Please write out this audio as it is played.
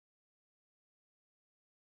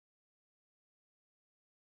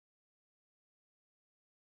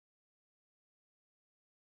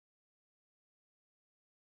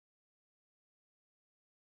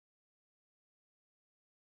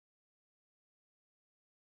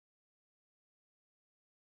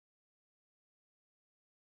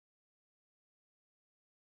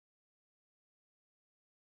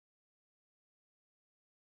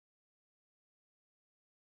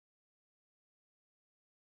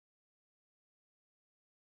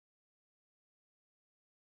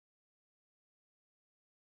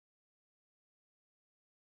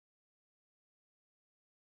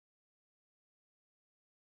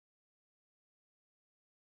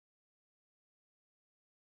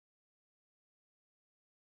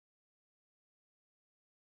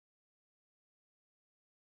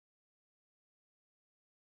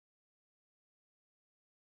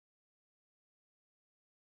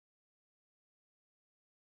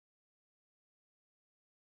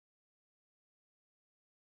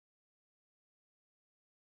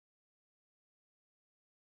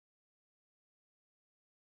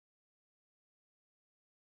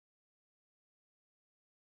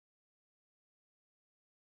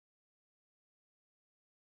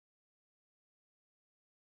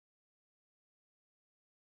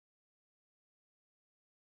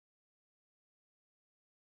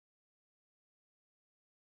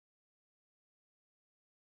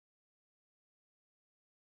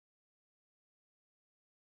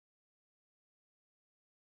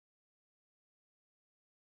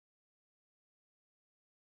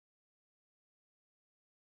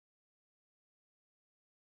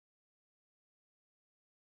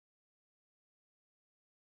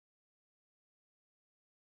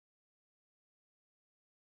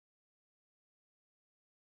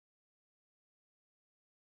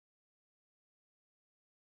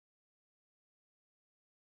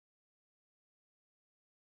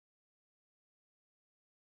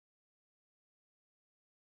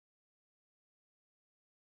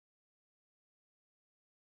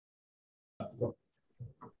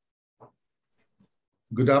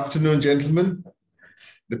Good afternoon, gentlemen,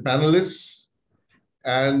 the panelists,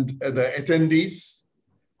 and the attendees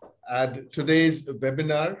at today's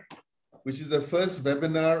webinar, which is the first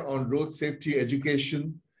webinar on road safety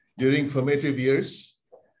education during formative years.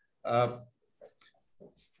 We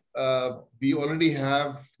already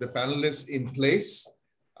have the panelists in place.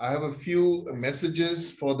 I have a few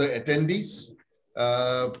messages for the attendees.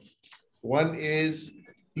 One is,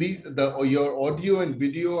 please, your audio and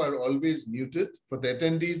video are always muted. For the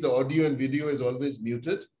attendees, the audio and video is always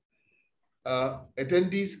muted.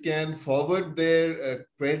 Attendees can forward their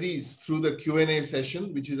queries through the Q&A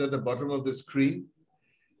session, which is at the bottom of the screen.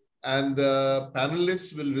 And the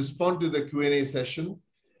panelists will respond to the Q&A session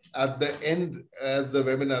at the end of the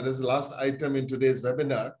webinar. This is the last item in today's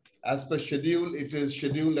webinar. As per schedule, it is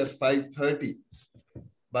scheduled at 5:30.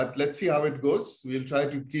 But let's see how it goes. We'll try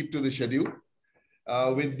to keep to the schedule.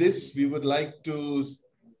 With this, we would like to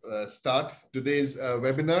start today's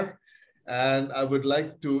webinar. And I would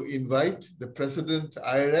like to invite the President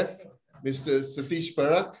IRF, Mr. Satish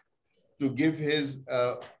Parakh, to give his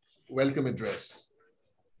welcome address.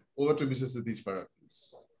 Over to Mr. Satish Parakh,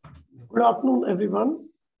 please. Good afternoon, everyone.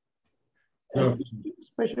 A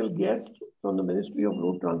special guest from the Ministry of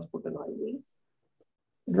Road Transport and Highway,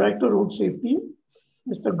 Director Road Safety,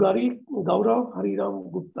 Mr. Gaurav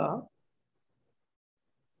Hariram Gupta,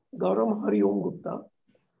 Gaurav Hariom Gupta,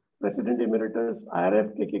 President Emeritus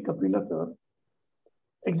IRF KK Kapila sir,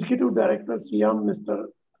 Executive Director Siam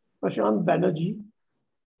Mr. Prashant Banerjee,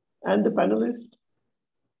 and the panelist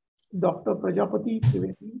Dr. Prajapati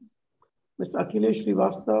Trivedi, Mr. Akhilesh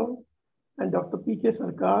Srivastav, and Dr. PK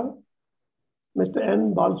Sarkar, Mr.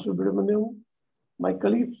 N. Balasubramaniam, my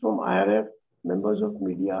colleagues from IRF, members of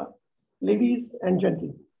media, ladies and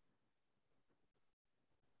gentlemen.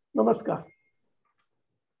 Namaskar.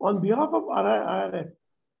 On behalf of IRF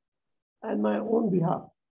and my own behalf,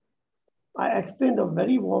 I extend a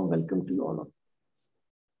very warm welcome to you all of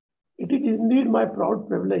you. It is indeed my proud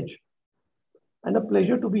privilege and a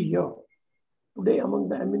pleasure to be here today among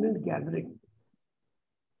the eminent gathering.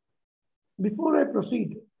 Before I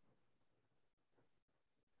proceed,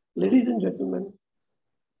 ladies and gentlemen,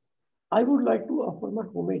 I would like to offer my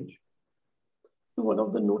homage to one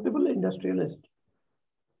of the notable industrialists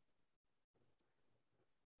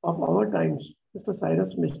of our times, Mr.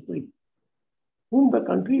 Cyrus Mistry, whom the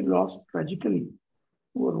country lost tragically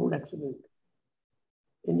to a road accident.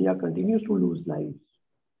 India continues to lose lives,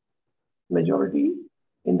 majority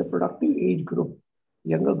in the productive age group,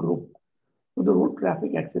 younger group, to the road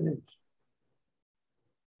traffic accidents.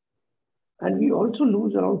 And we also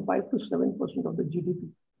lose around 5 to 7% of the GDP,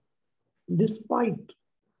 despite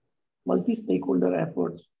multi-stakeholder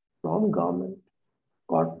efforts from government,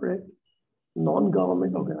 corporate,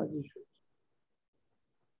 non-government organizations.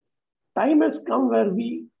 Time has come where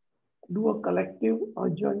we do a collective,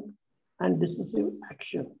 urgent, and decisive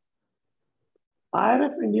action.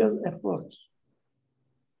 IRF India's efforts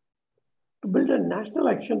to build a national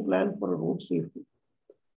action plan for road safety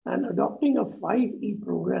and adopting a 5E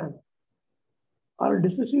program are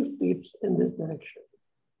decisive steps in this direction.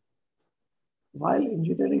 While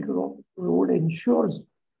engineering road ensures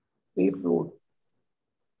safe road,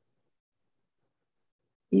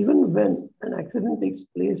 even when an accident takes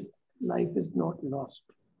place, life is not lost.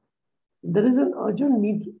 There is an urgent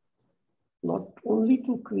need not only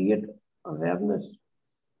to create awareness,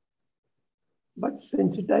 but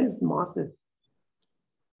sensitize masses,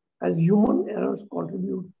 as human errors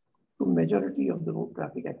contribute to majority of the road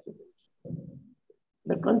traffic accidents.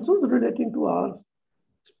 The concerns relating to our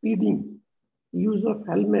speeding, use of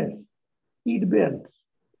helmets, seat belts,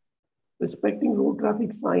 respecting road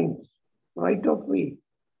traffic signs, right of way,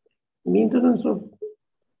 maintenance of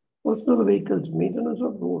personal vehicles, maintenance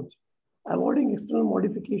of roads, avoiding external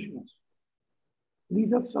modifications.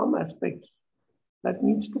 These are some aspects that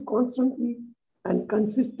needs to constantly and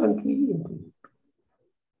consistently improve.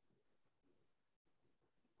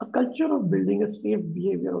 A culture of building a safe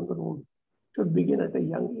behavior on the road should begin at a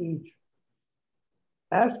young age.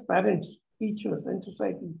 As parents, teachers, and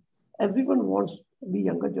society, everyone wants the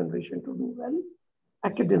younger generation to do well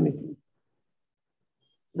academically.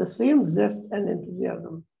 The same zest and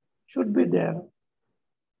enthusiasm should be there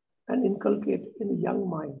and inculcate in young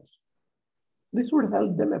minds. This would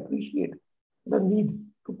help them appreciate the need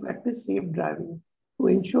to practice safe driving to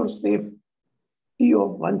ensure safety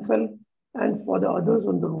of oneself and for the others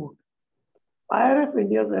on the road. IRF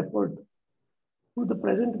India's effort through the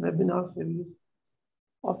present webinar series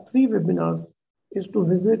of 3 webinars is to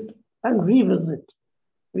visit and revisit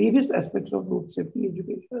various aspects of road safety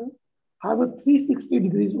education, have a 360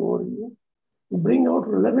 degrees overview, bring out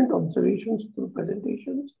relevant observations through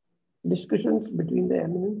presentations, discussions between the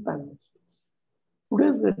eminent panelists.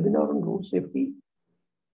 Today's webinar on road safety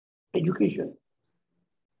education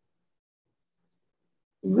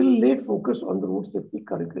will lay focus on the road safety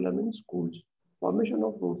curriculum in schools, formation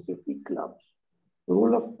of road safety clubs,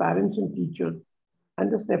 role of parents and teachers,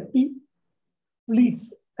 and the safety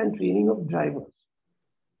fleets and training of drivers.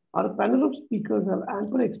 Our panel of speakers have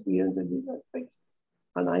ample experience in these aspects,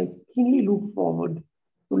 and I keenly look forward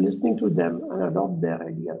to listening to them and adopt their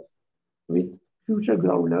ideas with future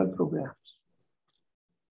ground level programs.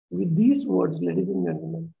 With these words, ladies and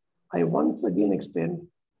gentlemen, I once again extend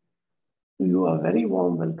to you a very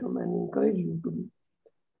warm welcome and encourage you to be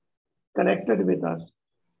connected with us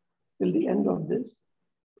till the end of this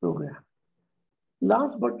program.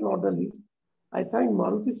 Last but not the least, I thank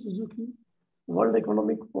Maruti Suzuki, World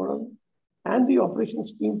Economic Forum, and the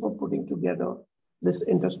operations team for putting together this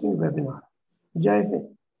interesting webinar. Jai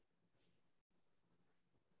Hind.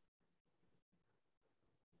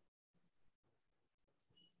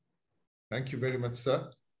 Thank you very much, sir.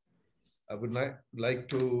 I would like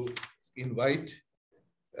to invite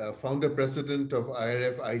Founder President of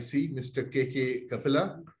IRFIC, Mr. K.K.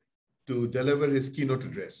 Kapila, to deliver his keynote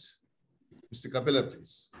address. Mr. Kapila,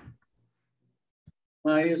 please.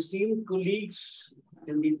 My esteemed colleagues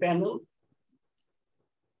in the panel,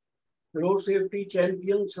 road safety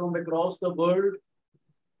champions from across the world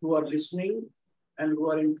who are listening and who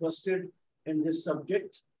are interested in this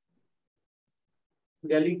subject,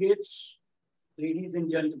 delegates, ladies and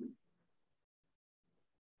gentlemen.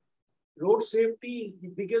 Road safety is the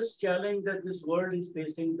biggest challenge that this world is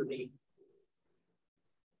facing today.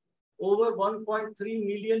 Over 1.3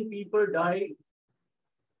 million people die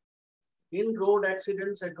in road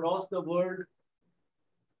accidents across the world,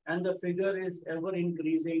 and the figure is ever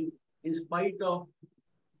increasing in spite of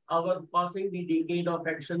our passing the decade of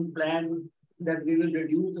action plan that we will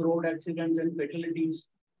reduce road accidents and fatalities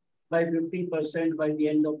by 50% by the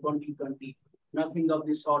end of 2020. Nothing of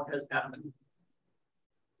the sort has happened.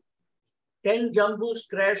 10 jumbos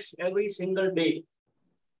crash every single day,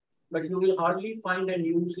 but you will hardly find a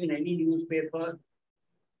news in any newspaper,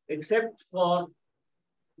 except for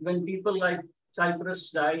when people like Cyprus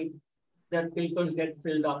die, that papers get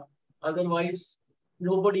filled up. Otherwise,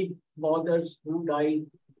 nobody bothers who died,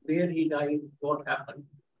 where he died, what happened.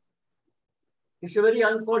 It's a very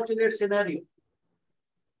unfortunate scenario.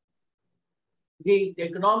 The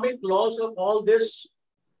economic loss of all this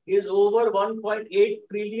is over $1.8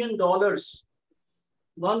 trillion.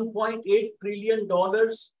 $1.8 trillion,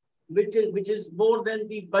 which is more than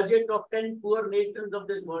the budget of 10 poor nations of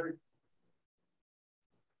this world.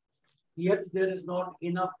 Yet there is not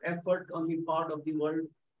enough effort on the part of the world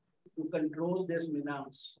to control this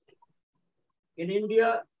menace. In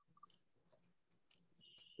India,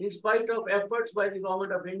 in spite of efforts by the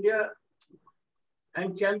government of India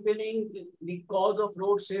and championing the cause of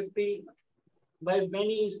road safety by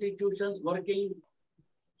many institutions working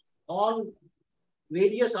on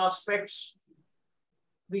various aspects,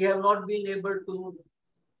 we have not been able to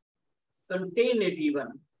contain it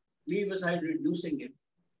even, leave aside reducing it.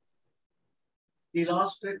 The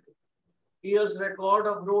last year's record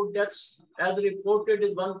of road deaths, as reported,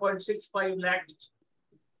 is 1.65 lakhs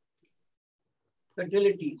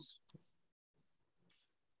fatalities.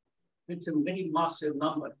 It's a very massive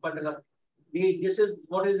number, but this is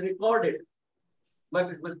what is recorded.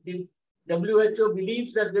 But the WHO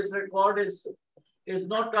believes that this record is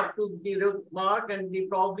not up to the mark, and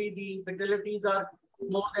probably the fatalities are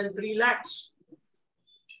more than 3 lakhs.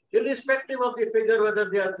 Irrespective of the figure, whether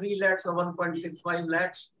they are 3 lakhs or 1.65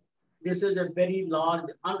 lakhs, this is a very large,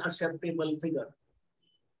 unacceptable figure.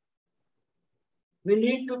 We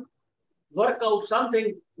need to work out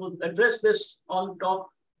something to address this on top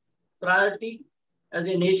priority as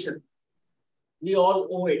a nation. We all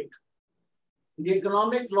owe it. The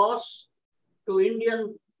economic loss to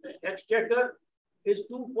Indian exchequer is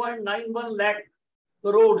 2.91 lakh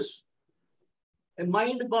crores. A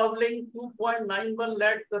mind-boggling 2.91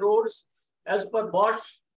 lakh crores as per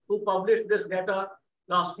Bosch, who published this data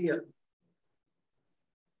last year.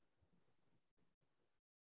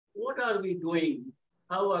 What are we doing?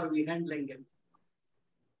 How are we handling it?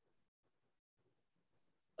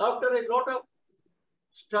 After a lot of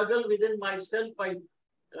struggle within myself,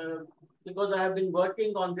 because I have been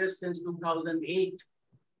working on this since 2008,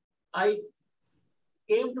 I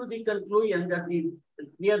came to the conclusion that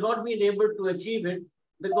we have not been able to achieve it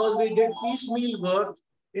because we did piecemeal work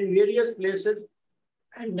in various places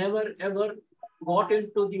and never ever got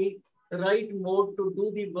into the right mode to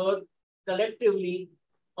do the work collectively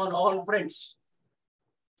on all fronts.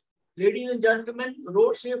 Ladies and gentlemen,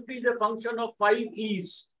 road safety is a function of 5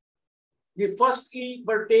 E's. The first E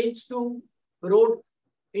pertains to road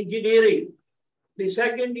engineering. The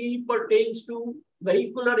second E pertains to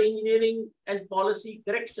vehicular engineering and policy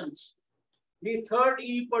corrections. The third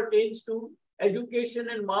E pertains to education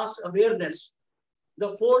and mass awareness.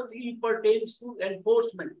 The fourth E pertains to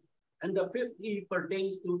enforcement. And the fifth E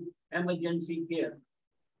pertains to emergency care.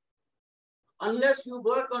 Unless you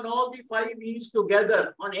work on all the 5 E's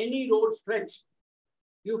together on any road stretch,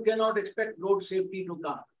 you cannot expect road safety to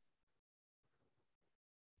come.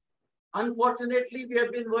 Unfortunately, we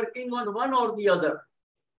have been working on one or the other.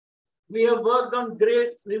 We have worked on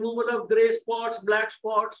removal of gray spots, black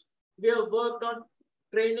spots. We have worked on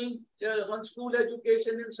training on school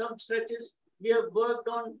education in some stretches. We have worked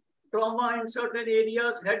on trauma in certain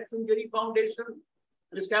areas, Head Injury Foundation,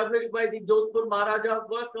 established by the Jodhpur Maharaja,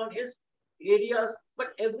 worked on his areas,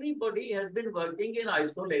 but everybody has been working in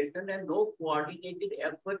isolation and no coordinated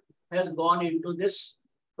effort has gone into this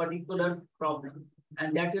particular problem.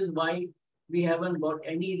 And that is why we haven't got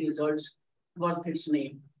any results worth its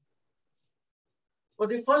name. For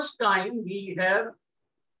the first time, we have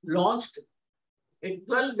launched a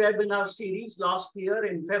 12 webinar series last year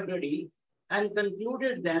in February and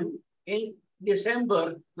concluded them in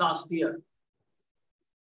December last year.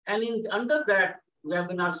 And under that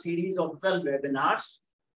webinar series of 12 webinars,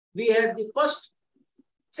 we had the first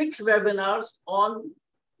 6 webinars on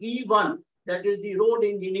E1, that is the road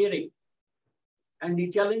engineering and the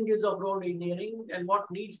challenges of road engineering and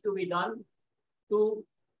what needs to be done to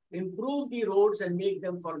improve the roads and make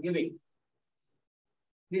them forgiving.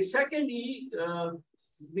 The second E2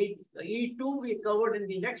 we covered in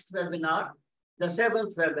the next webinar, the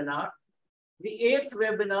 7th webinar. The 8th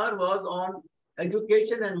webinar was on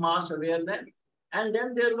education and mass awareness. And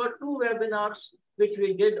then there were 2 webinars which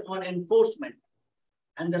we did on enforcement.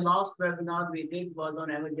 And the last webinar we did was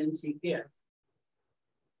on emergency care.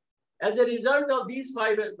 As a result of these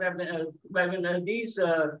webinars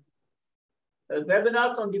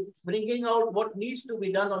on the bringing out what needs to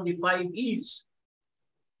be done on the 5 E's,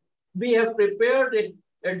 we have prepared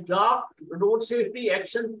a draft road safety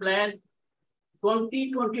action plan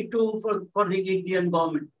 2022 for the Indian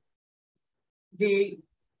government. The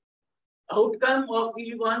outcome of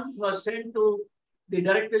E1 was sent to the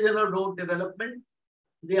Director General Road Development.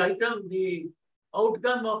 The outcome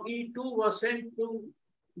of E2 was sent to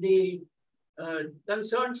the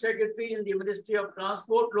concerned secretary in the Ministry of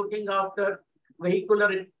Transport looking after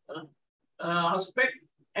vehicular aspect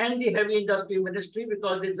and the heavy industry ministry,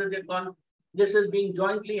 because this is being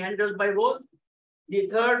jointly handled by both. The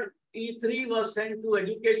third E3 was sent to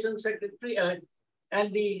Education Secretary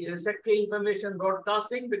and the Secretary Information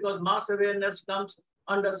Broadcasting, because mass awareness comes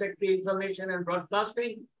under Secretary Information and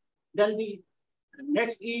Broadcasting. Then the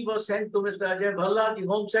next E was sent to Mr. Ajay Bhalla, the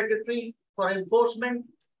Home Secretary, for enforcement.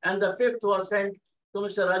 And the 5th was sent to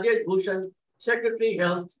Mr. Rajesh Bhushan, Secretary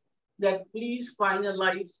Health, that please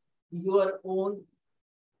finalize your own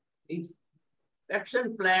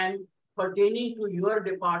action plan pertaining to your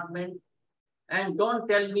department and don't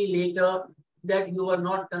tell me later that you are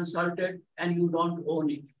not consulted and you don't own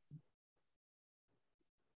it.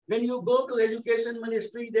 When you go to Education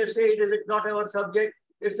Ministry, they say it is not our subject,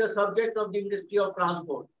 it's a subject of the Ministry of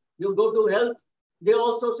Transport. You go to Health, they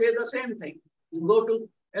also say the same thing. You go to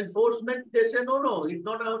Enforcement, they say, no, it's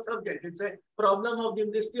not our subject. It's a problem of the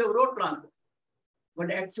Ministry of Road Transport. But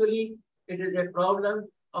actually, it is a problem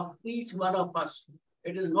of each one of us.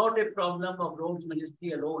 It is not a problem of Roads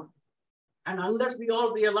Ministry alone. And unless we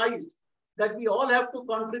all realize that we all have to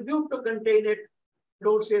contribute to contain it,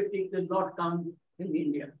 road safety will not come in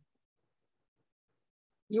India.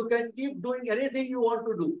 You can keep doing anything you want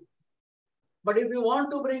to do. But if you want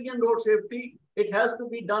to bring in road safety, it has to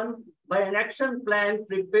be done by an action plan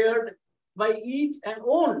prepared by each and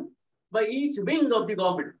owned by each wing of the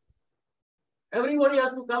government. Everybody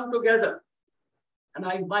has to come together.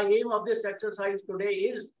 And my aim of this exercise today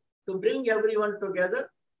is to bring everyone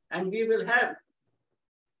together, and we will have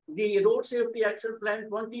the Road Safety Action Plan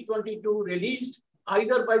 2022 released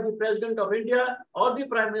either by the President of India or the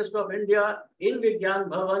Prime Minister of India in Vigyan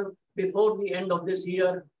Bhavan before the end of this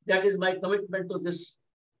year. That is my commitment to this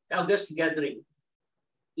August gathering.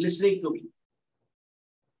 Listening to me.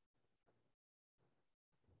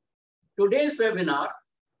 Today's webinar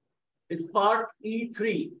is part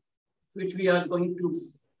E3, which we are going to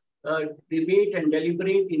debate and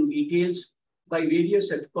deliberate in details by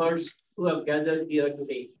various experts who have gathered here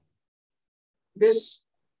today. This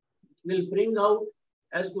will bring out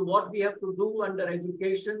as to what we have to do under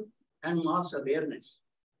education and mass awareness.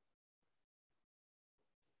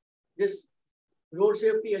 This road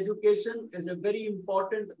safety education is a very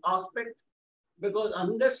important aspect, because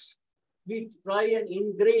unless we try and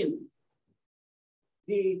ingrain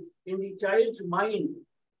in the child's mind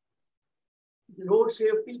road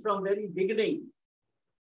safety from very beginning,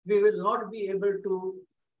 we will not be able to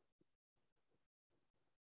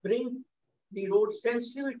bring the road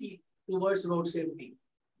sensitivity towards road safety.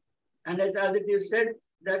 And as it is said,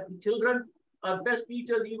 that children are best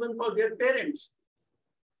teachers even for their parents.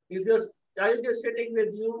 If your child is sitting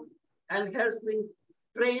with you and has been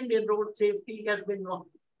trained in road safety, has been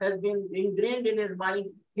ingrained in his mind,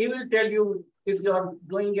 he will tell you if you are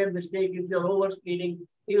doing a mistake, if you're over speeding.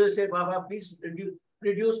 He will say, Baba, please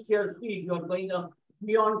reduce your speed. You are going up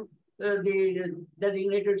beyond the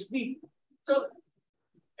designated speed. So,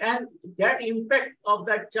 and that impact of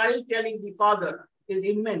that child telling the father is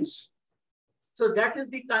immense. So that is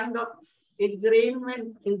the kind of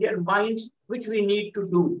ingrainment in their minds which we need to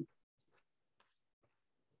do.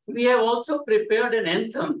 We have also prepared an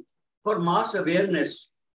anthem for mass awareness,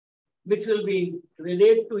 which will be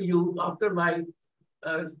relayed to you after my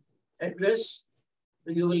address.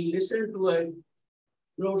 You will listen to a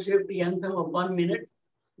road safety anthem of 1 minute.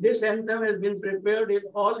 This anthem has been prepared in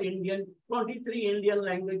all Indian, 23 Indian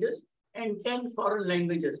languages and 10 foreign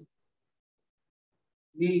languages.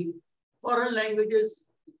 The foreign languages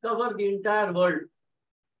cover the entire world.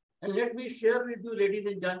 And let me share with you, ladies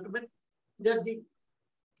and gentlemen, that the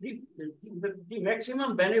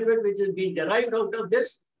maximum benefit which is being derived out of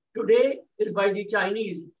this today is by the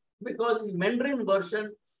Chinese, because the Mandarin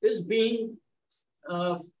version is being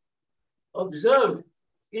observed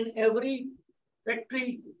in every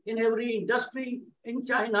factory, in every industry in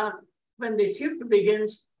China. When the shift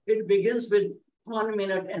begins, it begins with 1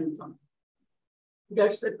 minute anthem.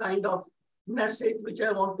 That's the kind of message which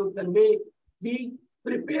I want to convey. We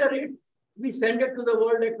prepare it, we send it to the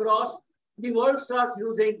world across, the world starts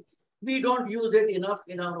using, we don't use it enough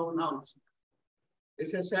in our own house.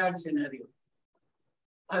 It's a sad scenario.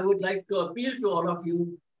 I would like to appeal to all of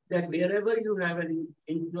you that wherever you have an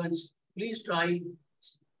influence, please try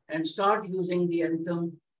and start using the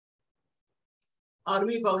anthem.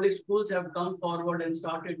 Army public schools have come forward and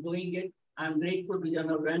started doing it. I'm grateful to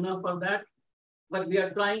General Rana for that. But we are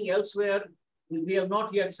trying elsewhere. We have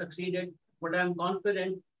not yet succeeded, but I'm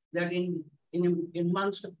confident that in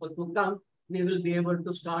months to come, we will be able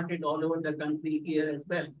to start it all over the country here as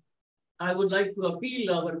well. I would like to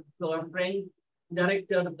appeal to our friend,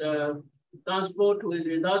 Director Transport, who is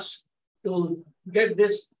with us, to get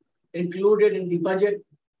this included in the budget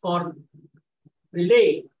for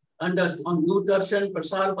relay on Doordarshan,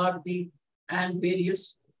 Prasar Bharati, and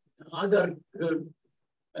various other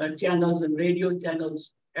channels and radio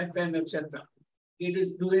channels, FM, etc. It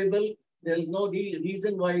is doable. There is no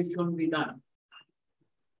reason why it shouldn't be done.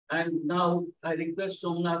 And now I request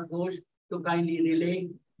Somnath Ghosh to kindly relay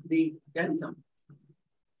the anthem.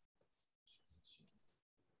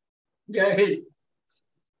 Jai Hind.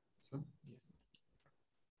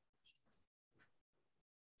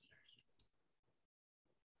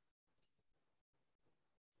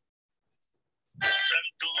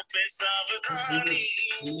 सड़कों पे सावधानी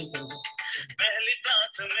पहली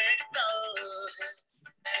प्राथमिकता है,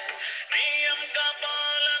 नियम का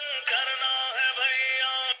पालन करना है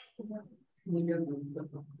भैया।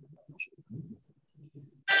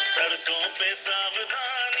 सड़कों पे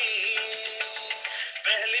सावधानी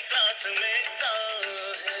पहली प्राथमिकता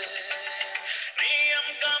है, नियम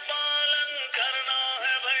का पालन करना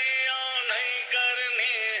है भैया, नहीं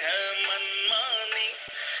करनी है मनमानी,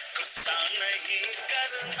 गुस्सा नहीं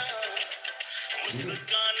करना,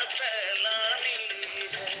 मुस्कान फैलानी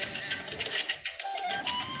है।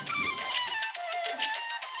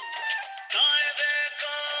 दाएं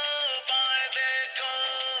देखो बाएं देखो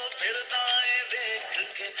फिर दाएं देख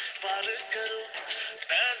के पार करो,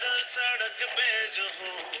 पैदल सड़क पे जो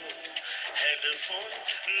हो हेडफोन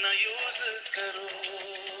न यूज करो,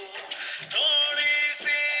 थोड़ी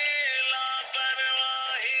सी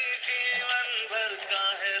लापरवाही जीवन भर का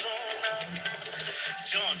है रोना,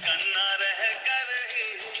 चौकन्ना रह कर ही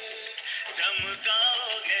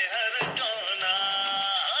चमकाओगे हर कोना,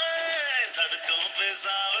 सड़कों पे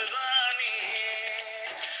सावधानी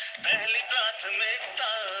पहली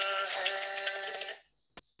प्राथमिकता है।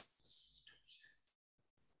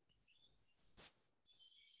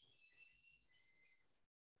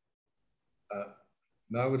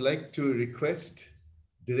 Now I would like to request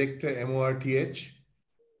Director MORTH,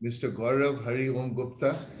 Mr. Gaurav Hari Om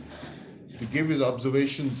Gupta, to give his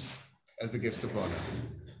observations as a guest of honor.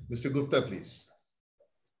 Mr. Gupta, please.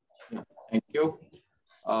 Thank you.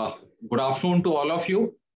 Good afternoon to all of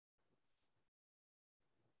you.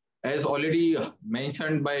 As already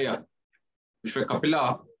mentioned by Mr.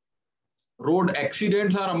 Kapila, road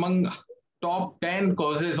accidents are among top 10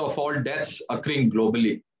 causes of all deaths occurring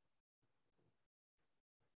globally.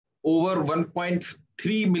 Over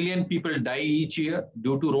 1.3 million people die each year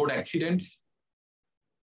due to road accidents,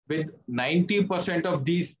 with 90% of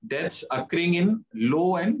these deaths occurring in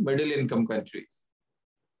low and middle income countries.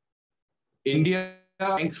 India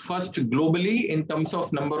ranks first globally in terms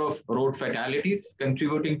of number of road fatalities,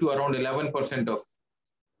 contributing to around 11% of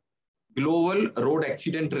global road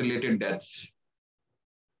accident related deaths.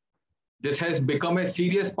 This has become a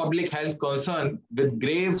serious public health concern with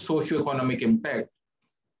grave socio-economic impact.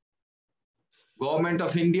 Government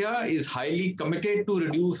of India is highly committed to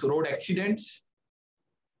reduce road accidents,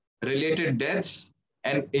 related deaths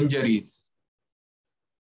and injuries.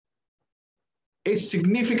 A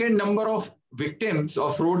significant number of victims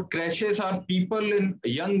of road crashes are people in a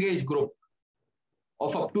young age group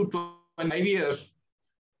of up to 25 years,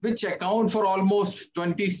 which account for almost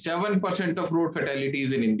 27% of road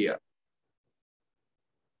fatalities in India.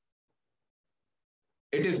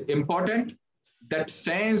 It is important that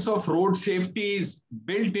sense of road safety is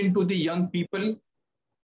built into the young people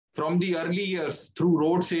from the early years through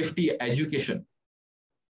road safety education.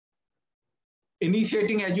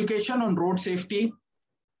 Initiating education on road safety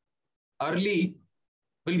early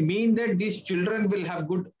will mean that these children will have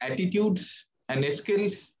good attitudes and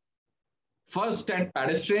skills, first at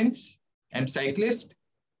pedestrians and cyclists,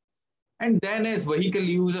 and then as vehicle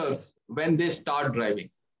users when they start driving.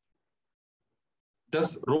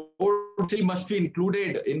 Thus, road safety must be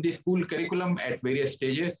included in the school curriculum at various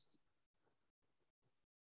stages.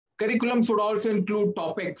 Curriculum should also include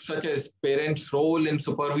topics such as parents' role in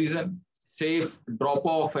supervision, safe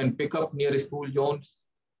drop-off and pick-up near school zones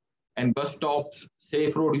and bus stops,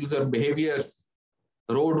 safe road user behaviors,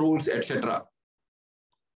 road rules, etc.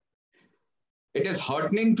 It is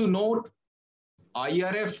heartening to note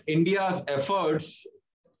IRF India's efforts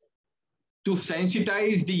to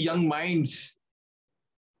sensitize the young minds,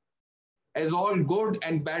 as all good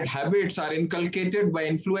and bad habits are inculcated by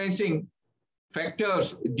influencing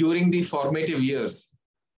factors during the formative years.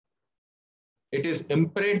 It is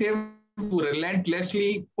imperative to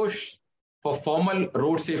relentlessly push for formal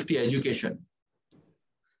road safety education.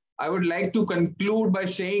 I would like to conclude by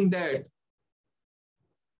saying that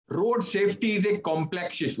road safety is a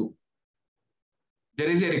complex issue. There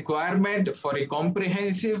is a requirement for a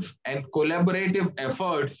comprehensive and collaborative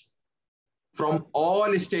efforts from all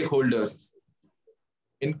stakeholders,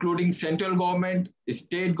 including central government,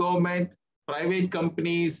 state government, private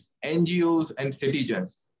companies, NGOs, and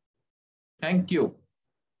citizens. Thank you.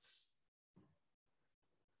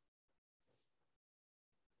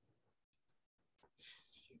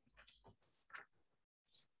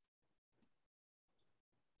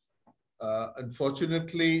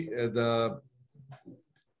 Unfortunately, the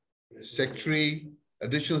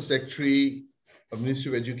Additional Secretary of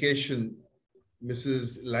Ministry of Education,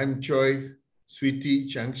 Mrs. Lam Choi Sweetie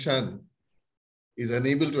Changshan, is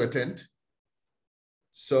unable to attend.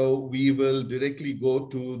 So we will directly go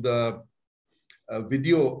to the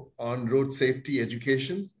video on road safety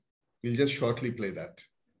education. We'll just shortly play that.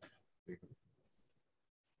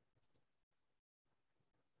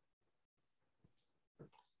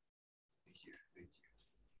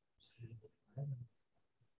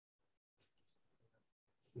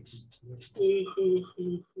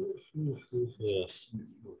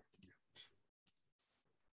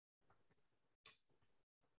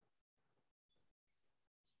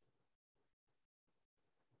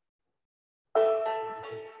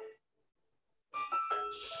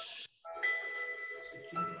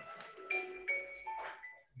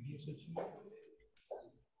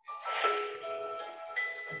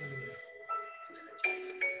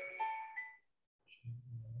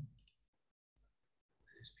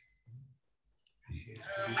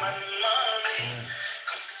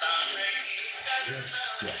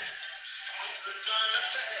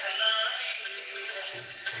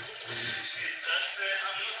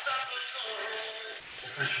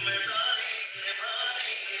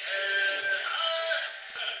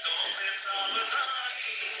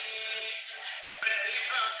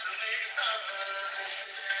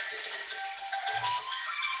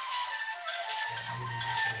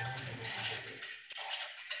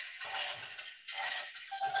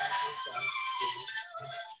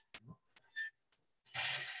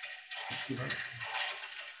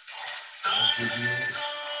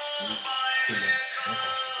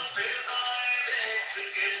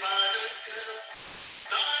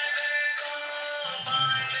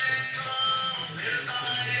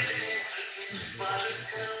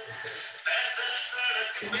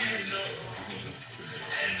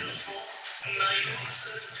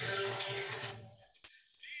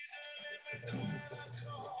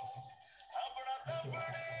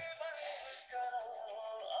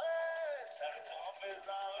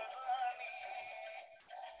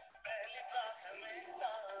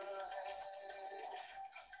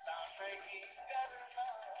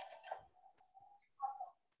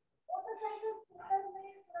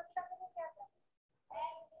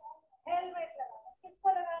 Helmet लगाना, किसको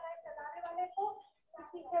लगाना है? चलाने वाले को,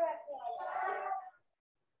 पीछे बैठने वाले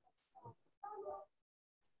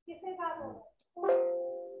किसने कहा?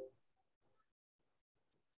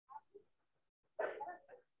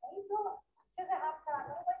 नहीं तो अच्छे से हाथ खड़ा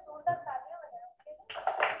करो भाई, जोरदार तालियां बजाओ।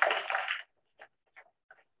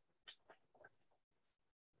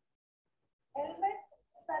 हेलमेट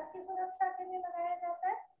सर की सुरक्षा के लिए लगाया जाता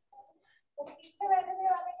है, तो पीछे बैठने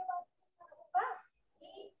वाले के पास होगा,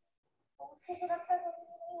 उसकी सुरक्षा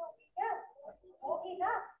जरूरी नहीं होगी क्या? होगी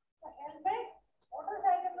ना। तो हेलमेट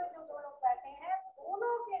मोटरसाइकिल में जो दो लोग बैठे हैं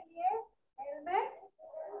दोनों के लिए हेलमेट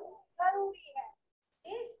जरूरी है,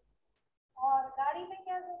 ठीक। और गाड़ी में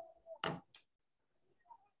क्या जरूरी है?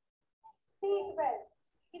 Seat belt.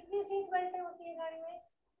 कितनी सीट बेल्टें होती है गाड़ी में?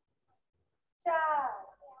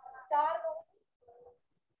 4 लोग।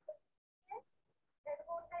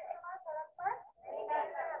 हेडफोन का इस्तेमाल सड़क पर नहीं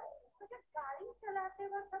करना है। तो जब गाड़ी चलाते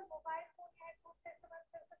वक्त हम मोबाइल फोन या हेडफोन का इस्तेमाल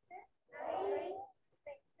कर सकते हैं? नहीं।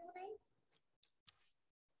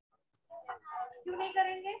 क्यों नहीं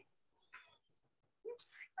करेंगे?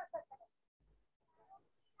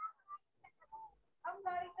 हम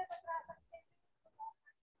गाड़ी से टकरा सकते हैं,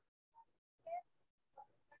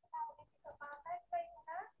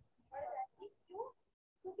 क्यों?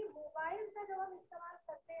 क्योंकि मोबाइल का जब हम इस्तेमाल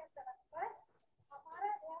करते हैं सड़क पर, हमारा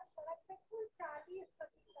ध्यान सड़क पे कुल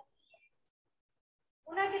 40%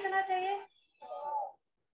 होना कितना चाहिए?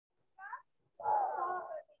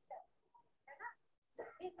 100%, है ना?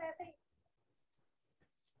 ठीक वैसे ही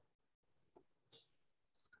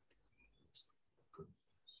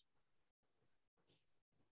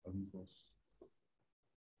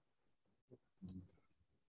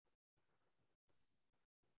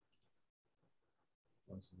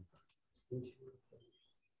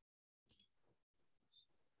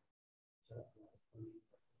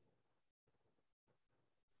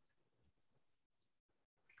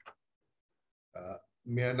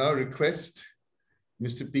May I now request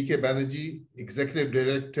Mr. P.K. Banerjee, Executive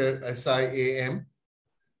Director, SIAM,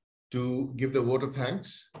 to give the vote of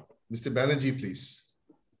thanks. Mr. Banerjee, please.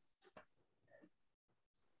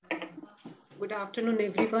 Good afternoon,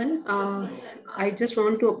 everyone. I just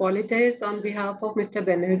want to apologize on behalf of Mr.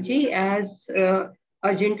 Banerjee, as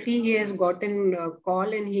urgently he has gotten a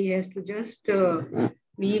call and he has to just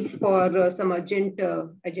leave for some urgent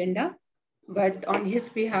agenda. But on his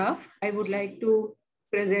behalf, I would like to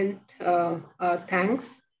present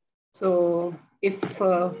thanks. So if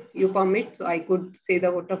you permit, so I could say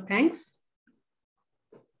the vote of thanks.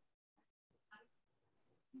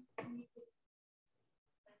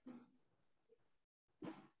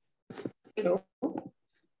 Hello.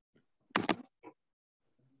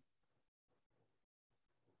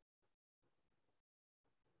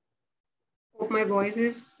 Hope my voice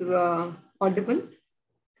is audible.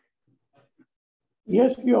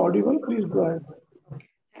 Yes, you're audible. Please go ahead.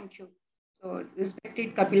 Thank you. So,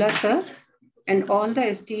 respected Kapila sir, and all the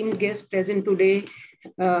esteemed guests present today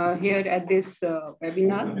here at this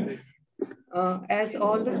webinar, as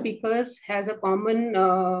all the speakers has a common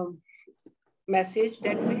message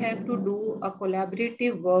that we have to do a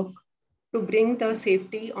collaborative work to bring the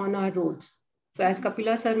safety on our roads. So as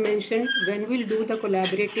Kapila sir mentioned, when we'll do the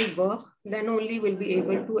collaborative work, then only we'll be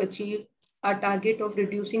able to achieve our target of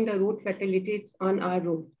reducing the road fatalities on our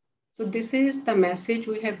road. So this is the message.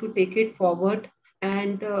 We have to take it forward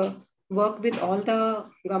and work with all the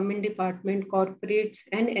government department, corporates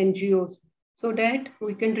and NGOs so that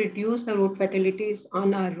we can reduce the road fatalities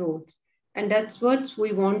on our roads. And that's what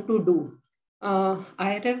we want to do.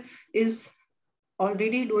 IRF is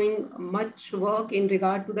already doing much work in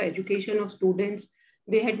regard to the education of students.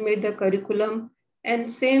 They had made the curriculum,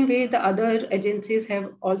 and same way the other agencies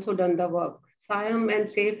have also done the work. SIAM and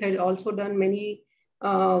SAFE had also done many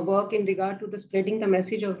work in regard to the spreading the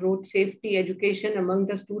message of road safety education among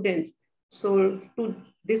the students. So to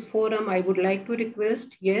this forum, I would like to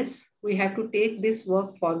request, yes, we have to take this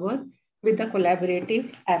work forward with the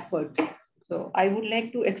collaborative effort. So I would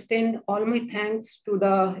like to extend all my thanks to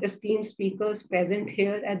the esteemed speakers present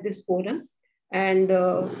here at this forum, and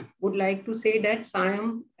would like to say that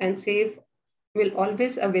SIAM and SAFE will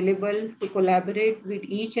always available to collaborate with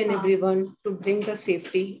each and everyone to bring the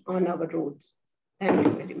safety on our roads. Thank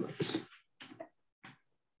you very much.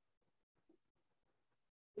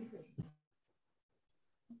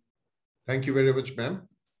 Thank you very much, ma'am.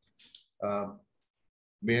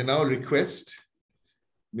 May I now request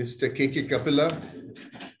Mr. K.K. Kapila,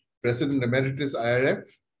 President Emeritus IRF,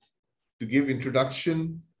 to give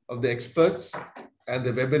introduction of the experts and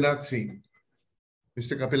the webinar theme.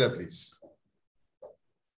 Mr. Kapila, please.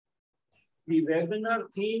 The webinar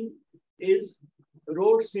theme is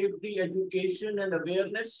Road Safety Education and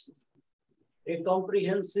Awareness, a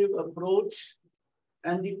comprehensive approach.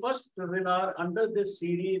 And the first webinar under this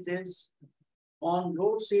series is on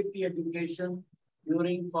road safety education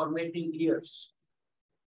during formative years.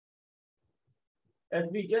 As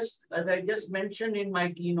I just mentioned in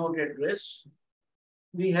my keynote address,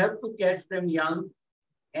 we have to catch them young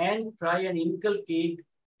and try and inculcate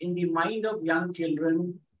in the mind of young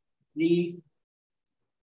children the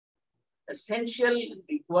essential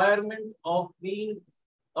requirement of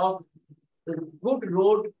good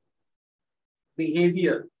road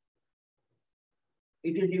behavior.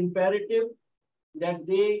 It is imperative that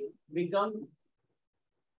they become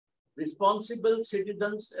responsible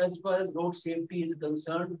citizens as far as road safety is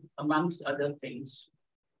concerned, amongst other things.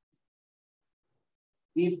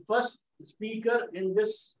 The first speaker in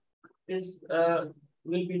this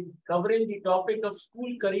will be covering the topic of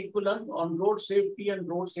school curriculum on road safety and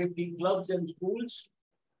road safety clubs and schools.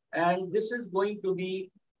 And this is going to be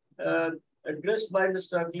addressed by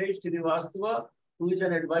Mr. Akhilesh Srivastava, who is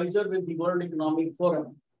an advisor with the World Economic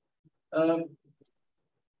Forum. Mr.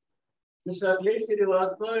 Akhilesh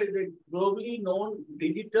Srivastava is a globally known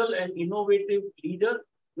digital and innovative leader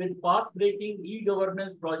with path-breaking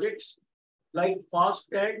e-governance projects like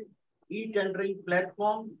FASTag, e-tendering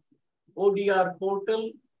platform, ODR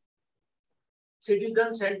portal,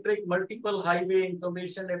 citizen-centric multiple highway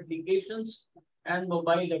information applications, and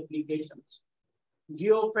mobile applications,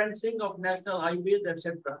 geofencing of national highways,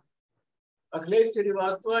 etc. Akhilesh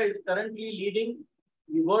Srivastava is currently leading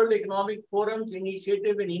the World Economic Forum's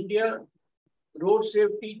initiative in India, Road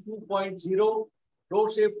Safety 2.0.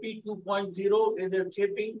 Road Safety 2.0 is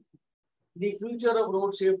shaping the future of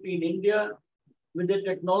road safety in India with a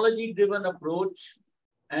technology-driven approach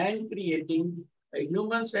and creating a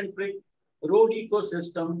human-centric road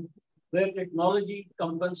ecosystem where technology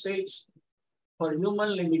compensates for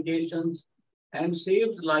human limitations and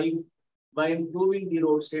saves lives by improving the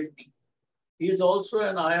road safety. He is also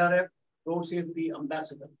an IRF road safety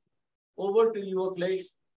ambassador. Over to you, Akhilesh.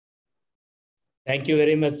 Thank you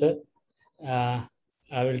very much, sir.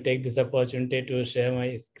 I will take this opportunity to share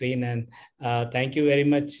my screen, and thank you very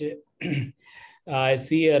much. I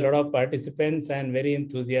see a lot of participants and very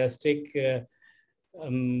enthusiastic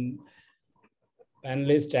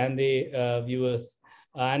panelists and the viewers.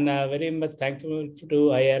 And very much thankful to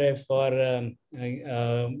IRF for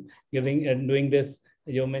doing this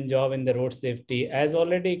human job in the road safety. As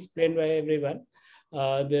already explained by everyone,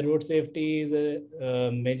 the road safety is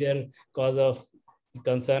a major cause of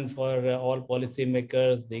concern for all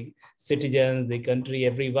policymakers, the citizens, the country,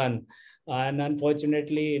 everyone. And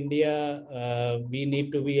unfortunately, India, we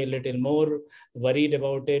need to be a little more worried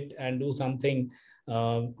about it and do something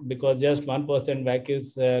because just 1%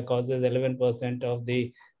 vehicles causes 11% of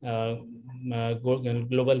the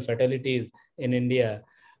global fatalities in India.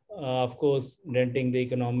 Of course, denting the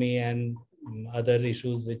economy and other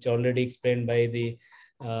issues which already explained by the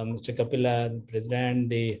Mr. Kapila, the President,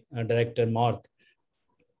 the Director North.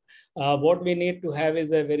 What we need to have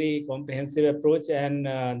is a very comprehensive approach, and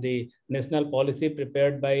the national policy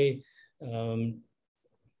prepared by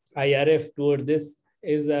IRF towards this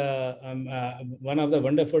is one of the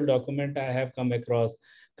wonderful documents I have come across,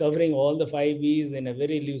 covering all the 5 V's in a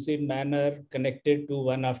very lucid manner, connected to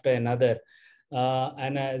one after another.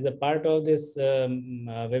 And as a part of this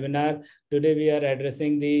webinar, today we are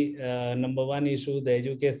addressing the number 1 issue, the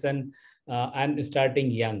education and starting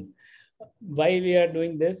young. Why we are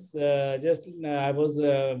doing this? I was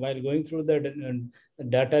while going through the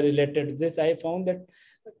data related to this, I found that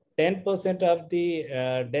 10% of the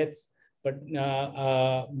deaths, but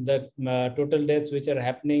the total deaths which are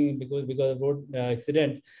happening because of road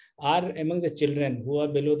accidents are among the children who are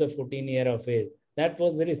below the 14 year of age. That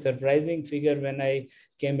was very surprising figure when I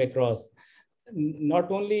came across.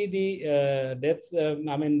 Not only the deaths,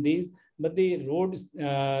 but the roads,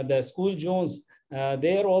 the school zones,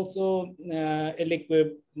 they are also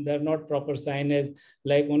ill-equipped. They're not proper signage.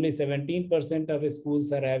 Like only 17% of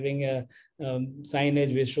schools are having a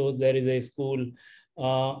signage which shows there is a school.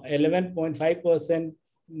 11.5%,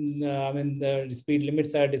 the speed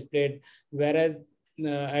limits are displayed, whereas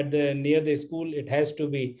at near the school it has to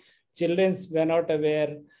be. Children were not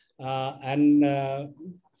aware. and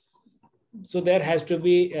so there has to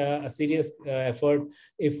be a serious effort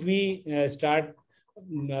if we start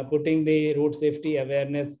putting the road safety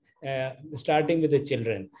awareness, starting with the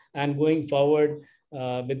children and going forward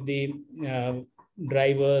with the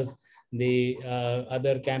drivers, the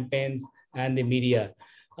other campaigns, and the media.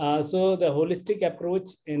 So the holistic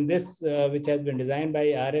approach in this, which has been designed by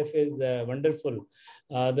RF, is wonderful.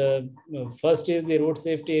 The first is the road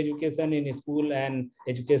safety education in school and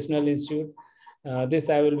educational institute. This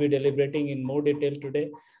I will be deliberating in more detail today.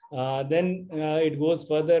 Then it goes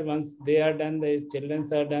further. Once they are done, the children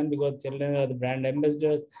are done, because children are the brand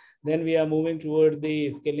ambassadors. Then we are moving toward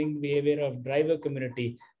the skilling behavior of driver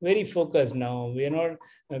community. Very focused now. We are not.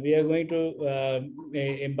 We are going to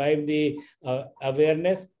imbibe the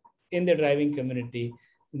awareness in the driving community.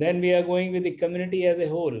 Then we are going with the community as a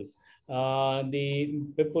whole. The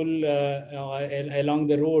people along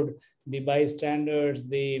the road, the bystanders,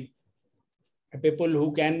 the people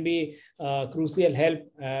who can be crucial help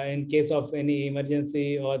in case of any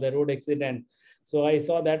emergency or the road accident. So I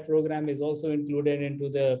saw that program is also included into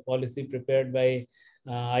the policy prepared by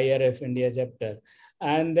IRF India chapter.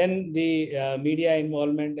 And then the media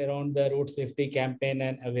involvement around the road safety campaign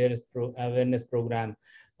and awareness program.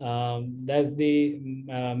 That's the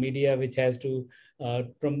media which has to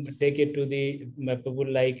take it to the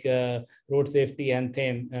people like road safety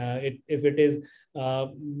anthem. If it is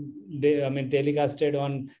telecasted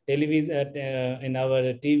on television, in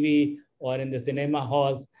our TV or in the cinema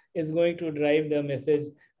halls, is going to drive the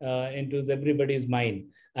message into everybody's mind.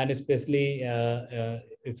 And especially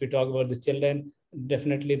if we talk about the children,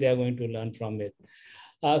 definitely they are going to learn from it.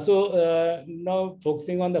 So now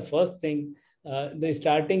focusing on the first thing, they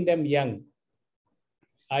starting them young.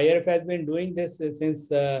 IRF has been doing this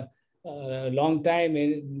since a long time.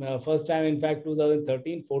 First time, in fact,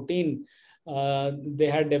 2013-14, they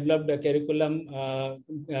had developed a curriculum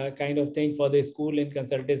kind of thing for the school in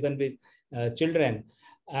consultation with children.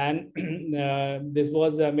 And this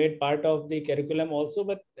was made part of the curriculum also,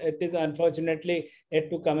 but it is unfortunately yet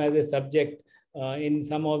to come as a subject in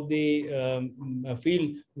some of the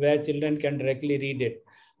field where children can directly read it.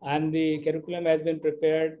 And the curriculum has been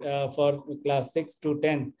prepared for class 6 to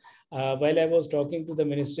 10. While I was talking to the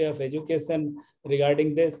Ministry of Education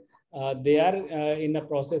regarding this, they are in a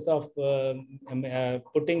process of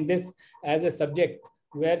putting this as a subject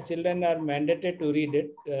where children are mandated to read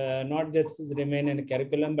it, not just remain in a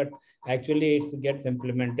curriculum, but actually it gets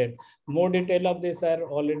implemented. More detail of this are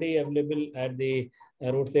already available at the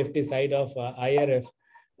road safety side of IRF.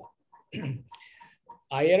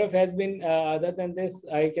 IRF has been, other than this,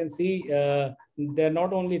 I can see they're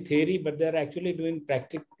not only theory, but they're actually doing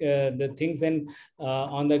the things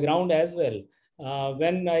on the ground as well.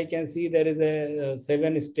 When I can see there is a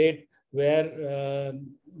 7 state where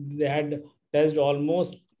they had touched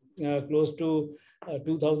almost close to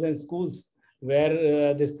 2,000 schools,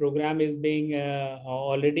 where this program is being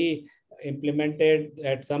already implemented.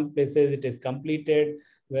 At some places it is completed,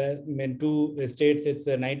 where in 2 states it's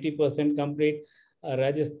 90% complete.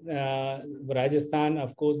 Rajasthan,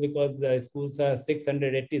 of course, because the schools are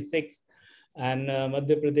 686, and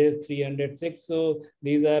Madhya Pradesh 306. So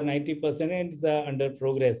these are 90% and it's under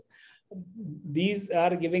progress. These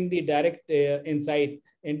are giving the direct insight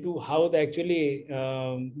into how actually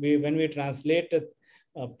when we translate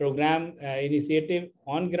a program initiative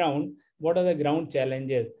on ground, what are the ground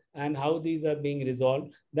challenges and how these are being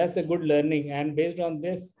resolved. That's a good learning. And based on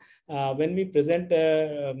this, when we present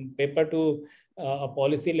a paper to a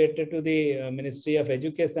policy letter to the Ministry of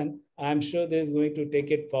Education, I'm sure they're going to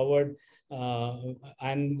take it forward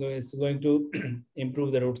and it's going to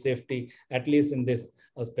improve the road safety, at least in this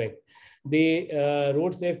aspect. The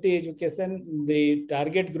road safety education, the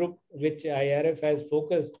target group which IRF has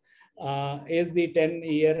focused is the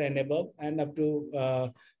 10-year and above, and up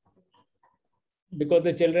to because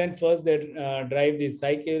the children first they drive the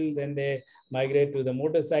cycle, then they migrate to the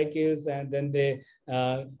motorcycles, and then they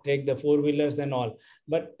take the 4-wheelers and all.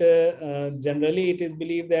 But generally it is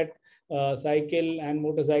believed that cycle and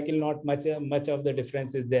motorcycle, not much of the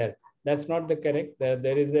difference is there. That's not the correct.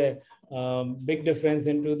 There is a big difference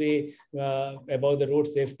into the about the road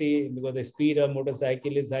safety, because the speed of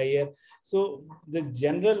motorcycle is higher. So the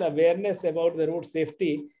general awareness about the road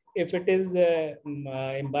safety, if it is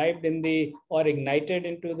imbibed in the or ignited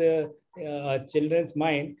into the children's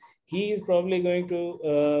mind, he is probably going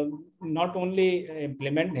to not only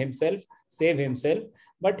implement himself, save himself,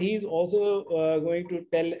 but he is also going to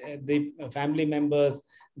tell the family members,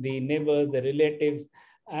 the neighbors, the relatives,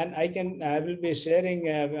 And I will be sharing,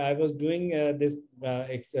 I was doing this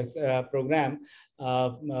program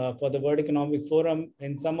for the World Economic Forum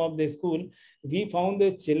in some of the school. We found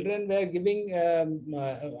the children were giving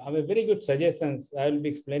very good suggestions. I will be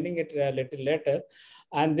explaining it a little later.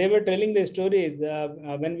 And they were telling the stories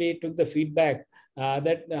when we took the feedback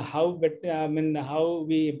that how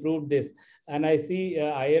we improved this. And I see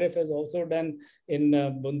IRF has also done in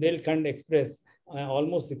Bundelkhand Express,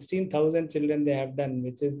 almost 16,000 children they have done,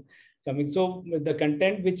 which is coming. So the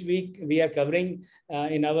content which we are covering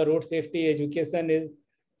in our road safety education is,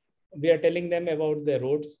 we are telling them about the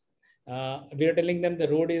roads. We are telling them the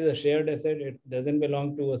road is a shared asset. It doesn't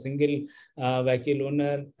belong to a single vehicle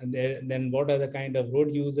owner. And then what are the kind of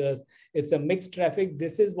road users? It's a mixed traffic.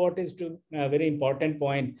 This is what is to a very important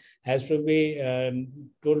point, has to be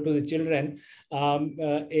told to the children.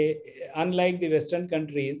 Unlike the Western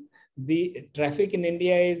countries, the traffic in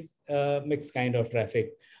India is a mixed kind of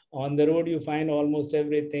traffic. On the road, you find almost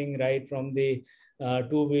everything, right from the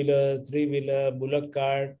two-wheelers, three-wheeler, bullock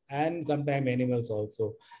cart, and sometimes animals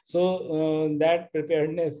also. So that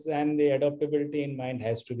preparedness and the adaptability in mind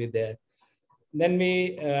has to be there. Then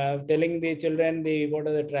we telling the children what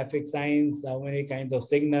are the traffic signs, how many kinds of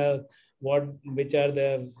signals, which are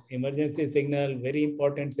the emergency signal, very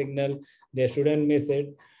important signal, they shouldn't miss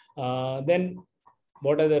it. Then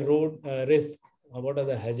what are the road risks, what are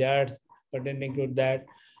the hazards pertaining to that,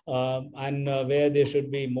 and where they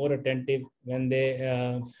should be more attentive when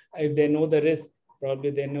if they know the risk, probably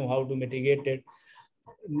they know how to mitigate it.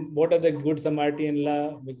 What are the good Samaritan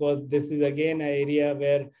law? Because this is again an area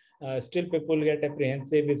where still people get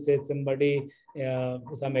apprehensive if say somebody,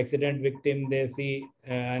 some accident victim they see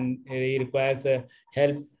and he requires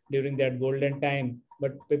help during that golden time.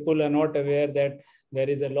 But people are not aware that there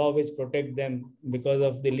is a law which protect them because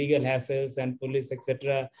of the legal hassles and police,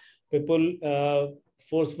 etc. People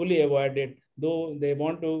forcefully avoid it, though they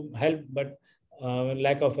want to help, but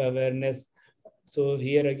lack of awareness. So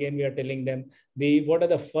here again, we are telling them what are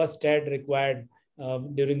the first aid required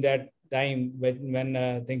during that time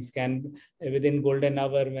when things can, within golden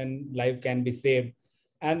hour, when life can be saved.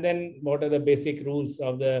 And then what are the basic rules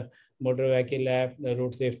of the Motor Vehicle Act, the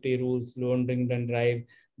road safety rules, don't drink and drive,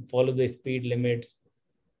 follow the speed limits,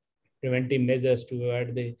 preventive measures to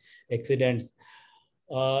avoid the accidents.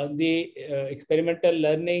 The experimental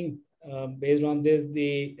learning, based on this,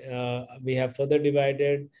 we have further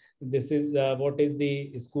divided. This is what is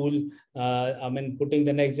the school, putting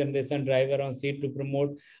the next generation driver on seat to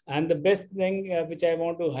promote. And the best thing which I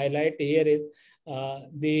want to highlight here is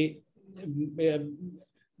the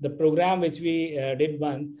program which we did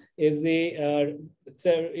once is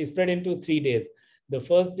it's spread into 3 days. The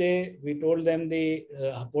first day, we told them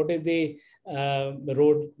what is the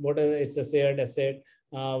road, it's a shared asset,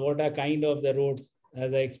 what are kind of the roads,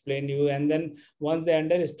 as I explained you. And then once they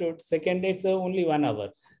understood, second day, it's only 1 hour.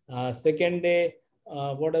 Second day,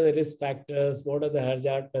 what are the risk factors, what are the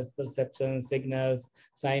hazard perceptions, signals,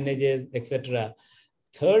 signages, etc.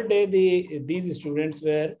 Third day, these students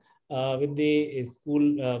were with the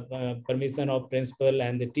school permission of principal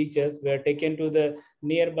and the teachers, were taken to the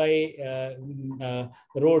nearby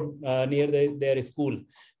road near their school,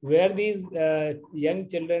 where these young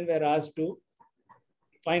children were asked to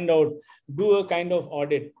find out, do a kind of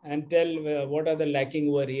audit and tell what are the lacking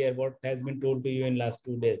over here, what has been told to you in last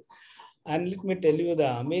 2 days. And let me tell you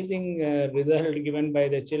the amazing result given by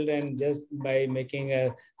the children just by making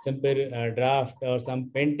a simple draft or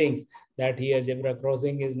some paintings that here zebra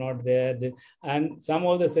crossing is not there. And some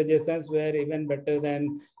of the suggestions were even better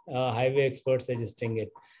than highway experts suggesting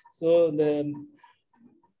it. So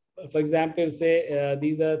for example, say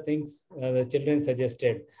these are things the children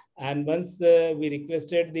suggested. And once we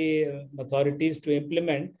requested the authorities to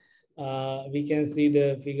implement, we can see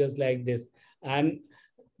the figures like this. And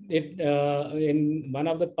it in one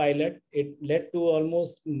of the pilot, it led to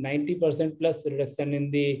almost 90% plus reduction in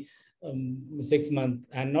the 6 months.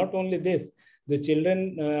 And not only this, the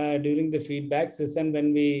children during the feedback session,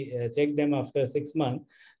 when we checked them after 6 months,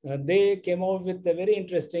 they came out with a very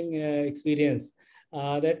interesting experience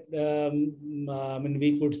that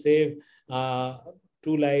we could save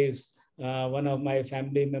 2 lives. One of my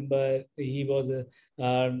family member, he was a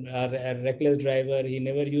reckless driver. He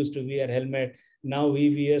never used to wear helmet. Now he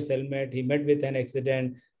wears helmet. He met with an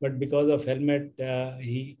accident, but because of helmet,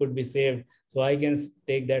 he could be saved. So I can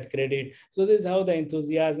take that credit. So this is how the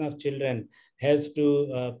enthusiasm of children helps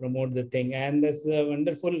to promote the thing. And that's a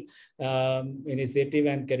wonderful initiative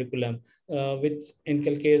and curriculum which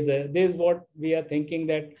inculcates this is what we are thinking,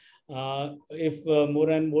 that if more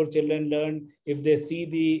and more children learn, if they see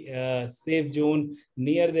the safe zone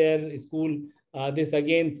near their school, This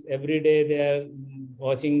again, every day they are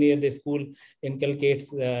watching near the school, inculcates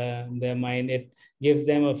their mind. It gives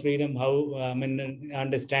them a freedom, how,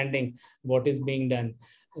 understanding what is being done.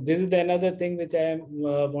 This is the another thing which I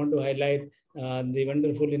want to highlight, the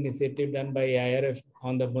wonderful initiative done by IRF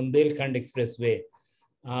on the Bundelkhand Expressway.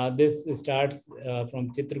 This starts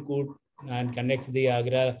from Chitrakoot and connects the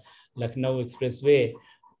Agra-Lucknow Expressway.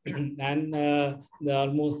 And the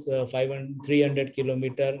almost 300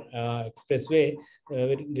 kilometer expressway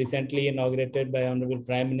recently inaugurated by Honorable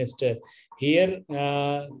Prime Minister. Here,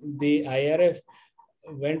 the IRF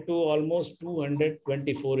went to almost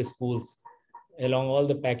 224 schools along all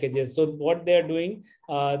the packages. So what they are doing,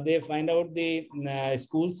 they find out the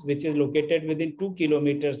schools which is located within 2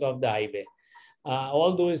 kilometers of the highway.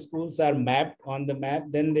 All those schools are mapped on the map,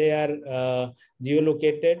 then they are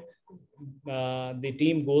geolocated. The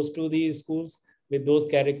team goes to these schools with those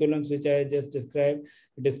curriculums which I just described,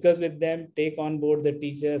 discuss with them, take on board the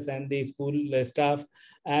teachers and the school staff,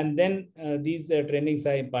 and then these trainings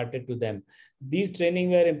are imparted to them. These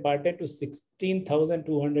training were imparted to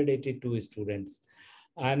 16,282 students.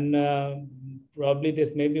 And probably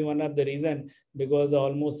this may be one of the reason, because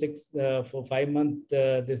almost for 5 months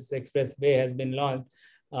this expressway has been launched.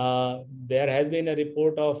 There has been a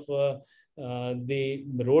report of the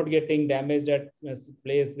road getting damaged at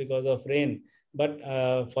place because of rain, but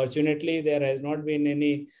fortunately there has not been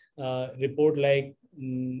any report like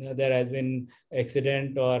there has been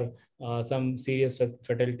accident or some serious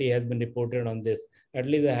fatality has been reported on this. At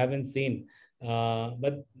least I haven't seen,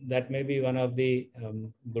 but that may be one of the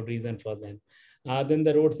good reason for them. Then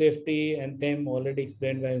the road safety anthem already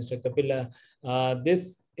explained by Mr. Kapila.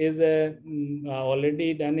 This is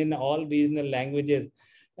already done in all regional languages.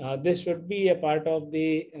 This should be a part of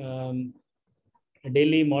the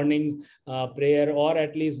daily morning prayer, or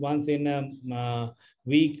at least once in a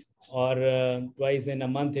week, or twice in a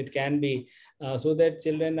month it can be, so that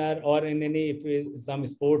children are, or in any, if some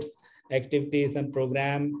sports activity, some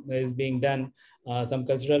program is being done, some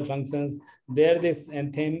cultural functions, there this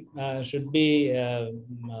anthem should be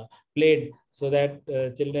played, so that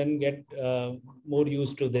children get more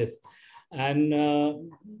used to this. And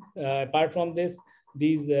apart from this,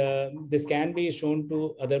 this can be shown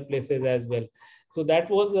to other places as well. So that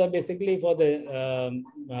was basically for the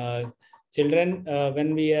children,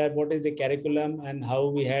 when we are, what is the curriculum and how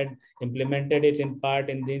we had implemented it in part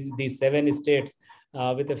in these 7 states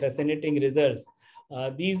with the fascinating results.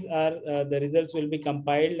 These are the results will be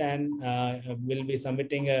compiled and will be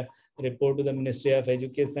submitting a report to the Ministry of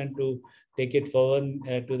Education to take it forward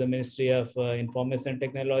to the Ministry of Information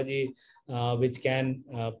Technology, which can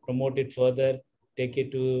promote it further, take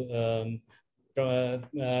it to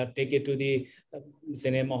the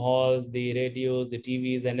cinema halls, the radios, the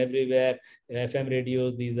TVs, and everywhere FM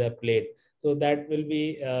radios, these are played. So that will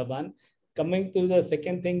be one. Coming to the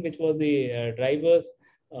second thing, which was the drivers,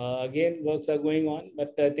 again works are going on,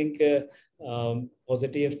 but I think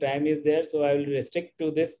paucity of time is there, so I will restrict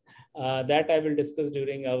to this. That I will discuss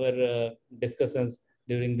during our discussions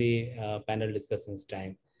during the panel discussions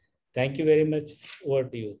time. Thank you very much. Over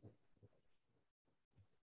to you, sir.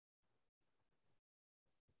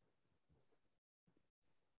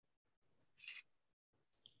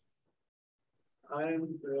 I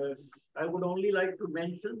would only like to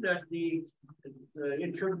mention that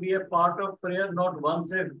it should be a part of prayer, not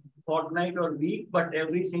once a fortnight or week, but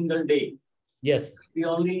every single day. Yes. The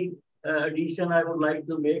only addition I would like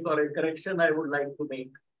to make, or a correction I would like to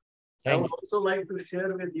make. I would also like to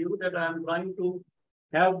share with you that I am trying to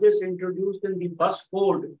have this introduced in the bus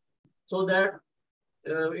code, so that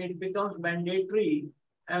it becomes mandatory,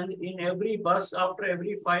 and in every bus, after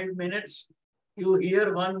every 5 minutes, you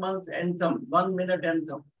hear 1 month anthem, 1 minute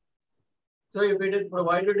anthem. So if it is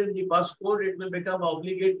provided in the bus code, it will become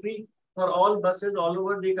obligatory for all buses all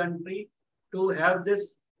over the country to have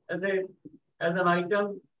this as an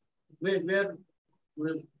item where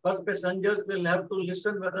bus passengers will have to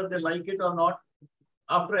listen whether they like it or not.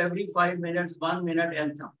 After every 5 minutes, 1 minute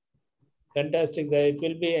anthem. Fantastic, sir. It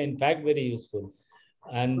will be, in fact, very useful.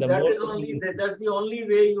 And so that's the only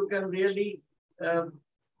way you can really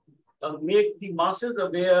make the masses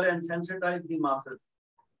aware and sensitize the masses.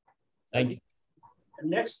 Thank you.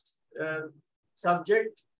 Next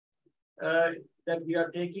subject that we are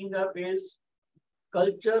taking up is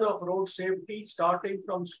culture of road safety, starting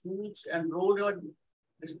from schools and role and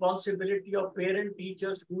responsibility of parent,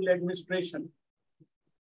 teacher, school administration.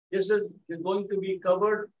 This is going to be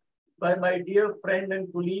covered by my dear friend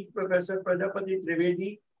and colleague, Professor Prajapati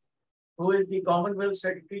Trivedi, who is the Commonwealth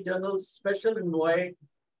Secretary General's Special Envoy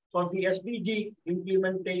for the SDG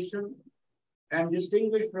implementation and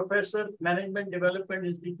Distinguished Professor, Management Development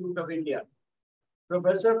Institute of India.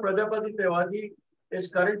 Professor Prajapati Tewadi is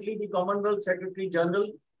currently the Commonwealth Secretary General,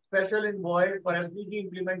 Special Envoy for SDG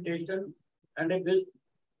Implementation, and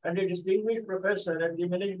a distinguished professor at the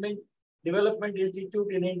Management Development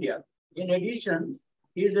Institute in India. In addition,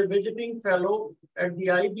 he is a visiting fellow at the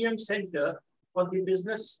IBM Center for the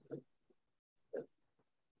Business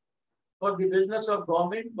of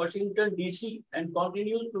Government, Washington, D.C., and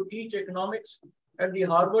continues to teach economics at the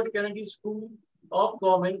Harvard Kennedy School of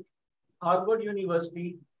Government, Harvard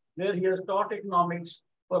University, where he has taught economics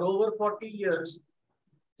for over 40 years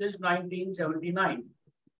since 1979.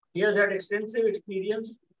 He has had extensive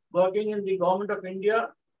experience working in the Government of India,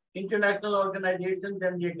 international organizations,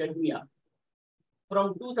 and the academia.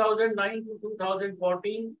 From 2009 to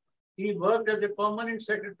 2014, he worked as a permanent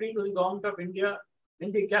secretary to the Government of India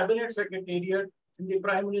in the Cabinet Secretariat in the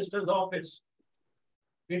Prime Minister's office.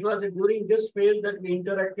 It was during this phase that we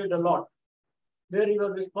interacted a lot, where he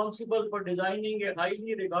was responsible for designing a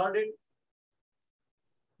highly regarded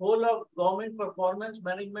whole of government performance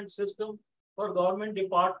management system for government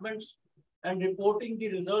departments and reporting the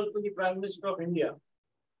results to the Prime Minister of India.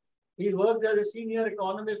 He worked as a senior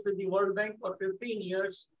economist with the World Bank for 15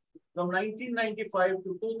 years, from 1995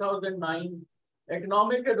 to 2009,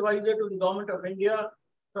 economic advisor to the Government of India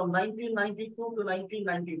from 1992 to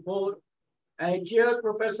 1994, and a chair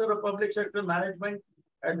professor of public sector management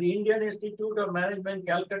at the Indian Institute of Management,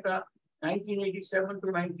 Calcutta, 1987 to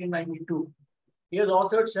 1992. He has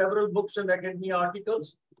authored several books and academic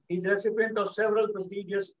articles. He is recipient of several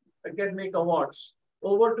prestigious academic awards.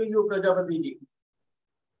 Over to you, Prajapati ji.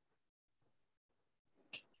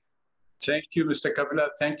 Thank you, Mr. Kapila.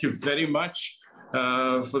 Thank you very much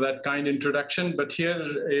for that kind introduction. But here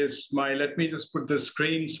is let me just put the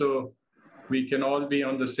screen so we can all be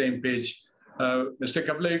on the same page. Mr.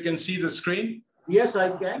 Kapila, you can see the screen? Yes, I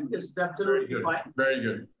can. It's absolutely fine. Very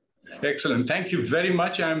good. Excellent. Thank you very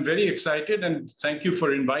much. I'm very excited and thank you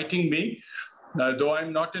for inviting me. Though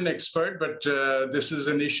I'm not an expert, but this is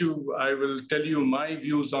an issue. I will tell you my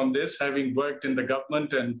views on this, having worked in the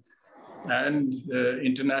government and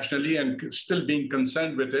internationally and still being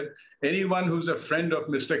concerned with it. Anyone who's a friend of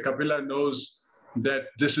Mr. Kapila knows that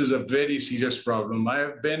this is a very serious problem. I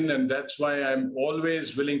have been, and that's why I'm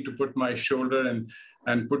always willing to put my shoulder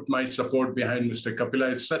and put my support behind Mr. Kapila.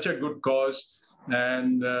 It's such a good cause.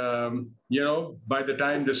 And, by the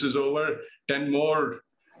time this is over, 10 more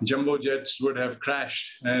jumbo jets would have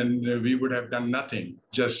crashed and we would have done nothing.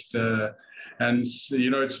 It's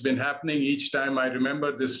been happening each time. I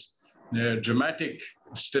remember this dramatic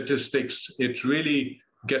statistics. It really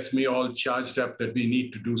gets me all charged up that we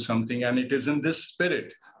need to do something. And it is in this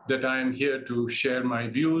spirit that I am here to share my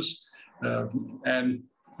views and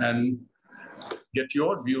get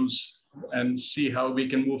your views and see how we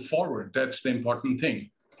can move forward. That's the important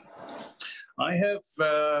thing. I have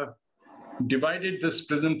divided this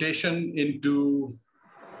presentation into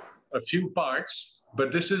a few parts,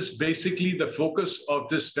 but this is basically the focus of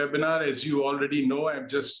this webinar. As you already know, I'm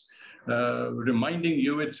just reminding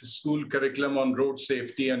you it's a school curriculum on road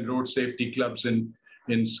safety and road safety clubs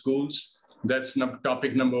in schools. That's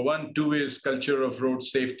topic number 1. 2 is culture of road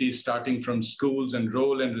safety starting from schools and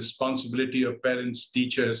role and responsibility of parents,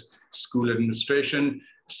 teachers, school administration,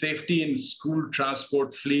 safety in school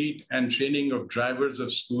transport fleet, and training of drivers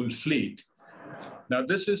of school fleet. Now,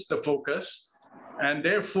 this is the focus. And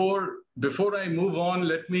therefore, before I move on,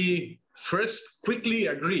 let me first quickly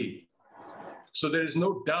agree. So there is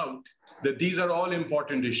no doubt that these are all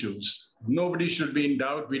important issues. Nobody should be in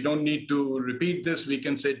doubt. We don't need to repeat this. We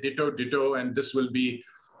can say ditto, ditto, and this will be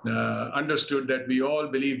understood that we all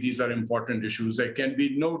believe these are important issues. There can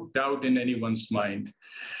be no doubt in anyone's mind.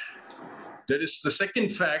 There is the second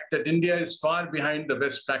fact that India is far behind the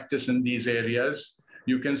best practice in these areas.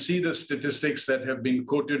 You can see the statistics that have been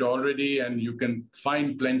quoted already, and you can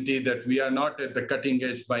find plenty that we are not at the cutting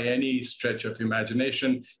edge by any stretch of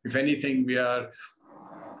imagination. If anything, we are,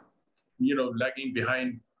 lagging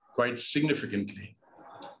behind quite significantly.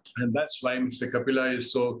 And that's why Mr. Kapila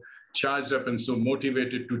is so charged up and so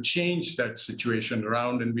motivated to change that situation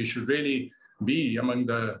around, and we should really be among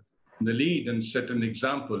the lead and set an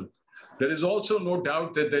example. There is also no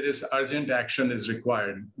doubt that there is urgent action is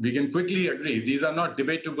required. We can quickly agree. These are not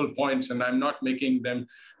debatable points, and I'm not making them.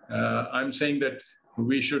 I'm saying that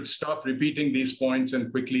we should stop repeating these points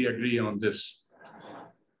and quickly agree on this.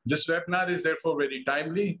 This webinar is therefore very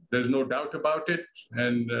timely. There's no doubt about it.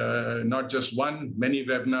 And not just one, many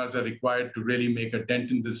webinars are required to really make a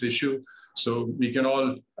dent in this issue. So we can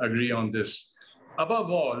all agree on this.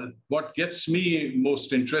 Above all, what gets me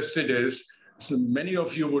most interested is So many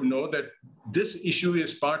of you would know that this issue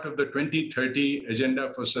is part of the 2030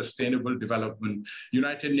 Agenda for Sustainable Development,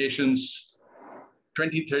 United Nations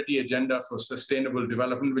 2030 Agenda for Sustainable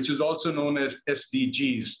Development, which is also known as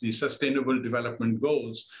SDGs, the Sustainable Development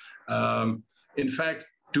Goals. In fact,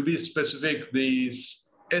 to be specific, the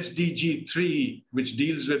SDG 3, which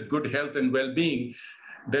deals with good health and well-being,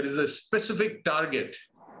 there is a specific target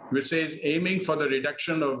which says aiming for the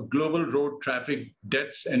reduction of global road traffic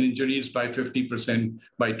deaths and injuries by 50%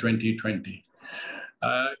 by 2020.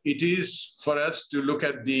 It is for us to look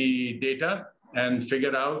at the data and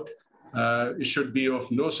figure out, it should be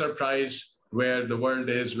of no surprise where the world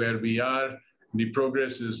is, where we are. The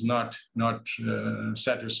progress is not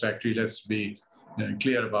satisfactory. Let's be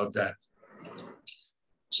clear about that.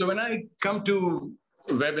 So when I come to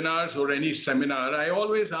webinars or any seminar, I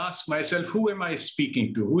always ask myself, who am I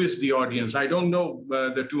speaking to? Who is the audience? I don't know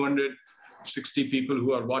the 260 people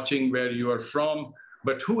who are watching where you are from,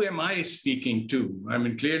 but who am I speaking to? I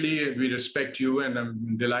mean, clearly we respect you, and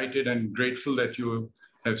I'm delighted and grateful that you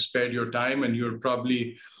have spared your time, and you're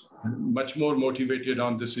probably much more motivated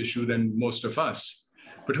on this issue than most of us.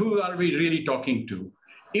 But who are we really talking to?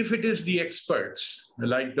 If it is the experts,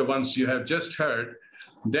 like the ones you have just heard,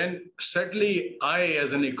 then certainly I,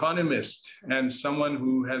 as an economist and someone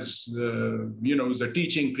who has, is a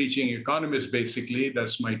teaching, preaching economist, basically,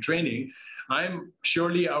 that's my training, I'm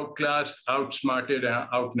surely outclassed, outsmarted,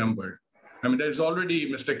 outnumbered. I mean, there's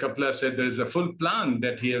already, Mr. Kapila said, there's a full plan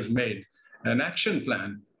that he has made, an action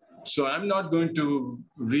plan. So I'm not going to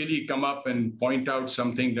really come up and point out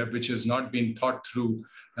something that which has not been thought through,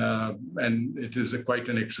 and it is quite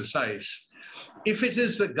an exercise. If it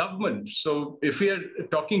is the government, so if we are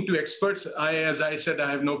talking to experts, as I said,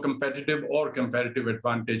 I have no competitive or comparative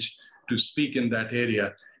advantage to speak in that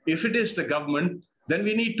area. If it is the government, then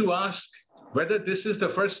we need to ask whether this is the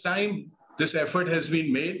first time this effort has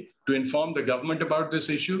been made to inform the government about this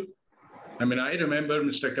issue. I mean, I remember,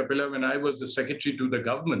 Mr. Kapila, when I was the secretary to the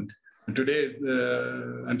government. Today,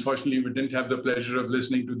 unfortunately, we didn't have the pleasure of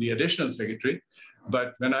listening to the additional secretary.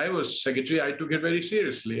 But when I was secretary, I took it very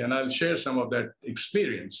seriously, and I'll share some of that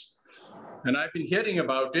experience. And I've been hearing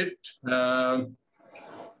about it. I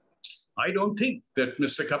don't think that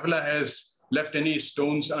Mr. Kapila has left any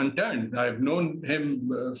stones unturned. I've known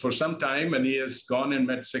him for some time, and he has gone and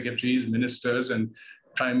met secretaries, ministers, and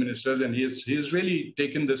prime ministers, and he has really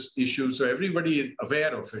taken this issue, so everybody is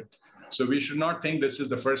aware of it. So we should not think this is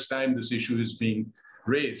the first time this issue is being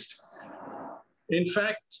raised. In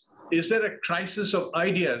fact, is there a crisis of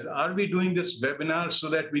ideas? Are we doing this webinar so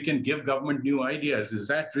that we can give government new ideas? Is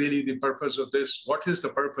that really the purpose of this? What is the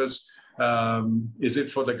purpose? Is it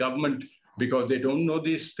for the government because they don't know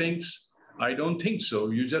these things? I don't think so.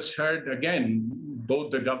 You just heard, again,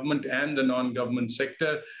 both the government and the non-government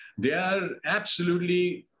sector, they are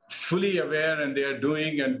absolutely fully aware, and they are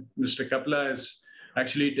doing, and Mr. Kapila has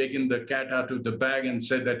actually taken the cat out of the bag and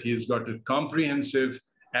said that he's got a comprehensive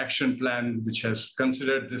action plan which has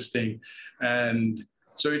considered this thing. And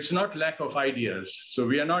so it's not lack of ideas. So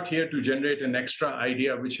we are not here to generate an extra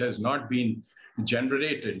idea which has not been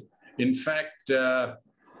generated. In fact, the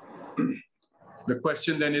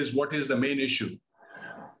question then is, what is the main issue?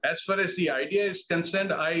 As far as the idea is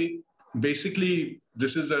concerned, basically,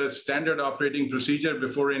 this is a standard operating procedure.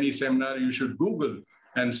 Before any seminar, you should Google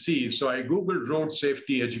and see. So I Googled road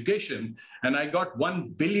safety education, and I got 1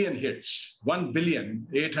 billion hits, 1 billion,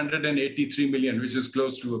 883 million, which is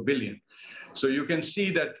close to a billion. So you can see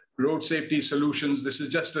that road safety solutions, this is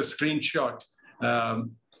just a screenshot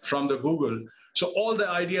from the Google. So all the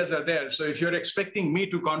ideas are there. So if you're expecting me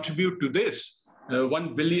to contribute to this,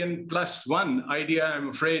 1 billion plus one idea, I'm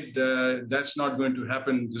afraid that's not going to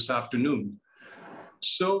happen this afternoon.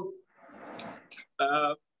 So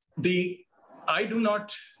I do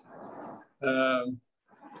not,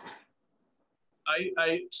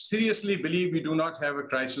 I seriously believe we do not have a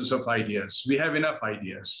crisis of ideas. We have enough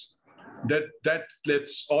ideas. That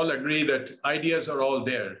let's all agree that ideas are all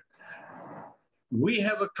there. We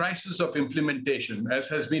have a crisis of implementation, as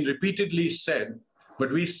has been repeatedly said,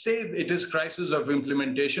 but we say it is crisis of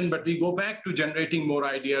implementation, but we go back to generating more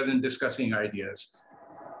ideas and discussing ideas.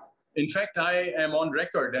 In fact, I am on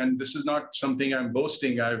record, and this is not something I'm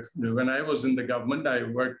boasting. When I was in the government, I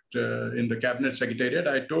worked in the cabinet secretariat.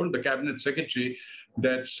 I told the cabinet secretary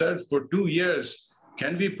that, sir, for 2 years,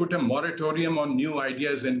 can we put a moratorium on new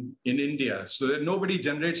ideas in India so that nobody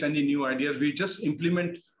generates any new ideas? We just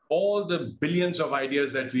implement all the billions of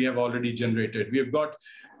ideas that we have already generated. We have got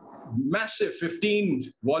massive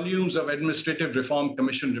 15 volumes of Administrative Reform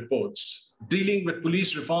Commission reports dealing with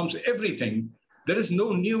police reforms, everything. There is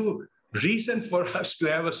no new reason for us to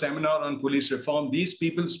have a seminar on police reform. These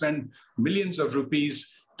people spend millions of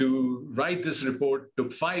rupees to write this report,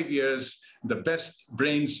 took 5 years, the best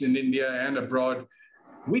brains in India and abroad.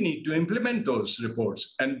 We need to implement those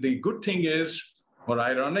reports. And the good thing is, or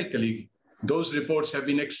ironically, those reports have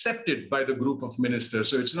been accepted by the group of ministers.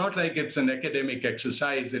 So it's not like it's an academic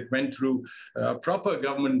exercise. It went through proper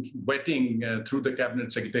government vetting through the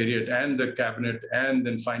cabinet secretariat and the cabinet, and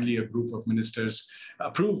then finally a group of ministers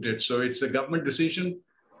approved it. So it's a government decision,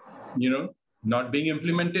 not being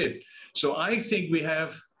implemented. So I think we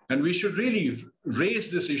have, and we should really raise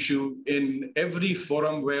this issue in every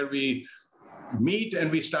forum where we meet and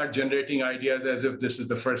we start generating ideas as if this is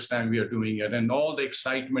the first time we are doing it, and all the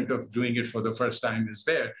excitement of doing it for the first time is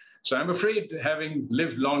there. So I'm afraid, having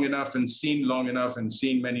lived long enough and seen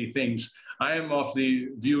many things, I am of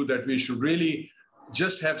the view that we should really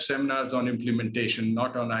just have seminars on implementation,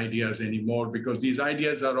 not on ideas anymore, because these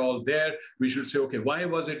ideas are all there. We should say, okay, why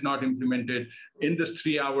was it not implemented in this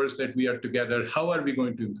 3 hours that we are together? How are we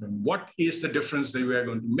going to implement? What is the difference that we are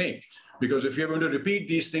going to make? Because if you're going to repeat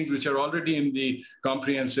these things which are already in the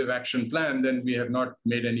comprehensive action plan, then we have not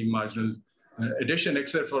made any marginal addition,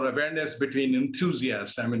 except for awareness between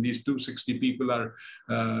enthusiasts. I mean, these 260 people are,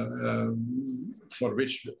 for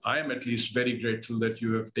which I am at least very grateful that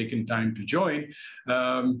you have taken time to join.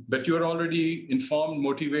 But you are already informed,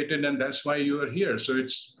 motivated, and that's why you are here. So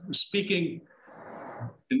it's speaking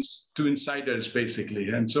to insiders, basically.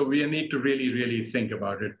 And so we need to really, really think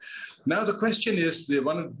about it. Now, the question is,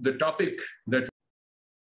 one of the topic that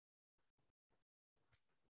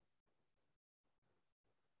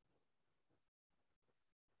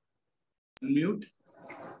mute.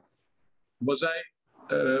 Was I,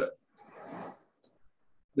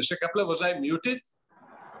 Mr. Kapla, was I muted?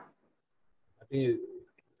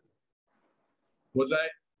 Was I?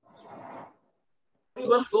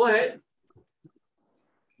 Go ahead.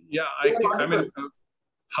 Yeah, I mean,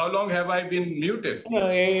 how long have I been muted? No,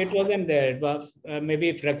 it wasn't there. It was maybe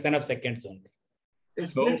a fraction of seconds only.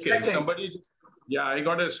 Okay, somebody, yeah, I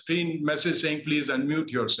got a screen message saying, please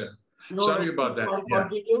unmute yourself. No, sorry about that.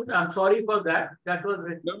 Yeah. I'm sorry for that. That was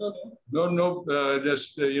no.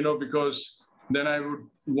 Just because then I would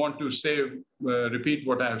want to say, repeat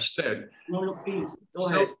what I have said. No, please go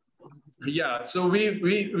ahead. Yeah, so we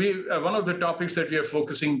one of the topics that we are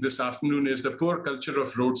focusing this afternoon is the poor culture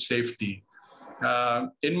of road safety.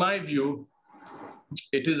 In my view,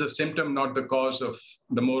 it is a symptom, not the cause of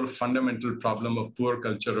the more fundamental problem of poor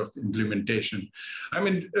culture of implementation. I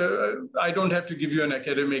mean, I don't have to give you an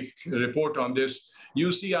academic report on this.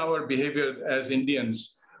 You see our behavior as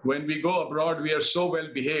Indians. When we go abroad, we are so well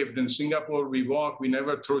behaved. In Singapore, we walk, we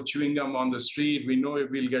never throw chewing gum on the street. We know if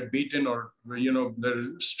we'll get beaten, or, there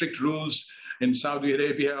are strict rules in Saudi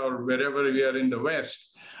Arabia or wherever we are in the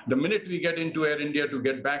West. The minute we get into Air India to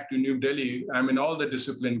get back to New Delhi, I mean, all the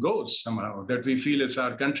discipline goes somehow, that we feel it's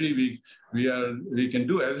our country. We can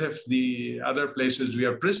do as if the other places we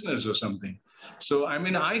are prisoners or something. So, I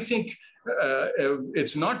mean, I think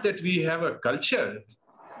it's not that we have a culture.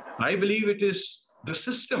 I believe it is the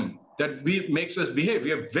system that makes us behave.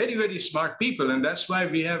 We are very, very smart people. And that's why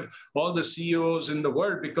we have all the CEOs in the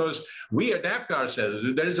world, because we adapt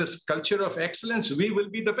ourselves. There is a culture of excellence. We will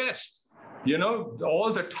be the best.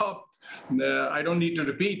 All the top, I don't need to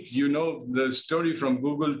repeat, the story from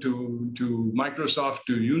Google to Microsoft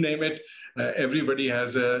to you name it. Everybody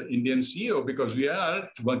has an Indian CEO, because we are,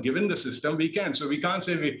 given the system, we can. So we can't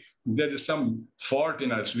say there is some fault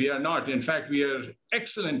in us. We are not. In fact, we are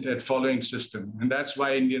excellent at following system. And that's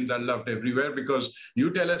why Indians are loved everywhere, because you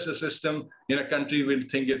tell us a system in a country, we'll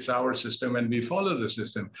think it's our system and we follow the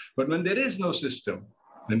system. But when there is no system,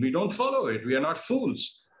 then we don't follow it. We are not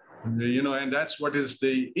fools. And that's what is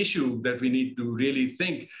the issue that we need to really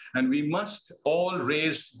think. And we must all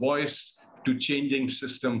raise voice to changing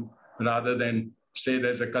system, rather than say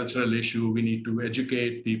there's a cultural issue. We need to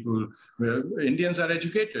educate people. Indians are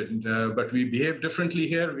educated, but we behave differently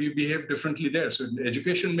here. We behave differently there. So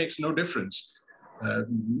education makes no difference.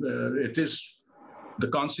 It is the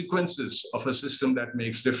consequences of a system that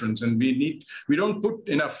makes difference. And we don't put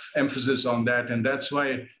enough emphasis on that. And that's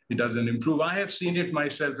why it doesn't improve. I have seen it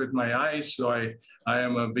myself with my eyes. So I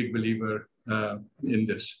am a big believer in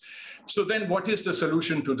this. So then what is the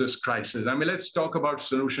solution to this crisis? I mean, let's talk about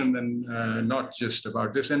solution and not just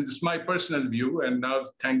about this. And it's my personal view. And now,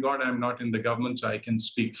 thank God, I'm not in the government, so I can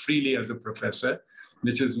speak freely as a professor,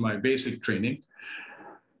 which is my basic training.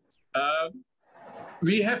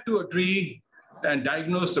 We have to agree and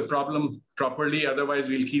diagnose the problem properly. Otherwise,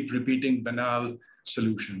 we'll keep repeating banal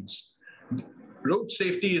solutions. Road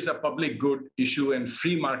safety is a public good issue, and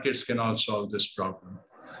free markets cannot solve this problem.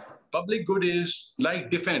 Public good is like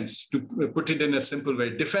defense, to put it in a simple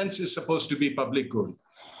way. Defense is supposed to be public good.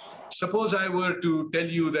 Suppose I were to tell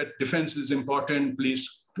you that defense is important,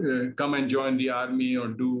 please come and join the army or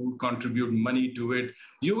do contribute money to it.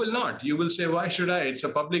 You will not. You will say, why should I? It's a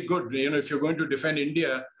public good. You know, if you're going to defend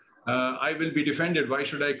India, I will be defended. Why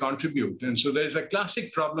should I contribute? And so there's a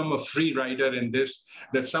classic problem of free rider in this,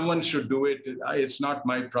 that someone should do it. It's not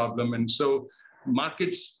my problem. And so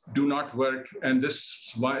markets do not work. And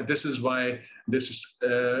this is why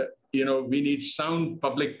you know, we need sound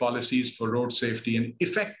public policies for road safety and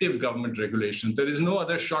effective government regulations. There is no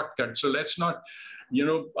other shortcut. So let's not, you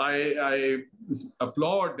know, I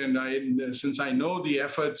applaud, and since I know the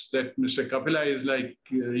efforts that Mr. Kapila is like,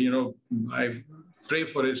 you know, I pray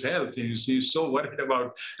for his health. He's so worried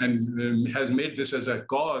about and has made this as a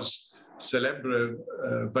cause celebre.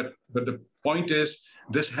 But the point is,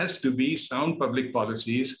 this has to be sound public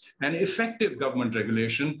policies and effective government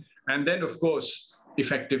regulation. And then, of course,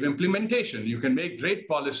 effective implementation. You can make great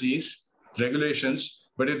policies, regulations,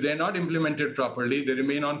 but if they're not implemented properly, they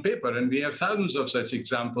remain on paper. And we have thousands of such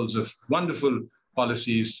examples of wonderful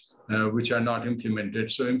policies which are not implemented.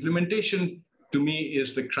 So implementation, to me,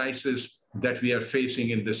 is the crisis that we are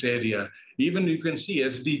facing in this area. Even you can see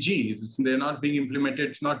SDGs, they're not being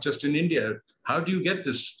implemented, not just in India. How do you get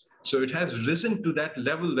this? So it has risen to that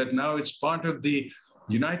level that now it's part of the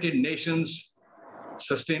United Nations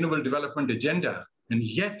Sustainable Development Agenda. And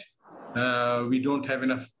yet we don't have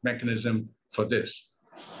enough mechanism for this.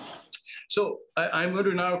 So I'm going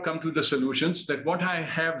to now come to the solutions, that what I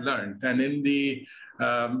have learned. And in the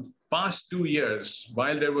past 2 years,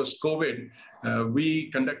 while there was COVID, we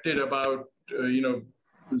conducted about, you know,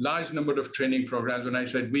 large number of training programs. When I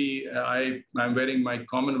said we, I'm wearing my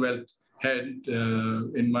Commonwealth head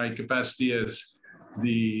in my capacity as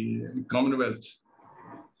the Commonwealth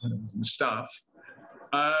staff.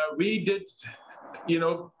 We did, you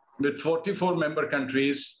know, with 44 member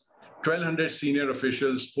countries, 1,200 senior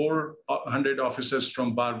officials, 400 officers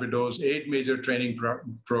from Barbados, 8 major training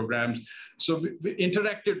programs. So we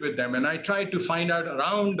interacted with them, and I tried to find out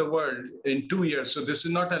around the world in 2 years. So this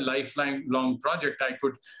is not a lifelong project I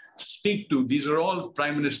could speak to. These are all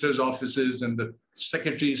prime minister's offices and the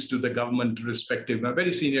secretaries to the government respective,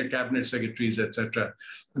 very senior cabinet secretaries, etc.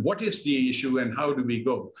 What is the issue and how do we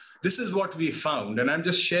go? This is what we found, and I'm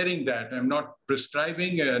just sharing that. I'm not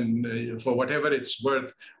prescribing, and for whatever it's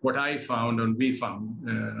worth, what I found and we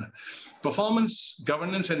found. Performance,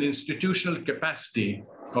 governance, and institutional capacity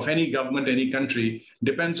of any government, any country,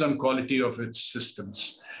 depends on quality of its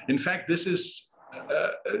systems. In fact, this is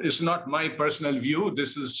it's not my personal view.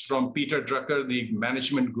 This is from Peter Drucker, the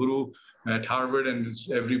management guru at Harvard, and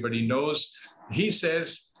everybody knows. He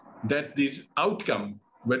says that the outcome,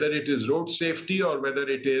 whether it is road safety or whether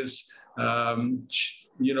it is,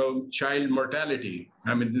 you know, child mortality,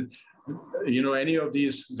 I mean, you know, any of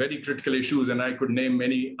these very critical issues, and I could name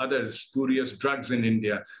many others, spurious drugs in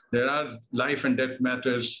India. There are life and death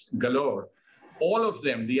matters galore. All of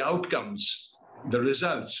them, the outcomes, the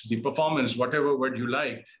results, the performance, whatever word you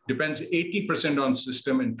like, depends 80% on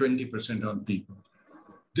system and 20% on people.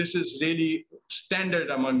 This is really standard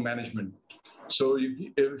among management. So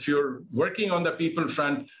if you're working on the people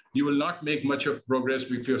front, you will not make much of progress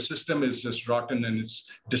if your system is just rotten and it's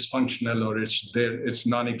dysfunctional or it's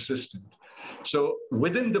non-existent. So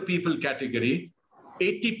within the people category,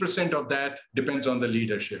 80% of that depends on the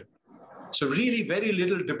leadership. So really very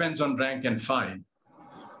little depends on rank and file.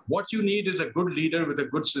 What you need is a good leader with a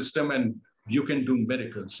good system, and you can do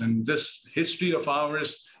miracles. And this history of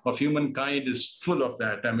ours, of humankind, is full of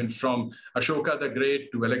that. I mean, from Ashoka the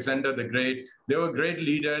Great to Alexander the Great, they were great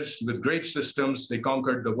leaders with great systems. They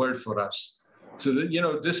conquered the world for us. So, you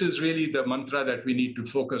know, this is really the mantra that we need to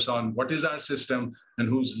focus on. What is our system and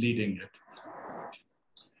who's leading it?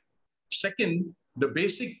 Second, the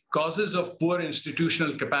basic causes of poor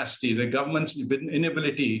institutional capacity, the government's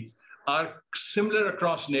inability, are similar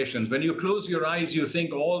across nations. When you close your eyes, you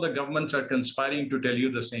think all the governments are conspiring to tell you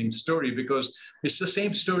the same story, because it's the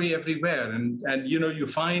same story everywhere. And you know, you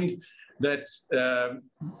find that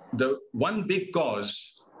the one big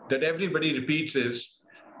cause that everybody repeats is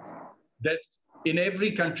that in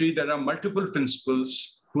every country, there are multiple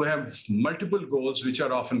principals who have multiple goals, which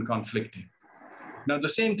are often conflicting. Now, the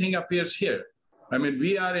same thing appears here. I mean,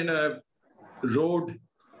 we are in a road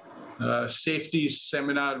safety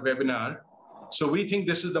seminar, webinar. So we think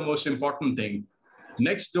this is the most important thing.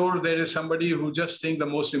 Next door, there is somebody who just thinks the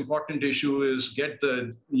most important issue is get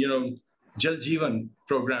the, you know, Jal Jeevan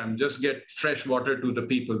program, just get fresh water to the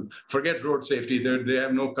people. Forget road safety. They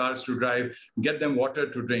have no cars to drive. Get them water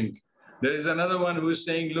to drink. There is another one who is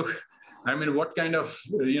saying, look, I mean, what kind of,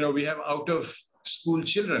 we have out of school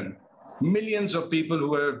children, millions of people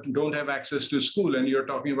who don't have access to school, and you're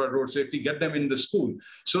talking about road safety, get them in the school.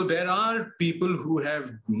 So there are people who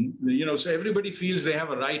have, so everybody feels they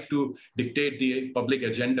have a right to dictate the public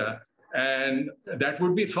agenda, and that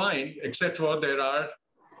would be fine, except for there are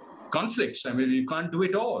conflicts. I mean, you can't do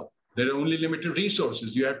it all. There are only limited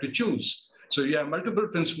resources. You have to choose. So you have multiple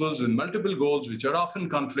principles and multiple goals, which are often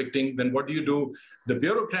conflicting. Then what do? The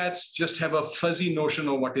bureaucrats just have a fuzzy notion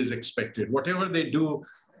of what is expected. Whatever they do,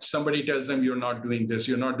 somebody tells them, you're not doing this,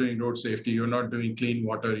 you're not doing road safety, you're not doing clean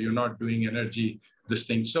water, you're not doing energy, this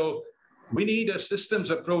thing. So we need a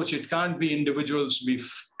systems approach. It can't be individuals. We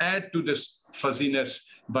add to this fuzziness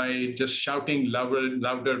by just shouting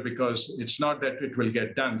louder, because it's not that it will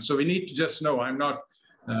get done. So we need to just know, I'm not,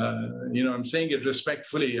 I'm saying it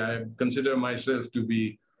respectfully. I consider myself to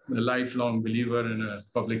be a lifelong believer and a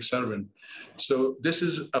public servant. So this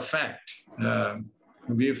is a fact.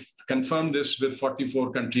 We've confirmed this with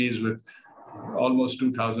 44 countries with almost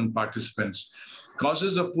 2,000 participants.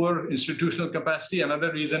 Causes of poor institutional capacity.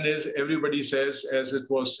 Another reason is everybody says, as it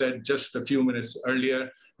was said just a few minutes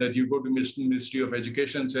earlier, that you go to Ministry of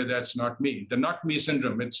Education and say, that's not me. The not me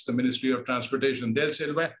syndrome, it's the Ministry of Transportation. They'll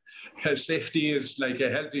say, well, safety is like a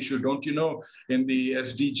health issue. Don't you know, in the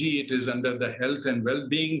SDG, it is under the health and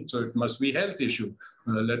well-being, so it must be health issue.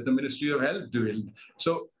 Let the Ministry of Health do it.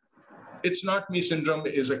 So it's not me syndrome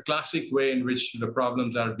is a classic way in which the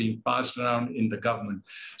problems are being passed around in the government.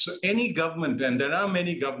 So any government, and there are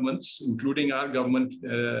many governments, including our government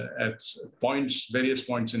at various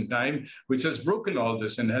points in time, which has broken all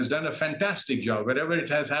this and has done a fantastic job. Wherever it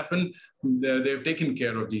has happened, they've taken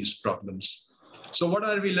care of these problems. So what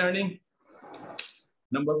are we learning?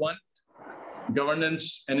 Number one,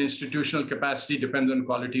 governance and institutional capacity depends on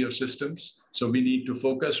quality of systems. So we need to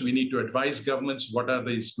focus, we need to advise governments, what are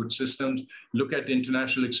these good systems, look at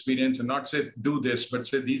international experience and not say, do this, but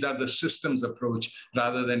say, these are the systems approach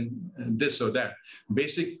rather than this or that.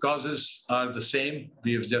 Basic causes are the same,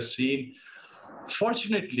 we have just seen.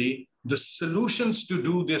 Fortunately, the solutions to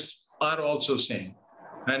do this are also same.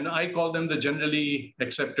 And I call them the generally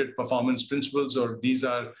accepted performance principles, or these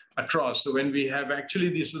are across. So when we have, actually,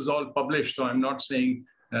 this is all published, so I'm not saying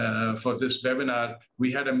for this webinar,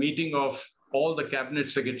 we had a meeting of all the cabinet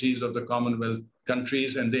secretaries of the Commonwealth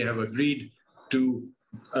countries, and they have agreed to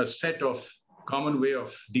a set of common way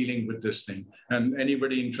of dealing with this thing. And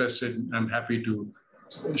anybody interested, I'm happy to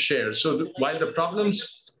share. So while the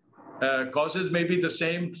problems, causes may be the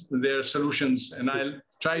same, their solutions, and I'll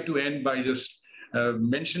try to end by just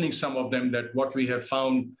mentioning some of them, that what we have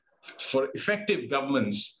found for effective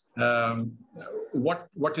governments,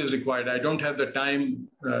 what is required. I don't have the time,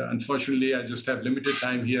 unfortunately, I just have limited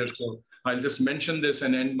time here, so I'll just mention this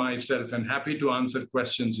and end myself, and happy to answer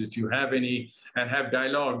questions if you have any, and have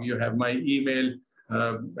dialogue. You have my email.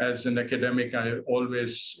 As an academic, I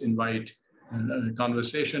always invite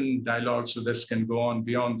conversation, dialogue, so this can go on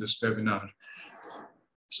beyond this webinar.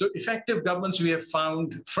 So effective governments, we have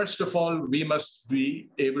found, first of all, we must be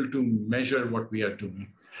able to measure what we are doing.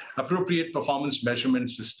 Appropriate performance measurement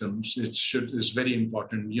systems, is very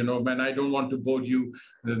important. You know, man, I don't want to bore you.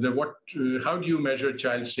 How do you measure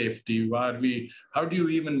child safety? How do you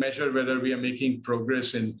even measure whether we are making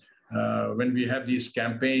progress in when we have these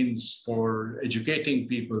campaigns for educating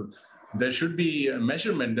people? There should be a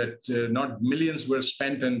measurement that not millions were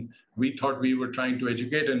spent and we thought we were trying to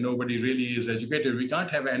educate and nobody really is educated. We can't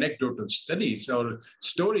have anecdotal studies or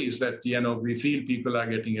stories that, we feel people are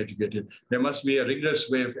getting educated. There must be a rigorous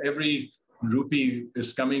way. If every rupee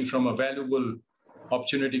is coming from a valuable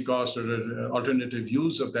opportunity cost or alternative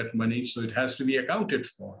use of that money, so it has to be accounted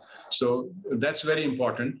for. So that's very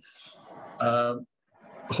important.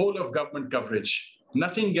 Whole of government coverage.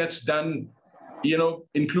 Nothing gets done,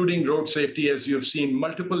 including road safety, as you've seen,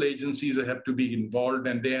 multiple agencies have to be involved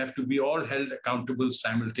and they have to be all held accountable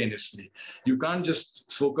simultaneously. You can't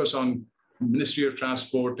just focus on Ministry of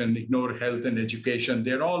Transport and ignore health and education.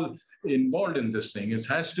 They're all involved in this thing. It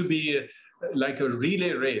has to be like a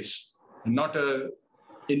relay race, not a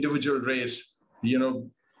individual race,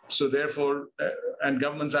 So therefore, and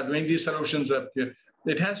governments are doing these solutions up here.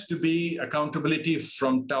 It has to be accountability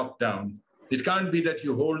from top down. It can't be that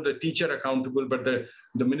you hold the teacher accountable, but the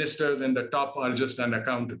ministers and the top are just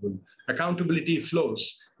unaccountable. Accountability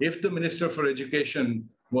flows. If the Minister for Education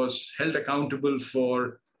was held accountable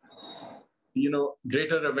for,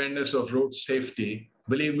 greater awareness of road safety,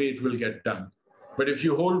 believe me, it will get done. But if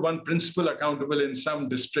you hold one principal accountable in some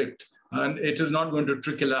district, and it is not going to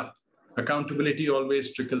trickle up, accountability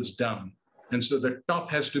always trickles down. And so the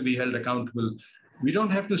top has to be held accountable. We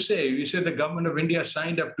don't have to say, we say the government of India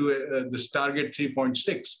signed up to this target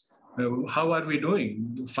 3.6. How are we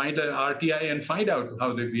doing? Find an RTI and find out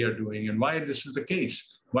how we are doing and why this is the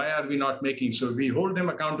case. Why are we not making? So we hold them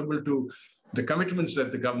accountable to the commitments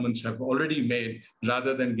that the governments have already made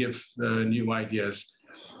rather than give new ideas.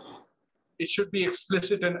 It should be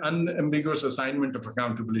explicit and unambiguous assignment of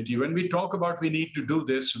accountability. When we talk about we need to do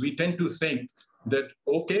this, we tend to think that,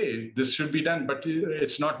 okay, this should be done, but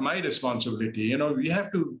it's not my responsibility. You know, we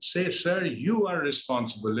have to say, sir, you are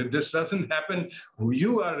responsible. If this doesn't happen,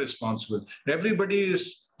 you are responsible.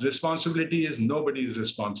 Everybody's responsibility is nobody's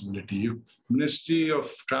responsibility. You, Ministry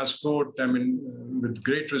of Transport, I mean, with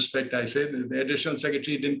great respect, I say, the additional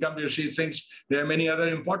secretary didn't come here. She thinks there are many other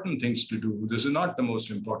important things to do. This is not the most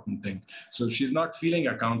important thing. So she's not feeling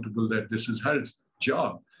accountable that this is her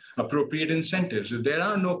job. Appropriate incentives. If there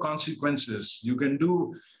are no consequences, you can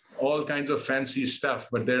do all kinds of fancy stuff,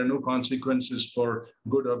 but there are no consequences for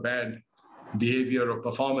good or bad behavior or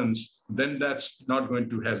performance, then that's not going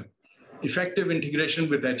to help. Effective integration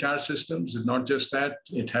with HR systems is not just that,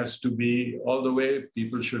 it has to be all the way.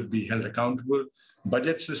 People should be held accountable.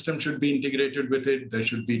 Budget system should be integrated with it. There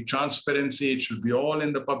should be transparency. It should be all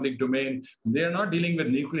in the public domain. They are not dealing with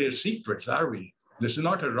nuclear secrets, are we? This is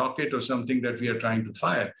not a rocket or something that we are trying to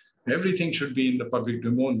fire. Everything should be in the public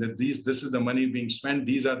domain, that this is the money being spent.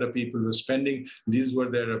 These are the people who are spending. These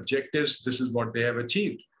were their objectives. This is what they have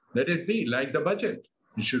achieved. Let it be like the budget.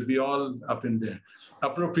 It should be all up in there.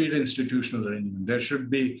 Appropriate institutional arrangement. There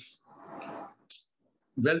should be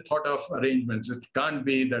well thought of arrangements. It can't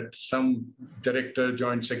be that some director,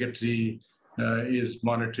 joint secretary is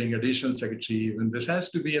monitoring additional secretary. Even this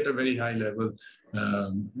has to be at a very high level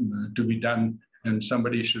to be done. And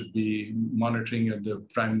somebody should be monitoring at the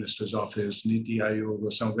Prime Minister's office, Niti Aayog or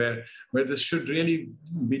somewhere where this should really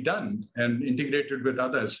be done and integrated with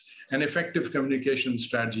others. An effective communication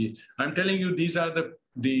strategy. I'm telling you, these are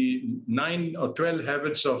the 9 or 12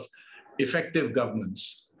 habits of effective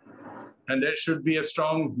governance. And there should be a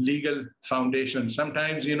strong legal foundation.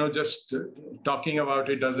 Sometimes, you know, just talking about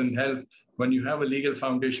it doesn't help. When you have a legal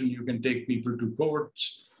foundation, you can take people to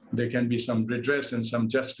courts. There can be some redress and some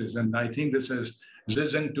justice. And I think this has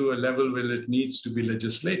risen to a level where it needs to be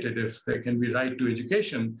legislated. If there can be right to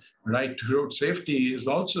education, right to road safety is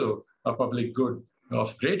also a public good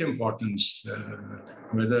of great importance,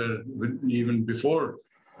 whether even before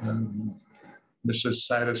Mrs.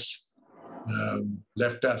 Cyrus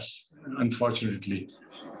left us, unfortunately.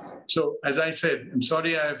 So as I said, I'm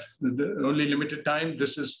sorry I have only limited time.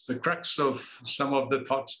 This is the crux of some of the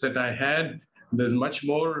thoughts that I had. There's much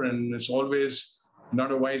more, and it's always not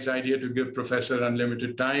a wise idea to give professor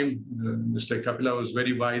unlimited time. Mr. Kapila was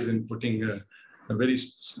very wise in putting a very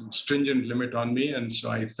stringent limit on me, and so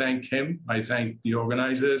I thank him. I thank the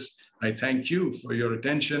organizers. I thank you for your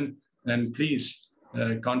attention, and please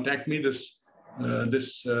contact me. This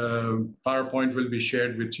PowerPoint will be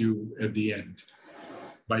shared with you at the end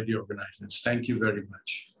by the organizers. Thank you very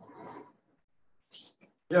much.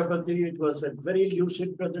 Jagati, it was a very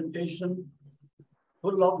lucid presentation,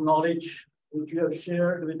 full of knowledge, which you have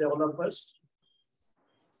shared with all of us.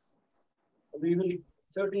 We will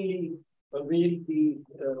certainly avail the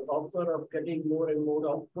offer of getting more and more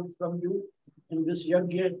output from you in this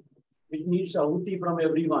yajna, which needs ahuti from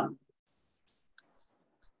everyone.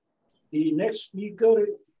 The next speaker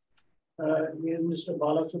is Mr.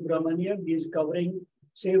 Balasubramanian. He is covering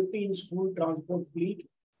safety in school transport fleet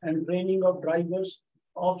and training of drivers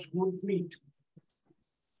of school fleet.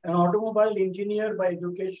 An automobile engineer by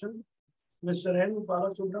education, Mr. N.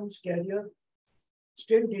 Balasubramanian's career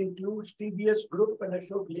stint includes TBS Group and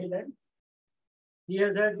Ashok Leyland. He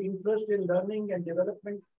has had interest in learning and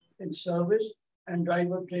development in service and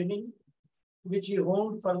driver training, which he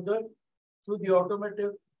honed further through the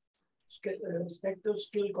Automotive Sector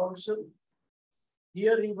Skill Council.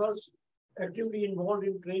 Here he was actively involved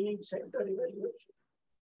in training sector evaluation,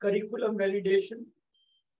 curriculum validation,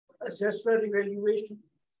 assessor evaluation,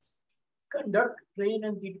 conduct, train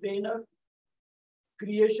and the trainer,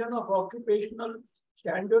 creation of occupational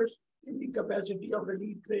standards in the capacity of a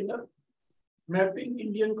lead trainer, mapping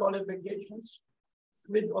Indian qualifications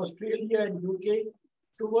with Australia and UK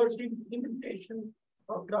towards the implementation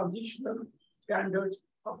of transitional standards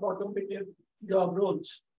of automotive job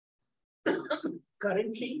roles.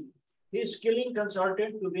 Currently, he is skilling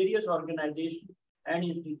consultant to various organizations and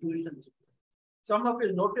institutions. Some of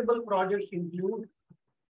his notable projects include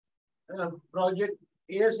Project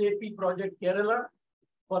ASAP Project Kerala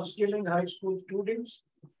for skilling high school students,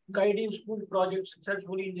 guiding school projects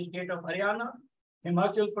successfully in the state of Haryana,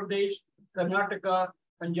 Himachal Pradesh, Karnataka,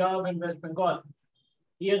 Punjab, and West Bengal.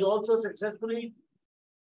 He has also successfully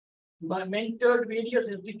mentored various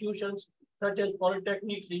institutions such as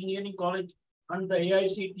polytechnics, engineering college, and the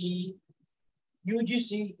AICTE,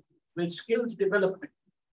 UGC with skills development.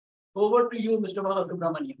 Over to you, Mr.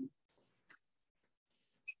 Balasubramanian.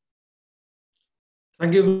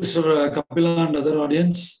 Thank you, Mr. Kapila and other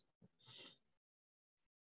audience.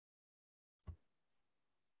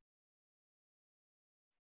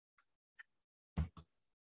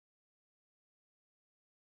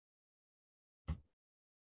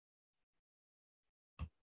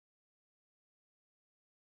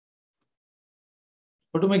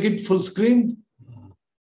 How to make it full screen?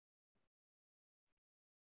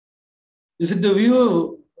 Is it the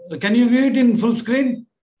view? Can you view it in full screen?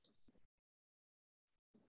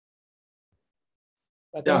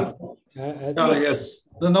 Yeah. Yes.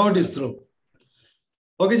 Now it is through.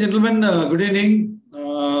 Okay, gentlemen, good evening.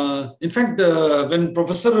 In fact, when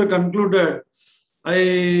Professor concluded,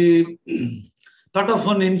 I thought of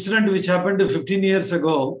an incident which happened 15 years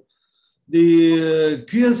ago. The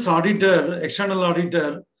QS auditor, external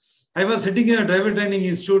auditor, I was sitting in a driver training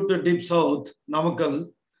institute, Deep South, Namakkal,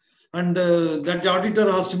 and that auditor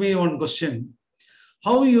asked me one question.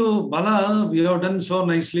 How you, Bala, we have done so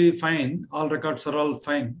nicely, fine, all records are all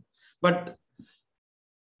fine, but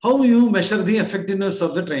how you measure the effectiveness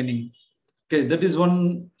of the training? Okay, that is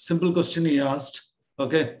one simple question he asked.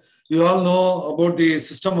 Okay, you all know about the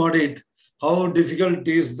system audit, how difficult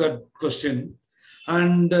is that question.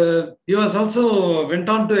 And he was also went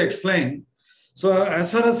on to explain. So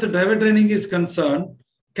as far as the driver training is concerned,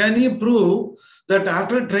 can you prove that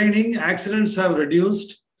after training, accidents have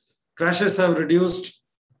reduced, crashes have reduced,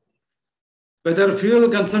 whether fuel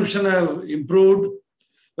consumption have improved,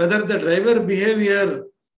 whether the driver behavior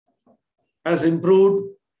has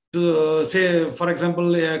improved to say, for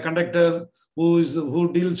example, a conductor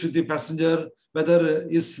who deals with the passenger, whether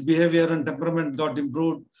his behavior and temperament got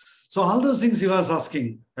improved. So all those things he was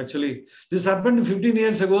asking, actually. This happened 15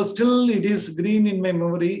 years ago. Still, it is green in my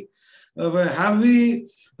memory. Have we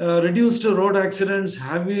reduced road accidents?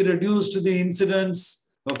 Have we reduced the incidents?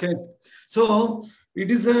 Okay. So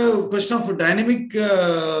it is a question of a dynamic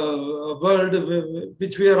world,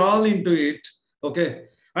 which we are all into it. Okay.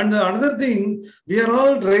 And another thing, we are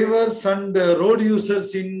all drivers and road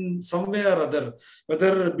users in some way or other,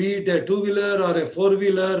 whether be it a two-wheeler or a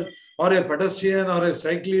four-wheeler, or a pedestrian or a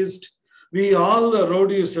cyclist, we all are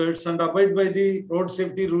road users and abide by the road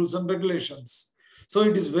safety rules and regulations. So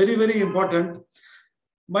it is very, very important.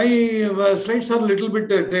 My slides are a little bit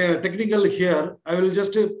technical here. I will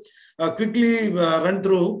just quickly run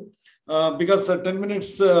through because 10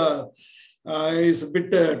 minutes is a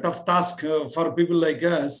bit tough task for people like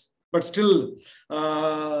us. But still,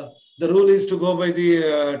 the rule is to go by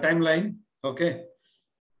the timeline. Okay.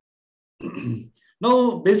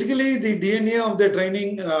 Now, basically, the DNA of the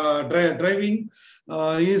training, driving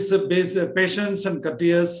is patience and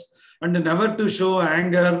courteous, and never to show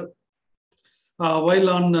anger while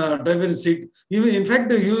on driver's seat. In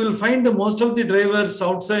fact, you will find most of the drivers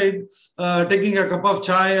outside taking a cup of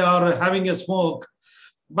chai or having a smoke.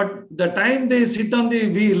 But the time they sit on the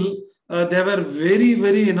wheel, they were very,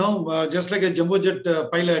 very, just like a jumbo jet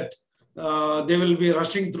pilot. They will be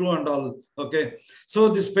rushing through and all. Okay. So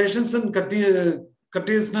this patience and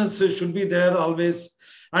courteousness should be there always.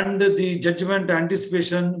 And the judgment,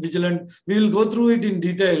 anticipation, vigilant. We will go through it in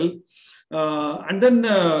detail. And then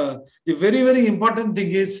the very, very important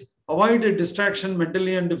thing is avoid a distraction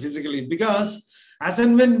mentally and physically. Because as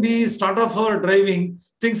and when we start off our driving,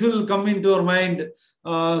 things will come into our mind.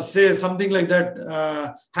 Say something like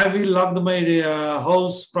that. Have we locked my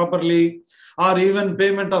house properly? Or even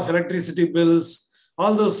payment of electricity bills,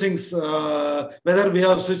 all those things, whether we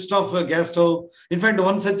have switched off a gas stove. In fact,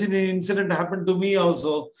 one such an incident happened to me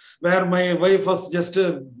also, where my wife was just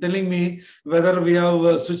telling me whether we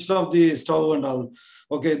have switched off the stove and all.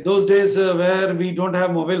 Okay, those days where we don't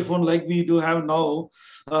have mobile phone like we do have now,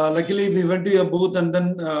 luckily we went to a booth and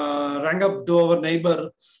then rang up to our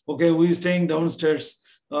neighbor, okay, who is staying downstairs.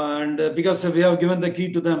 And because we have given the key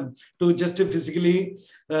to them to just physically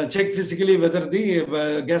check physically whether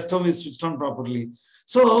the gas stove is switched on properly.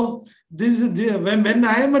 So this is when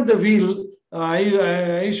I am at the wheel,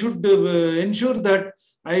 I should ensure that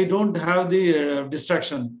I don't have the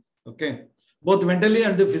distraction. Okay, both mentally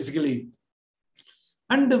and physically.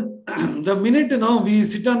 And the minute we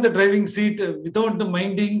sit on the driving seat without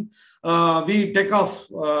minding, we take off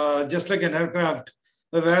just like an aircraft,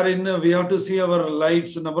 wherein we have to see our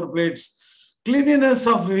lights, number plates. cleanliness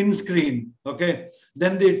of windscreen, okay,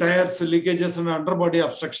 then the tires, leakages and underbody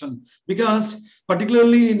obstruction, because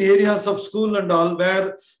particularly in areas of school and all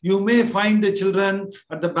where you may find the children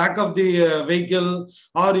at the back of the vehicle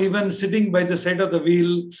or even sitting by the side of the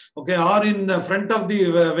wheel, okay, or in front of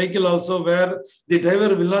the vehicle also where the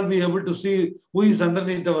driver will not be able to see who is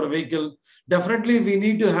underneath our vehicle. Definitely we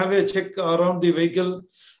need to have a check around the vehicle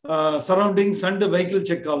surroundings and the vehicle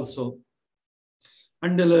check also.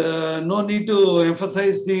 And no need to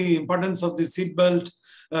emphasize the importance of the seat belt,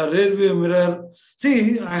 rear view mirror.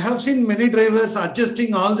 See, I have seen many drivers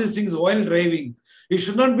adjusting all these things while driving. It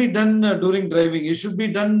should not be done during driving. It should be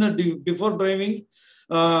done before driving.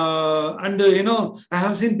 You know, I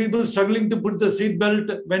have seen people struggling to put the seat belt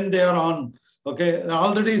when they are on. Okay,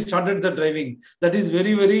 already started the driving. That is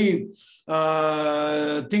very, very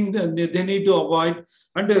thing that they need to avoid.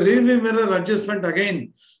 And the rear view mirror adjustment,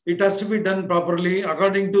 again, it has to be done properly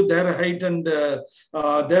according to their height and their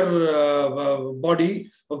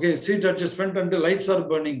body. Okay, seat adjustment and the lights are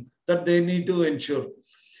burning, that they need to ensure.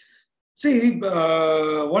 See,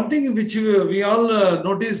 one thing which we all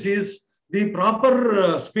notice is the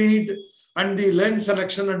proper speed and the lane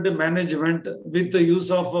selection and the management with the use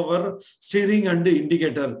of our steering and the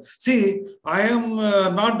indicator. See, I am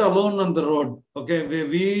not alone on the road. Okay,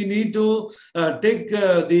 we need to take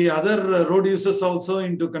the other road users also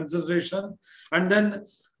into consideration, and then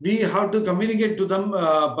we have to communicate to them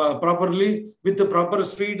properly with the proper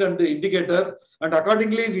speed and the indicator, and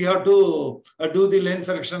accordingly we have to do the lane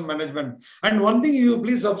selection management. And one thing you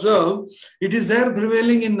please observe, it is there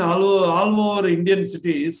prevailing in all over Indian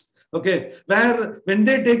cities. Okay, where when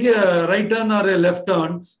they take a right turn or a left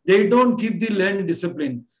turn, they don't keep the lane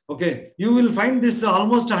discipline. Okay, you will find this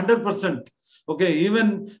almost 100%. Okay,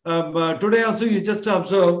 even today also you just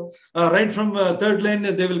observe right from third lane,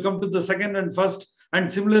 they will come to the second and first, and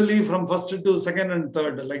similarly from first to second and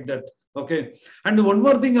third, like that. Okay, and one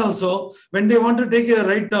more thing also, when they want to take a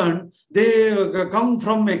right turn, they come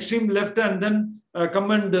from extreme left and then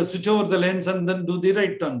come and switch over the lanes and then do the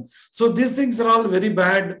right turn. So these things are all very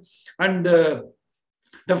bad and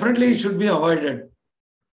definitely should be avoided.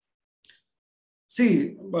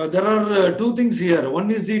 See, there are two things here.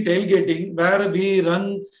 One is the tailgating, where we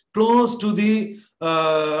run close to the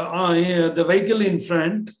vehicle in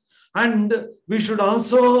front, and we should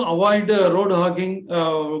also avoid road hogging,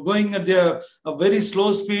 going at a very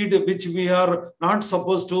slow speed, which we are not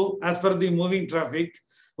supposed to as per the moving traffic.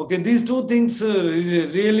 Okay, these two things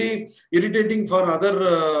really irritating for other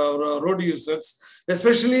road users.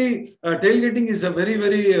 Especially tailgating is a very,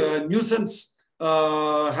 very nuisance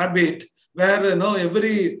habit, where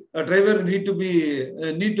every driver need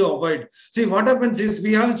to avoid. See, what happens is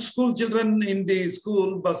we have school children in the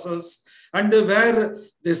school buses, and where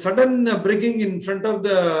the sudden braking in front of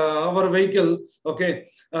our vehicle, okay,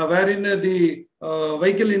 wherein the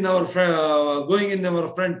vehicle in our going in our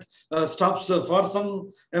front stops for some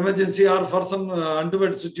emergency or for some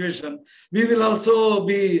untoward situation, we will also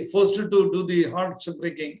be forced to do the harsh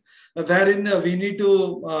braking, wherein we need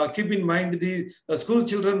to keep in mind the school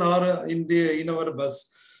children are in our bus.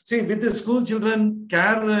 See, with the school children,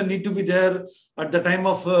 care need to be there at the time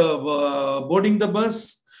of boarding the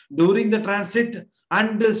bus, during the transit,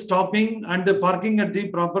 and stopping and parking at the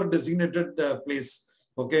proper designated place.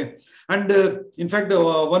 Okay, and in fact,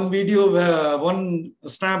 one video, one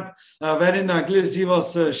snap wherein Akhilesh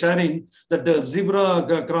was sharing that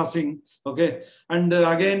zebra crossing. Okay, and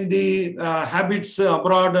again the habits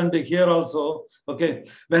abroad and here also. Okay,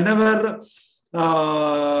 whenever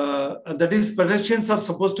that is, pedestrians are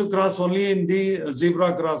supposed to cross only in the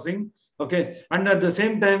zebra crossing. Okay, and at the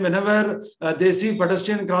same time, whenever they see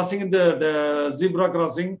pedestrian crossing in the zebra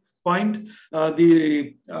crossing point,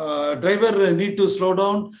 the driver need to slow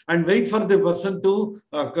down and wait for the person to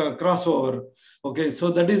cross over. Okay,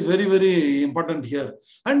 so that is very, very important here.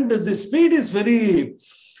 And the speed is very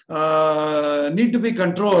need to be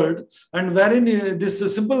controlled, and wherein this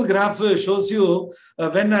simple graph shows you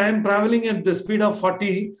when I am traveling at the speed of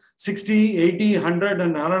 40, 60, 80, 100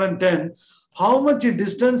 and 110, how much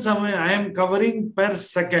distance I am covering per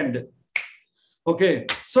second. Okay,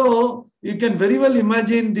 so you can very well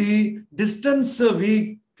imagine the distance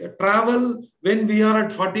we travel when we are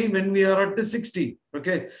at 40, when we are at 60.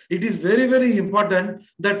 Okay, it is very, very important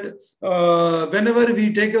that whenever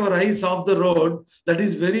we take our eyes off the road, that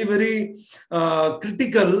is very, very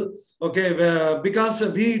critical. Okay, because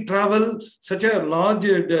we travel such a large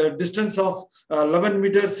distance of 11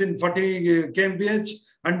 meters in 40 kmph,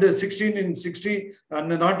 and 16 in 60, and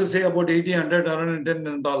not to say about 80, 100, 110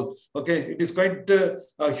 and all. Okay, it is quite a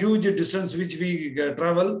huge distance which we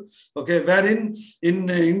travel. Okay, wherein in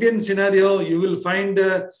Indian scenario, you will find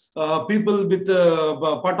people with a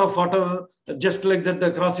pot of water just like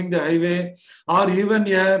that crossing the highway, or even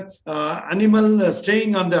a animal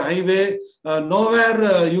staying on the highway.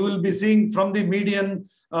 Nowhere you will be seeing from the median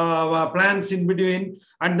plants in between,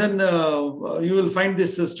 and then you will find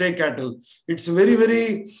this stray cattle. It's very,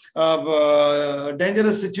 very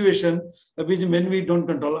dangerous situation which when we don't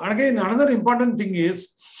control. And again, another important thing is,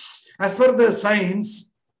 as per the science,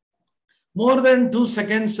 more than 2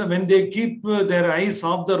 seconds when they keep their eyes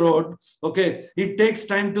off the road, okay, it takes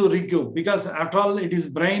time to recoup, because after all, it is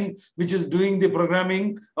brain which is doing the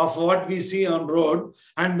programming of what we see on road,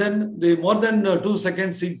 and then the more than 2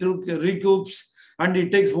 seconds it recoups, and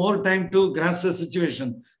it takes more time to grasp the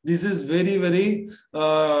situation. This is very, very,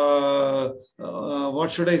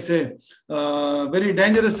 what should I say, very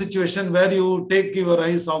dangerous situation where you take your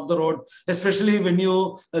eyes off the road, especially when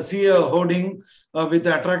you see a hoarding with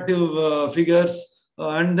attractive figures.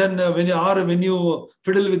 And then when you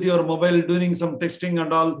fiddle with your mobile, doing some texting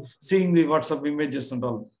and all, seeing the WhatsApp images and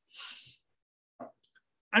all.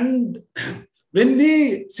 And when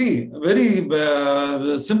we see, very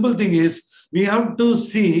simple thing is, we have to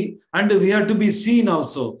see and we have to be seen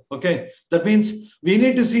also. Okay, that means we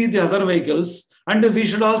need to see the other vehicles, and we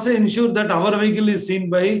should also ensure that our vehicle is seen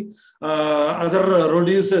by other road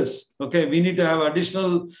users. Okay, we need to have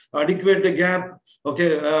adequate gap.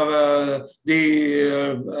 Okay,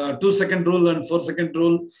 the 2-second rule and 4-second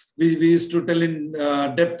rule we used to tell in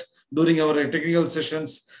depth during our technical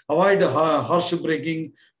sessions. Avoid harsh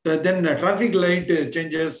braking, then traffic light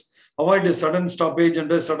changes. Avoid a sudden stoppage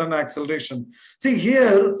and a sudden acceleration. See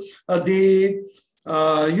here, the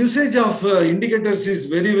usage of indicators is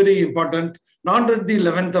very, very important, not at the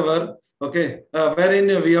 11th hour, okay, wherein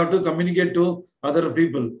we have to communicate to other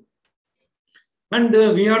people. And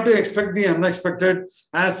we have to expect the unexpected.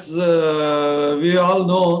 As we all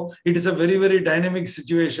know, it is a very, very dynamic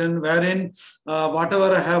situation wherein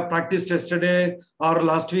whatever I have practiced yesterday or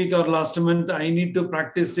last week or last month, I need to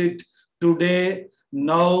practice it today,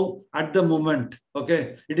 now, at the moment.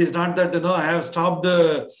 Okay, it is not that I have stopped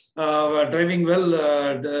driving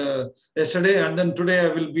well yesterday and then today I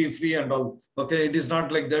will be free and all. Okay, it is not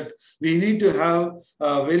like that. We need to have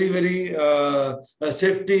very, very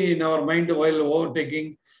safety in our mind while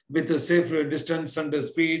overtaking, with a safe distance and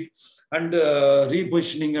speed and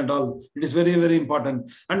repositioning and all. It is very, very important.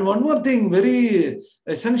 And one more thing, very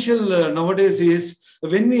essential nowadays is,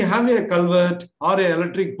 when we have a culvert or an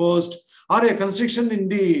electric post or a construction in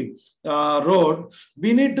the road,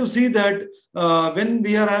 we need to see that when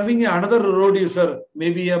we are having another road user,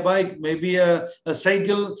 maybe a bike, maybe a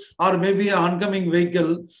cycle, or maybe an oncoming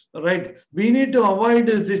vehicle, right? We need to avoid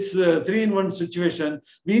this 3-in-1 situation.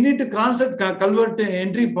 We need to cross that culvert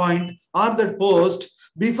entry point or that post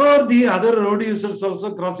before the other road users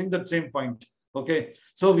also crossing that same point. Okay,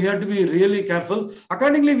 so we have to be really careful.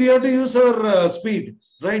 Accordingly, we have to use our speed,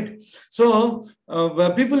 right? So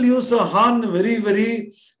people use a horn very,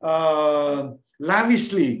 very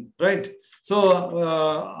lavishly, right? So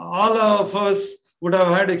all of us would have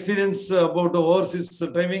had experience about overseas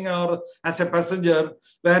driving or as a passenger,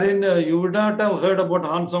 wherein you would not have heard about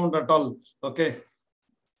horn sound at all. Okay.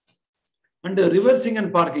 And reversing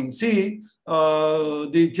and parking. See,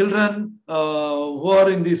 the children who are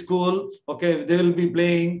in the school, okay, they will be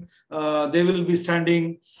playing, they will be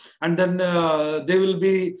standing, and then they will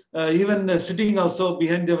be even sitting also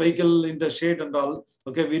behind the vehicle in the shade and all.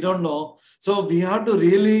 Okay, we don't know. So we have to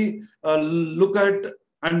really look at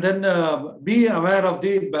and then be aware of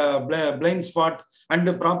the blind spot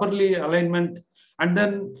and properly alignment, and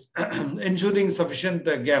then ensuring sufficient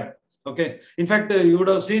gap. Okay. In fact, you would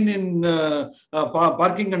have seen in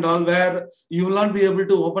parking and all, where you will not be able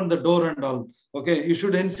to open the door and all. Okay. You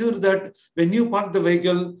should ensure that when you park the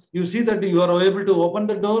vehicle, you see that you are able to open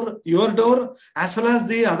the door, your door, as well as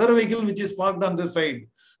the other vehicle which is parked on the side,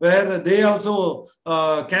 where they also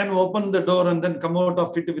can open the door and then come out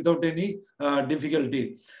of it without any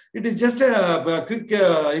difficulty. It is just a quick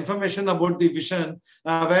information about the vision,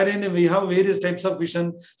 wherein we have various types of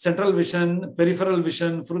vision: central vision, peripheral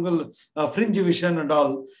vision, fringe vision and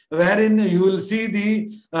all, wherein you will see the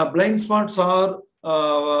blind spots are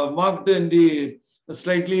marked in the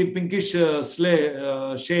slightly pinkish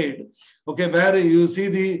shade. Okay, where you see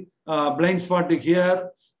the blind spot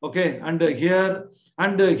here, okay, and here,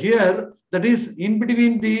 and here, that is in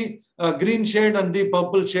between the green shade and the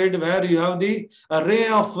purple shade, where you have the ray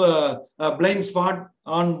of blind spot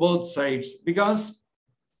on both sides. Because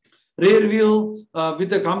rear view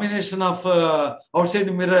with a combination of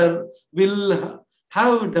outside mirror will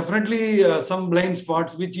have definitely some blind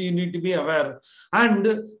spots which you need to be aware. And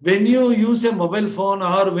when you use a mobile phone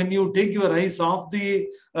or when you take your eyes off the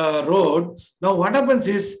road, now what happens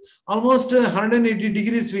is almost 180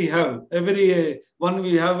 degrees we have. Every one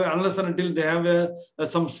we have, unless and until they have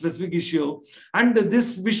some specific issue. And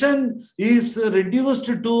this vision is reduced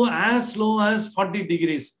to as low as 40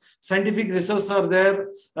 degrees. Scientific results are there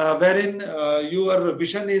wherein your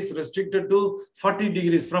vision is restricted to 40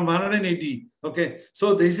 degrees from 180. Okay,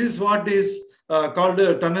 so this is what is called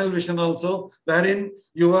tunnel vision also, wherein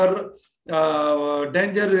your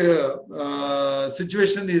danger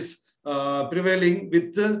situation is prevailing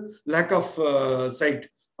with lack of sight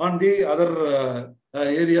on the other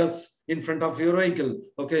areas in front of your vehicle.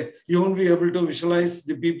 Okay, you won't be able to visualize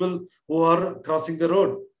the people who are crossing the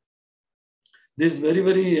road. This is very,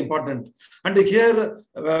 very important. And here,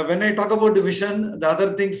 when I talk about the vision, the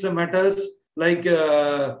other things matters like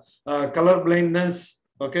color blindness,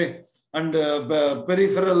 okay, and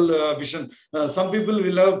peripheral vision. Some people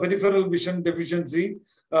will have peripheral vision deficiency,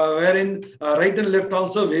 wherein right and left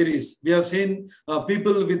also varies. We have seen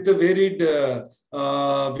people with varied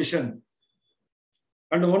vision.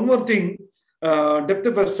 And one more thing,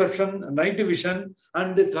 depth perception, night vision,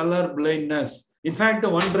 and color blindness. In fact,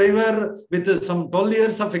 one driver with some 12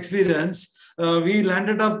 years of experience, we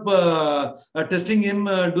landed up testing him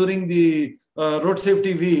during the road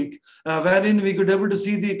safety week, wherein we could able to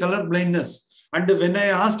see the color blindness. And when I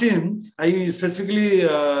asked him, I specifically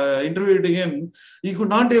interviewed him, he could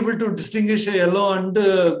not able to distinguish yellow and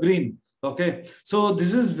green. Okay, so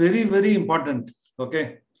this is very, very important.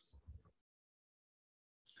 Okay.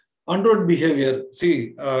 On-road behavior.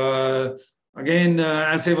 See, again,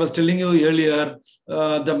 as I was telling you earlier,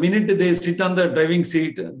 the minute they sit on the driving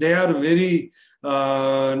seat, they are very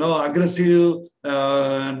aggressive,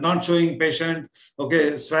 not showing patience,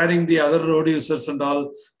 okay, swearing the other road users and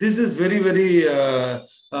all. This is very, very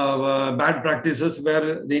bad practices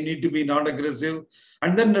where they need to be not aggressive.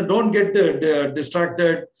 And then don't get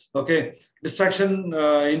distracted, okay. Distraction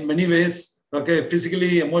in many ways, okay,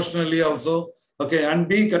 physically, emotionally also, okay, and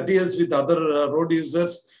be courteous with other road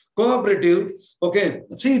users. Cooperative, okay.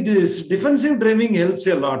 See, this defensive driving helps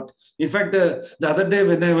a lot. In fact, the other day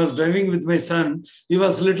when I was driving with my son, he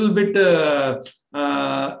was a little bit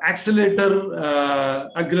accelerator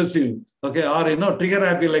aggressive, okay, or trigger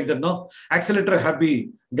happy like that, no, accelerator happy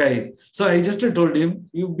guy. So I just told him,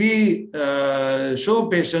 you be show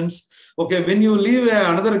patience. Okay, when you leave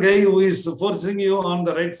another guy who is forcing you on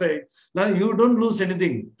the right side, now you don't lose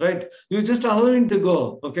anything, right? You just allow him to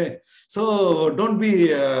go, okay? So don't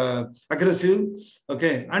be aggressive,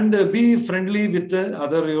 okay? And be friendly with the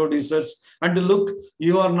other road users. And look,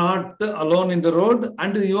 you are not alone in the road,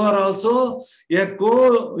 and you are also a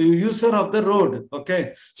co-user of the road,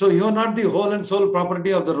 okay? So you are not the whole and sole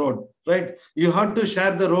property of the road, right? You have to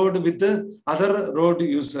share the road with the other road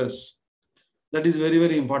users. That is very,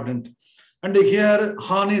 very important. And here,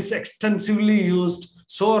 horn is extensively used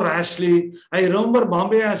so rashly. I remember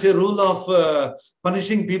Bombay has a rule of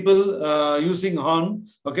punishing people using horn.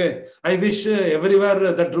 Okay, I wish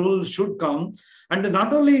everywhere that rule should come. And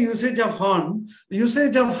not only usage of horn,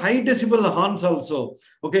 usage of high decibel horns also.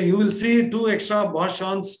 Okay, you will see 2 extra Bosch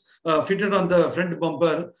horns fitted on the front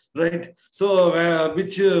bumper, right? So,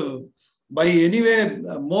 which by anyway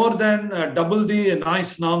more than double the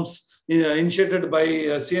noise norms initiated by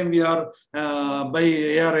CMVR, by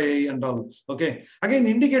ARI and all. Okay. Again,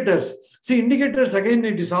 indicators. See, indicators, again,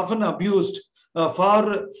 it is often abused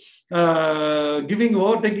for giving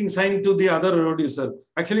overtaking sign to the other road user.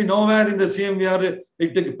 Actually, nowhere in the CMVR,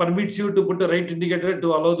 it permits you to put a right indicator to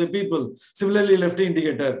allow the people. Similarly, left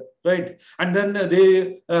indicator, right? And then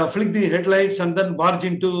they flick the headlights and then barge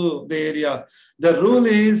into the area. The rule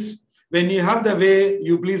is, when you have the way,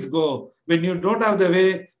 you please go. When you don't have the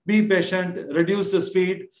way, be patient, reduce the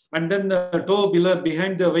speed, and then tow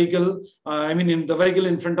behind the vehicle, in the vehicle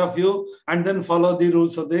in front of you, and then follow the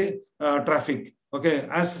rules of the traffic. Okay,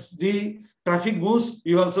 as the traffic moves,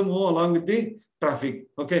 you also move along with the traffic.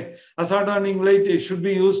 Okay, hazard warning light, it should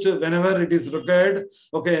be used whenever it is required.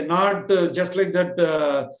 Okay, not just like that.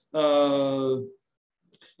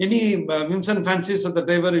 Any whims and fancies of the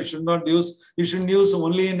driver you should not use. You should use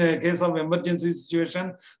only in a case of emergency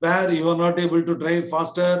situation where you are not able to drive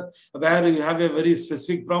faster, where you have a very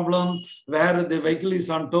specific problem, where the vehicle is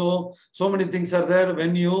on tow. So many things are there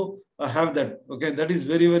when you have that. Okay, that is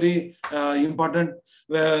very, very important.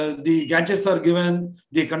 Where the gadgets are given,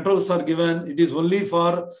 the controls are given. It is only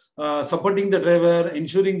for supporting the driver,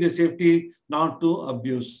 ensuring the safety, not to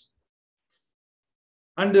abuse.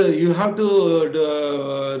 And you have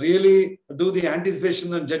to really do the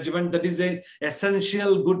anticipation and judgment. That is a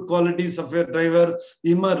essential good qualities of a driver.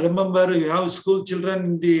 You must remember, you have school children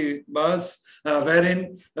in the bus,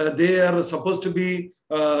 wherein they are supposed to be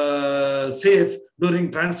safe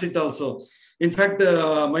during transit also. In fact,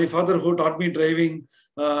 my father, who taught me driving,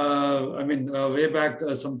 way back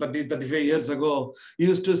some 30, 35 years ago,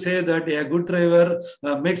 used to say that a good driver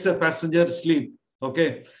makes a passenger sleep.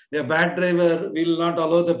 Okay, a bad driver will not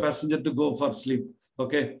allow the passenger to go for sleep.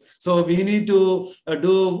 Okay, so we need to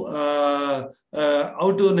do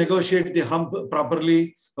how to negotiate the hump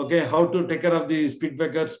properly. Okay, how to take care of the speed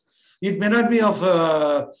breakers. It may not be of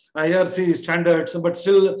IRC standards, but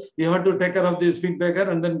still you have to take care of the speed breaker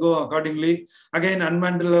and then go accordingly. Again,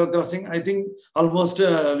 unmanned level crossing. I think almost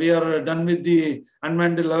we are done with the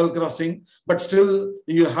unmanned level crossing, but still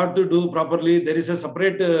you have to do properly. There is a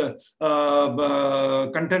separate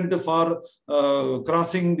content for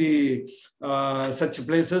crossing the such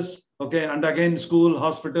places. Okay, and again, school,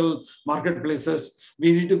 hospital, marketplaces,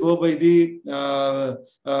 we need to go by the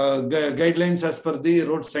guidelines as per the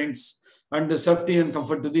road signs, and the safety and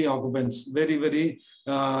comfort to the occupants. Very, very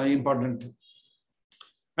important.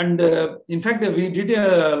 And in fact, we did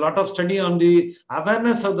a lot of study on the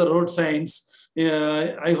awareness of the road signs.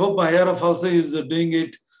 I hope IRF also is doing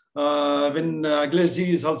it. When Akhilesh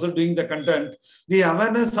is also doing the content, the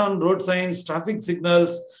awareness on road signs, traffic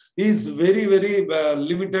signals is very, very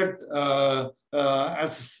limited,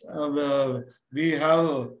 as we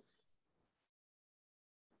have.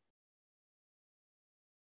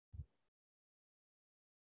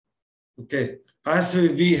 Okay, as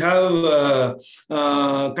we have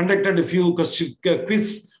conducted a few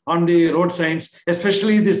quiz on the road signs,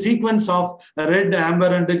 especially the sequence of red, amber,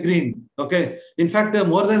 and green. Okay, in fact,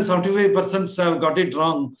 more than 75% have got it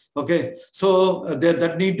wrong. Okay, so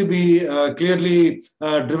that need to be clearly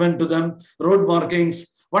driven to them. Road markings.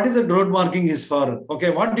 What is the road marking is for? Okay,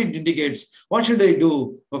 what it indicates? What should I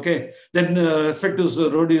do? Okay, then respect to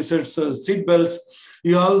road users, seat belts.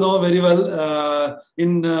 You all know very well,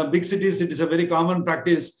 in big cities, it is a very common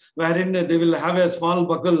practice wherein they will have a small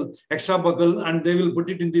buckle, extra buckle, and they will put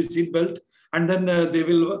it in the seat belt, and then they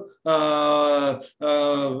will go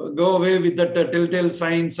away with that telltale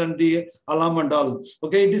signs and the alarm and all.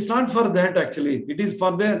 Okay, it is not for that actually. It is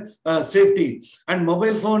for the safety. And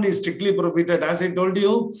mobile phone is strictly prohibited. As I told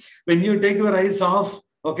you, when you take your eyes off,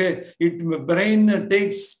 okay, brain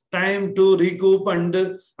takes time to recoup,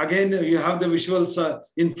 and again you have the visuals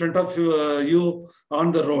in front of you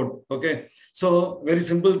on the road. Okay, so very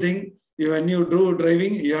simple thing. When you do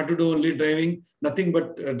driving, you have to do only driving, nothing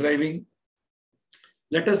but driving.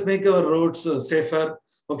 Let us make our roads safer.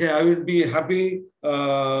 Okay, I will be happy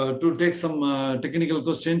to take some technical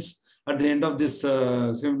questions at the end of this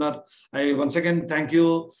seminar. I once again thank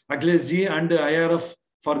you, Akhilesh ji and IRF,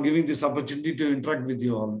 for giving this opportunity to interact with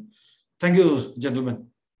you all. Thank you, gentlemen.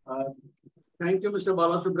 Thank you, Mr.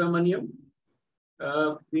 Balasubramaniam.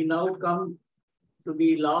 We now come to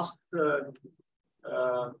the last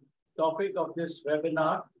topic of this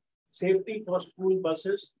webinar, safety for school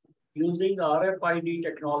buses using RFID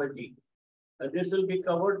technology. This will be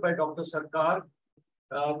covered by Dr. Sarkar.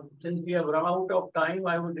 Since we have run out of time,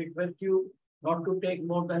 I would request you not to take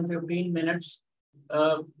more than 15 minutes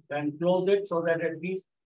and close it, so that at least,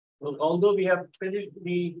 although we have finished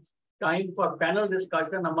the time for panel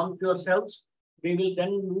discussion amongst yourselves, we will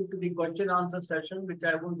then move to the question answer session, which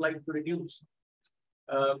I would like to reduce.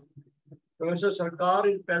 Professor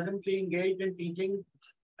Sarkar is presently engaged in teaching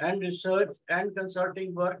and research and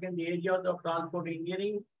consulting work in the areas of transport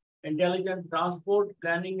engineering, intelligent transport,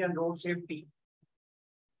 planning, and road safety.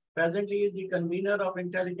 Presently is the convener of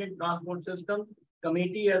Intelligent Transport System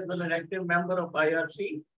Committee, as well as an active member of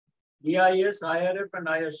IRC, GIS, IRF, and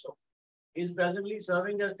ISO. He is presently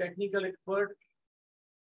serving as technical expert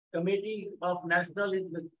committee of National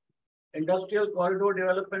Industrial Corridor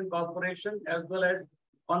Development Corporation, as well as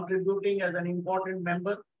contributing as an important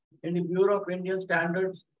member in the Bureau of Indian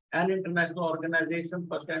Standards and International Organization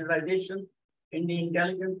for Standardization in the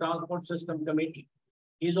Intelligent Transport System Committee.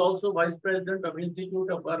 He is also Vice President of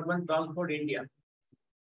Institute of Urban Transport India.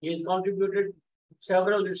 He has contributed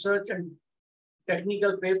several research and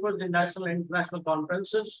technical papers in national and international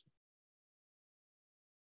conferences.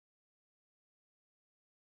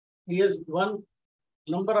 He has won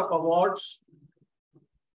a number of awards.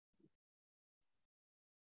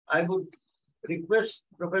 I would request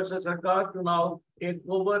Professor Sarkar to now take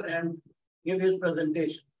over and give his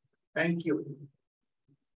presentation. Thank you.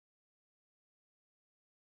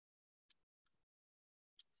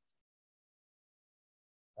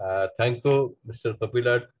 Thank you, Mr.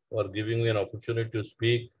 Kapila, for giving me an opportunity to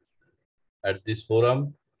speak at this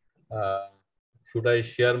forum. Should I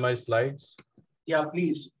share my slides? Yeah,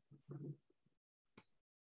 please.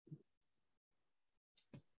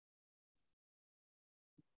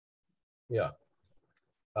 Yeah.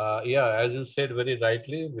 Yeah, as you said very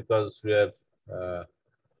rightly, because we have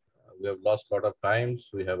lost a lot of times.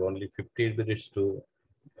 We have only 15 minutes to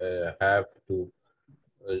have to.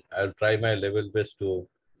 I'll try my level best to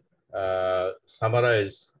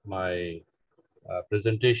summarize my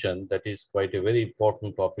presentation. That is quite a very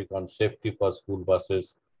important topic on safety for school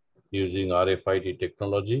buses using RFID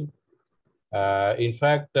technology. In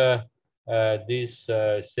fact, this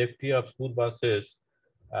safety of school buses,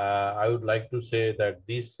 I would like to say that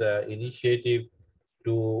this initiative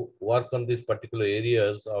to work on these particular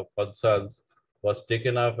areas of concerns was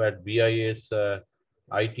taken up at BIS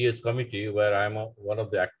ITS committee, where I'm one of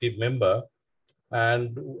the active member.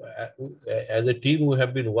 And as a team, we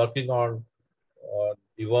have been working on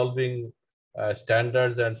evolving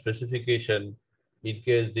standards and specification in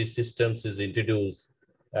case these systems is introduced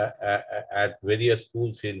at various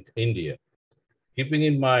schools in India. Keeping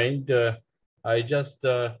in mind, I just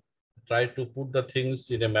try to put the things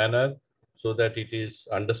in a manner so that it is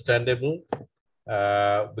understandable,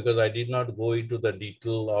 because I did not go into the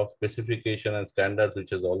detail of specification and standards which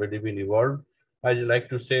has already been evolved. I'd like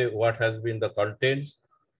to say what has been the contents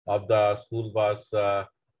of the school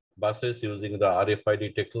buses using the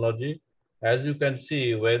RFID technology. As you can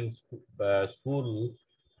see, when school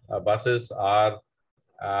buses are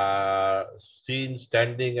seen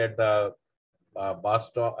standing at the bus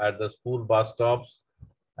stop, at the school bus stops,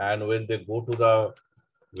 and when they go to the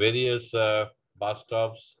various bus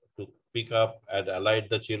stops to pick up and alight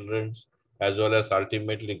the children, as well as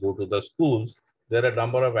ultimately go to the schools, there are a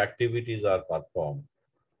number of activities are performed.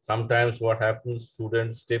 Sometimes what happens,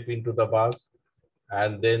 students step into the bus,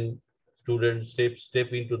 and then students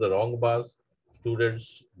step into the wrong bus,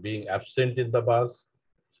 students being absent in the bus,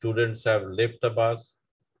 students have left the bus,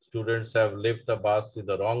 students have left the bus in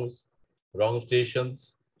the wrong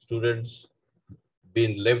stations, students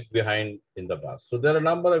been left behind in the bus. So there are a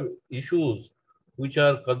number of issues which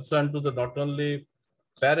are concerned to the not only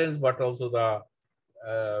parents but also the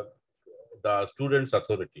students'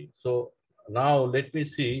 authority. So now let me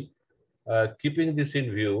see, keeping this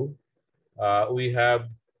in view, we have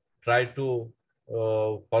tried to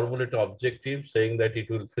formulate objectives saying that it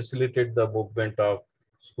will facilitate the movement of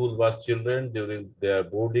school bus children during their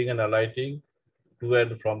boarding and alighting to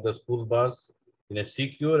and from the school bus in a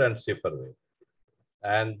secure and safer way.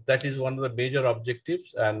 And that is one of the major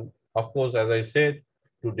objectives. And of course, as I said,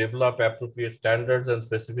 to develop appropriate standards and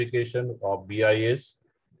specification of BIS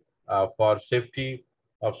for safety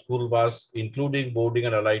of school bus, including boarding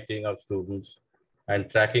and alighting of students and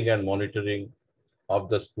tracking and monitoring of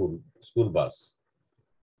the school bus.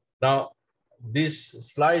 Now, this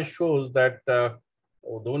slide shows that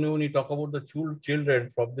when we talk about the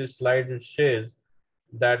children, from this slide, it says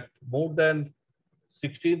that more than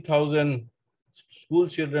 16,000 school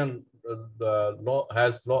children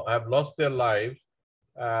have lost their lives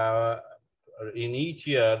in each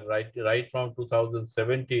year, right from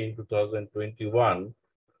 2017 to 2021,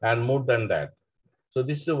 and more than that. So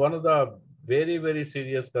this is one of the very, very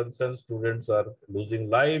serious concerns. Students are losing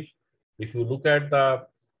lives. If you look at the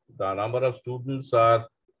number of students are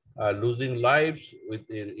losing lives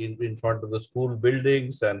in front of the school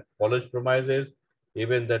buildings and college premises,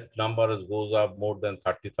 even that number goes up more than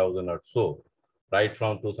 30,000 or so, right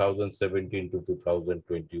from 2017 to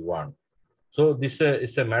 2021. So this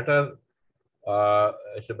is a matter.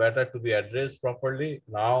 It's a matter to be addressed properly.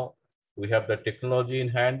 Now we have the technology in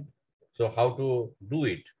hand. So how to do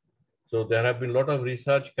it? So there have been a lot of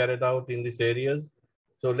research carried out in these areas.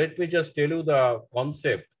 So let me just tell you the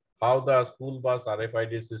concept, how the school bus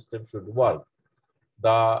RFID system should work.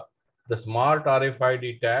 The smart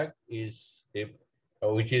RFID tag is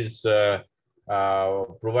which is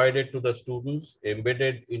provided to the students,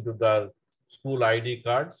 embedded into the school ID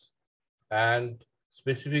cards and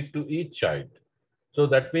specific to each child. So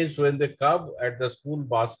that means when they come at the school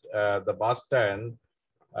bus, the bus stand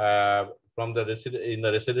from the in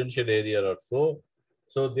the residential area or so,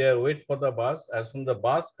 so they are wait for the bus. As soon as the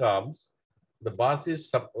bus comes, the bus is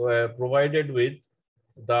provided with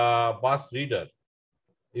the bus reader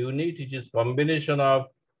unit, which is combination of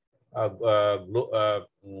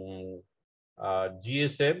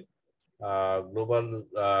GSM, global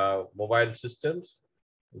mobile systems,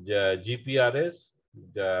 GPRS,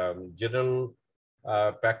 general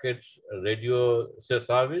packet radio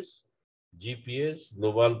service, GPS,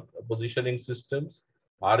 global positioning systems,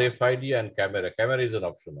 RFID, and camera. Camera is an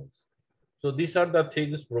optional. So these are the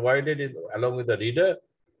things provided along with the reader.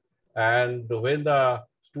 And when the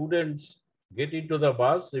students get into the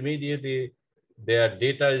bus, immediately their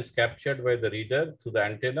data is captured by the reader through the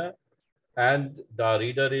antenna, and the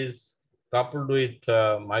reader is coupled with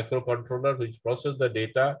a microcontroller which processes the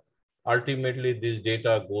data. Ultimately, this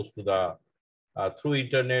data goes to the through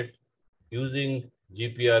internet using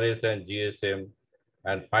GPRS and GSM,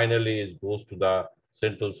 and finally it goes to the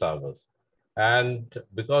central servers. And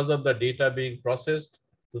because of the data being processed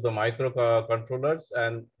to the microcontrollers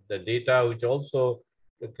and the data which also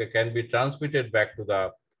can be transmitted back to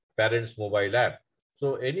the parents' mobile app.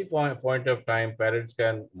 So any point of time, parents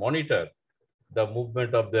can monitor the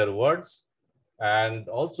movement of their words. And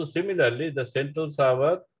also similarly, the central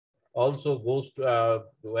server also goes to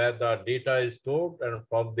where the data is stored, and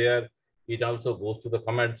from there it also goes to the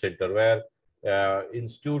command center where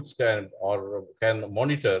institutes can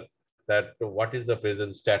monitor that what is the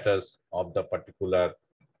present status of the particular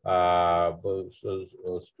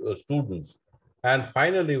students. And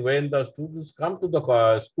finally, when the students come to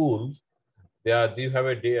the schools, they have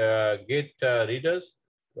a gate readers,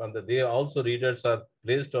 and they also readers are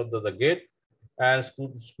placed on the gate, and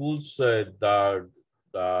schools the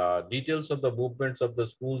details of the movements of the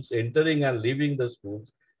schools entering and leaving the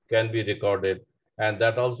schools can be recorded, and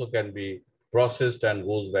that also can be processed and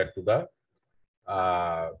goes back to the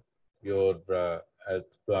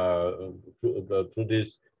through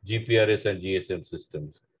these GPRS and GSM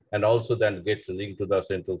systems, and also then gets linked to the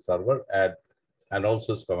central server and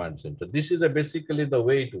also command center. This is basically the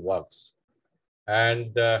way it works.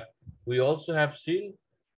 And we also have seen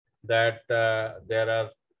that there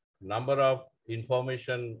are number of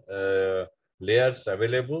information layers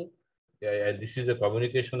available. And this is a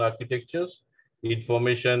communication architectures.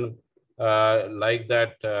 Information like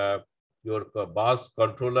that, your bus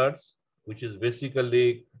controllers, which is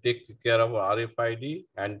basically take care of RFID,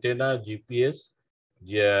 antenna, GPS,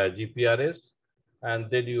 GPRS,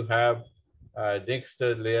 and then you have next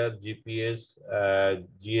layer GPS,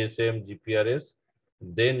 GSM, GPRS.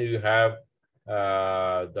 Then you have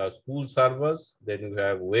the school servers, then you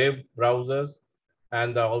have web browsers,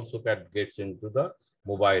 and also that gets into the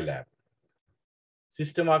mobile app.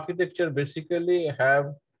 System architecture basically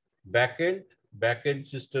have backend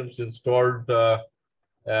systems installed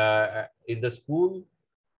in the school.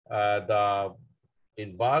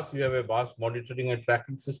 In bus, you have a bus monitoring and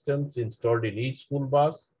tracking systems installed in each school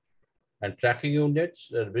bus, and tracking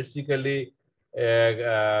units are basically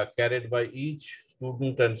carried by each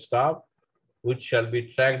student and staff, which shall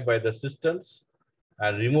be tracked by the systems.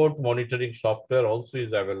 And remote monitoring software also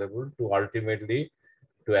is available to ultimately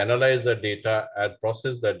to analyze the data and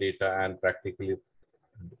process the data, and practically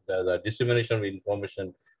the dissemination of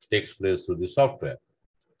information takes place through the software.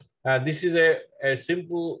 This is a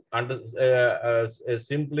simple,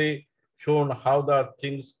 simply shown how the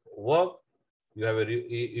things work.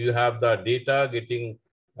 You have the data getting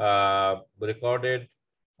recorded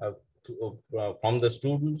from the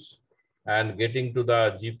students and getting to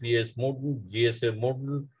the GPS module, GSM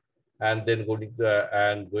module, and then going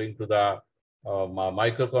to the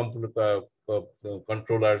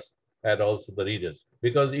microcontrollers and also the readers.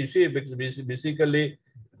 Because you see, basically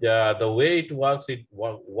the way it works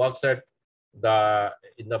at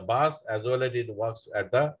in the bus as well as it works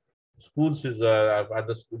at the schools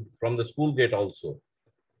from the school gate also.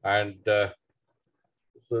 And so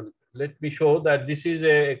let me show that this is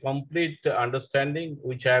a complete understanding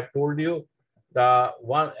which I have told you. The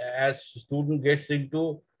one as student gets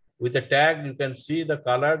into with the tag, you can see the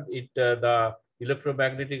color. The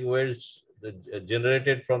electromagnetic waves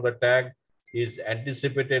generated from the tag is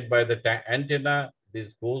anticipated by the antenna.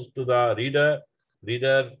 This goes to the reader.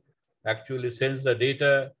 Reader actually sends the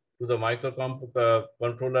data to the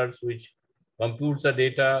microcontrollers, which computes the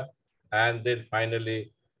data, and then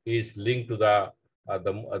finally is linked to the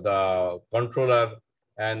controller,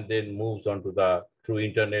 and then moves on to the through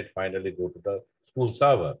internet, finally go to the school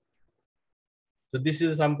server. So this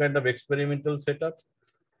is some kind of experimental setup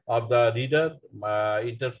of the reader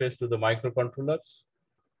interface to the microcontrollers.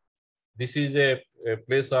 This is a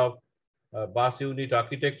place of bus unit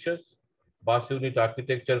architectures. Bus unit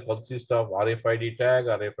architecture consists of RFID tag,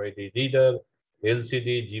 RFID reader,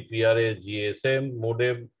 LCD, GPRS, GSM,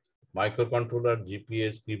 modem, microcontroller,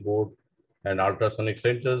 GPS, keyboard, and ultrasonic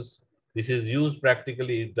sensors. This is used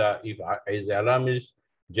practically if alarm is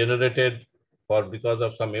generated or because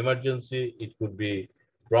of some emergency, it could be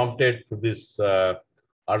prompted to this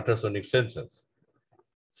ultrasonic sensors.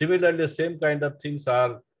 Similarly, the same kind of things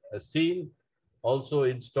are seen also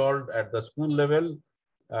installed at the school level,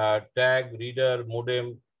 tag, reader,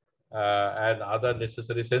 modem, and other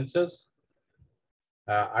necessary sensors.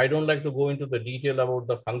 I don't like to go into the detail about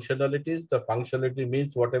the functionalities. The functionality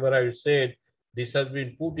means whatever I said, this has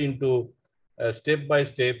been put into step by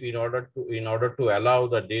step in order to allow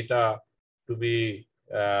the data to be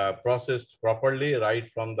processed properly, right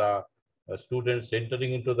from the students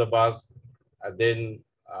entering into the bus, then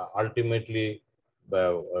ultimately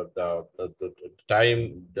the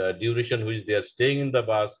time, the duration which they are staying in the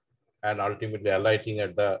bus, and ultimately alighting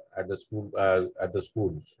at the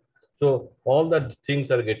schools. So all the things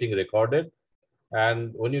are getting recorded.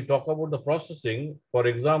 And when you talk about the processing, for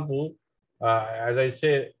example, as I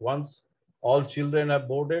say, once all children are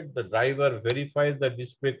boarded, the driver verifies the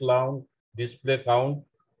display count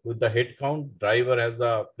with the head count. Driver has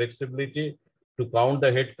the flexibility to count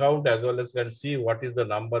the head count as well as can see what is the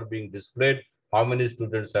number being displayed, how many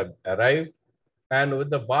students have arrived. And when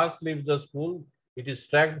the bus leaves the school, it is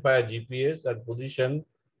tracked by a GPS and position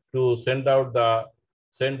to send over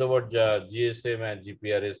GSM and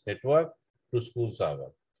GPRS network to school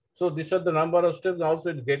server. So these are the number of steps. Also,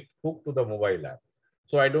 it gets hooked to the mobile app.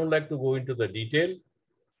 So I don't like to go into the details.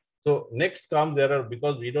 So next comes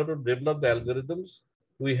because we don't to develop the algorithms,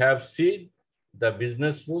 we have seen the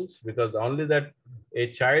business rules, because only that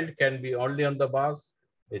a child can be only on the bus.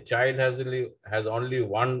 A child has only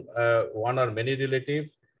one or many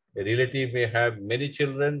relatives. A relative may have many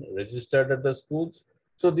children registered at the schools.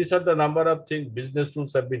 So these are the number of things. Business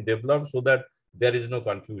rules have been developed so that there is no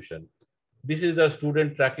confusion. This is the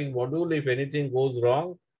student tracking module. If anything goes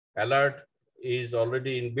wrong, alert is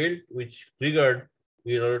already inbuilt, which triggered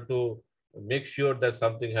in order to make sure that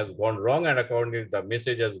something has gone wrong, and accordingly the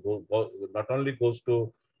message not only goes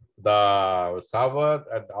to the server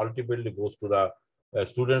and ultimately goes to the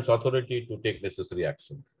student's authority to take necessary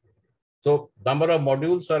actions. So number of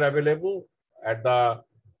modules are available at the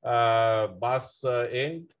bus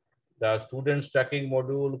end. The students tracking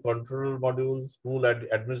module, control module, school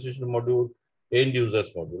administration module, end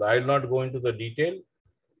users module. I will not go into the detail.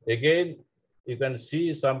 Again, you can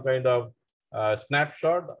see some kind of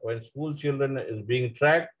snapshot when school children is being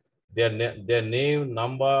tracked. Their name,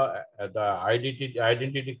 number, the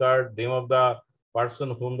identity card, name of the person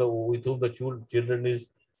with whom the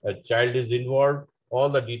child is involved. All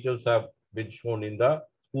the details have been shown in the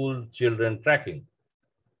school children tracking.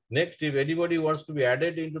 Next, if anybody wants to be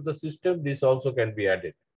added into the system, this also can be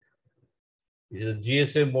added. This is a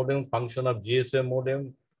GSM modem, function of GSM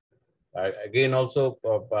modem. Again, also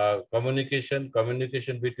communication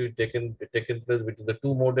between taken place between the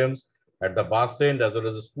two modems at the bus end as well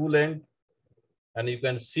as the school end. And you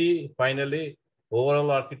can see finally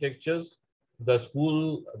overall architectures,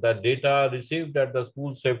 the data received at the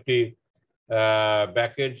school safety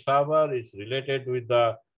backend server is related with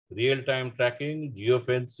the real-time tracking,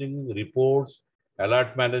 geofencing, reports,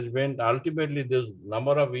 alert management. Ultimately, this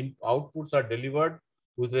number of outputs are delivered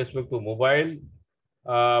with respect to mobile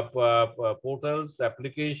portals,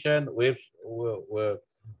 application, web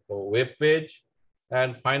page,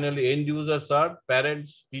 and finally end users are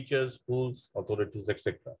parents, teachers, schools, authorities,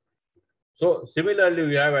 etc. So similarly,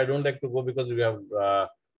 we have, I don't like to go because we have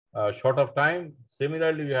short of time.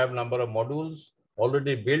 Similarly, we have number of modules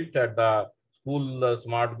already built at the school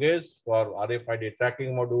smart gates for RFID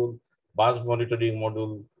tracking module, bus monitoring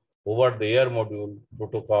module, over the air module,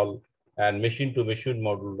 protocol, and machine to machine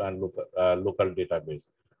module and local database.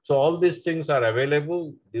 So all these things are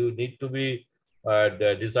available. You need to be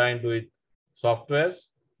designed with softwares.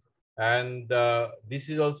 And this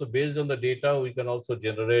is also based on the data. We can also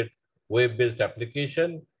generate web-based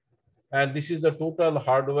application. And this is the total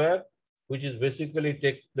hardware, which is basically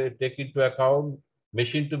take into account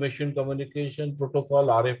machine-to-machine communication protocol,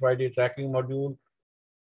 RFID tracking module,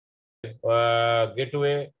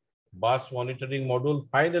 gateway, bus monitoring module.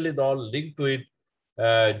 Finally, they all linked to it,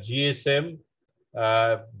 GSM,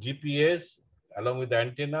 GPS, along with the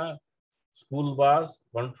antenna, school bus,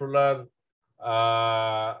 controller,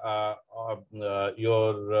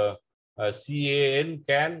 your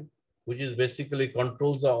CAN, which is basically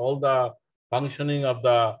controls all the functioning of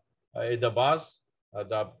the bus,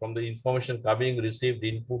 from the information coming, received,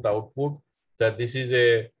 input, output, that this is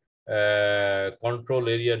a control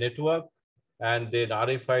area network, and then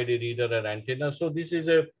RFID reader and antenna. So this is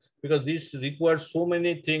because this requires so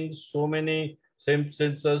many things, so many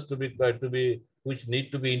sensors to be which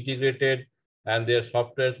need to be integrated, and their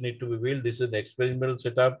softwares need to be built. This is an experimental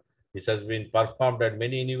setup. This has been performed at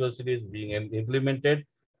many universities, being implemented.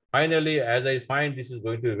 Finally, as I find, this is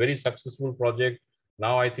going to be a very successful project.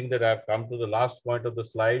 Now I think that I've come to the last point of the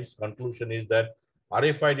slides. Conclusion is that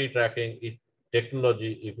RFID tracking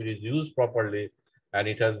technology, if it is used properly, and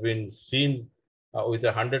it has been seen with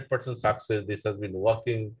 100% success, this has been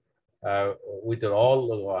working with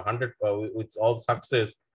all 100 with all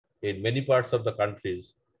success in many parts of the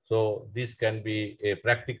countries. So this can be a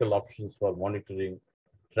practical options for monitoring,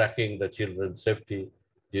 tracking the children's safety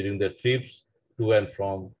during their trips to and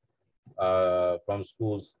from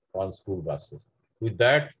schools on school buses. With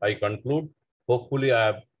that, I conclude. Hopefully, I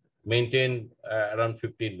have maintained around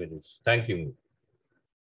 15 minutes. Thank you.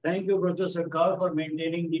 Thank you, Professor Sarkar, for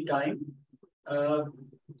maintaining the time.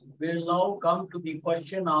 We'll now come to the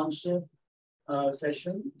question answer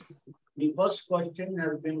session. The first question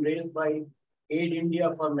has been raised by Aid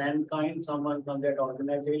India for Mankind, someone from that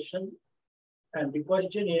organization. And the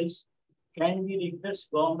question is, can we request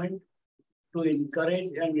government to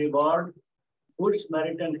encourage and reward good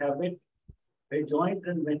Samaritan habit, a joint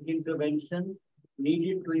intervention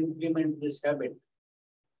needed to implement this habit?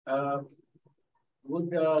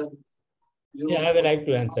 Would you I would like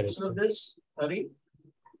to answer it. So this, Hari?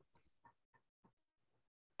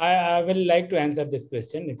 I will like to answer this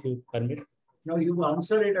question if you permit. No, you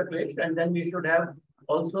answer it, Akhilesh, and then we should have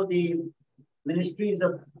also the Ministries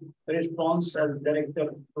of Response as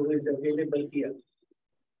director who is available here.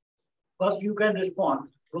 First, you can respond.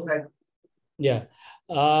 Go ahead. Yeah,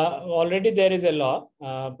 already there is a law.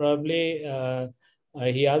 Probably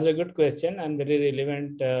he asked a good question and very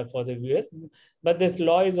relevant for the viewers. But this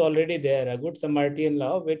law is already there, a Good Samaritan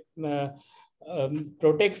law, which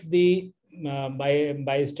protects the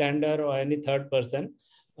bystander or any third person,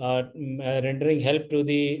 rendering help to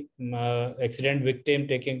the accident victim,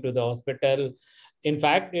 taking to the hospital. In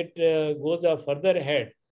fact, it goes further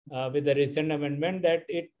ahead with the recent amendment that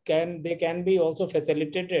they can be also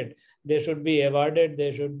facilitated. They should be awarded.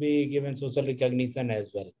 They should be given social recognition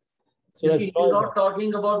as well. So you see, he's not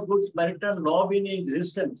talking about Good Samaritan law being in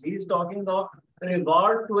existence. He's talking about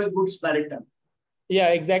reward to a Good Samaritan. Yeah,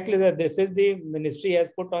 exactly. This is the ministry has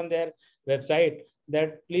put on their website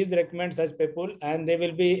that please recommend such people and they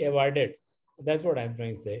will be awarded. That's what I'm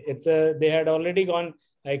trying to say. It's they had already gone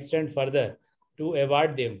extent further to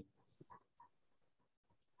award them.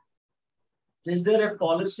 Is there a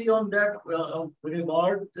policy on that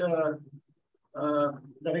reward,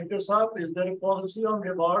 Director Saab? Is there a policy on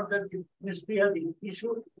reward that the ministry has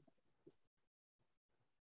issued?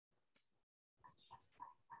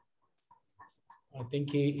 I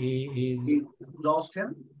think he lost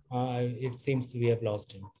him. It seems we have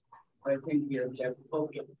lost him. I think we have left.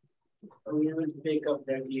 Okay, we will take up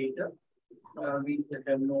that later. We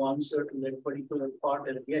have no answer to that particular part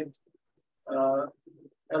as yet.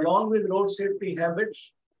 Along with road safety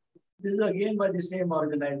habits, this is again by the same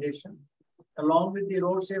organization. Along with the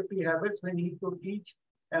road safety habits, we need to teach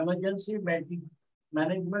emergency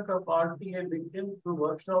management of RTA victims through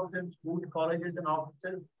workshops in schools, colleges, and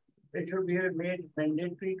offices. It should be made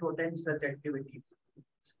mandatory to attend such activities.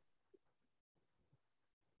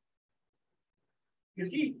 You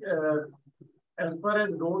see, as far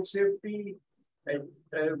as road safety,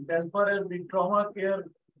 as far as the trauma care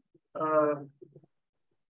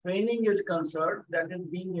training is concerned, that is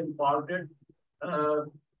being imparted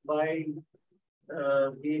by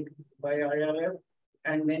IRF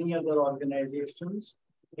and many other organizations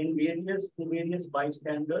in various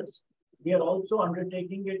bystanders. We are also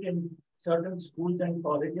undertaking it in certain schools and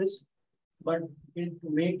colleges, but to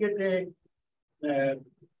make it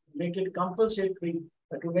compulsory,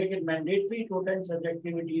 to make it mandatory to attend such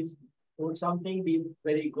activities would something be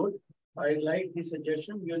very good. I like the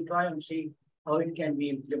suggestion. We'll try and see how it can be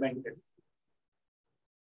implemented.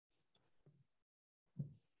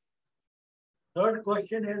 Third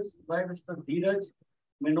question is by Mr. Dheeraj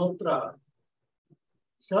Minotra.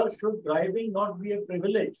 Sir, should driving not be a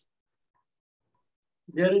privilege?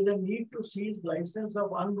 There is a need to seize license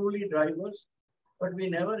of unruly drivers, but we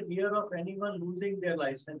never hear of anyone losing their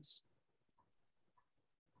license.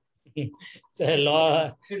 It's a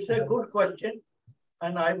law. It's a good question.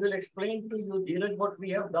 And I will explain to you, Dheeraj, what we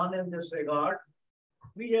have done in this regard.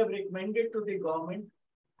 We have recommended to the government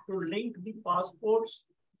to link the passports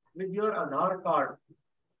with your Aadhaar card.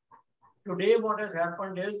 Today, what has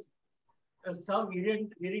happened is some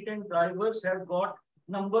irritant drivers have got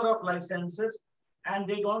number of licenses and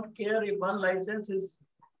they don't care if one license is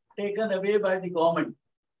taken away by the government.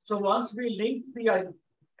 So once we link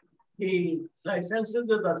the licenses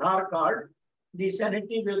with Aadhaar card, the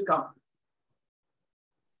sanity will come.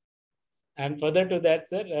 And further to that,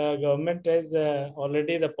 sir, government has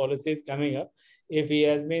already the policy is coming up. If he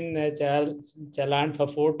has been challaned for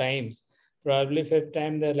 4 times, probably 5th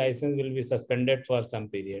time the license will be suspended for some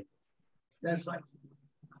period. That's right.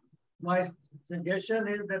 My suggestion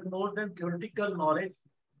is that more than theoretical knowledge,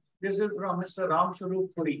 this is from Mr. Ram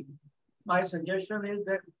Swarup Puri. My suggestion is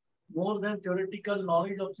that more than theoretical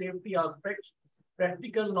knowledge of safety aspects,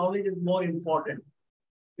 practical knowledge is more important.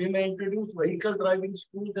 We may introduce vehicle driving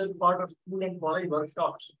schools as part of school and college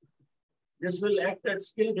workshops. This will act as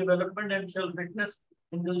skill development and shall witness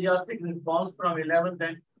enthusiastic response from 11th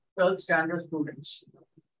and 12th standard students.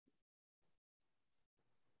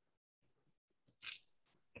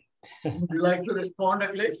 Would you like to respond,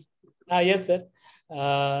 Akhilesh? Yes, sir.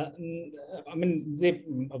 I mean,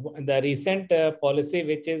 the recent policy,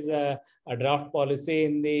 which is a draft policy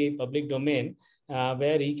in the public domain,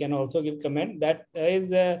 where he can also give comment, that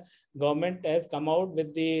is government has come out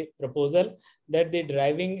with the proposal that the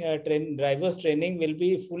driver's training will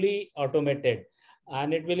be fully automated,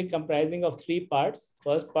 and it will be comprising of 3 parts.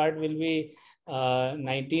 First part will be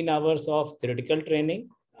 19 hours of theoretical training,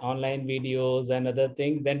 online videos and other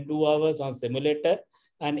things, then 2 hours on simulator,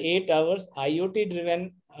 and 8 hours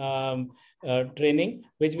IoT-driven training,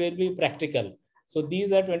 which will be practical. So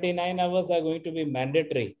these are 29 hours are going to be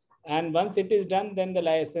mandatory. And once it is done, then the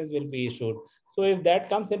license will be issued. So if that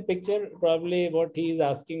comes in picture, probably what he is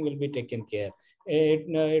asking will be taken care.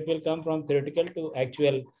 It will come from theoretical to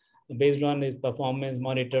actual based on his performance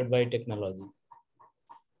monitored by technology.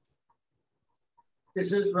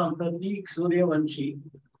 This is from Prateek Suryavanshi.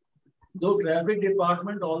 Though traffic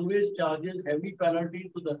department always charges heavy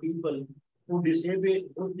penalty to the people who disobey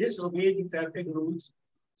the traffic rules,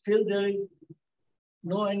 still there is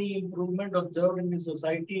no any improvement observed in the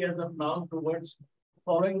society as of now towards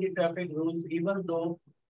following the traffic rules, even though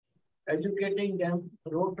educating them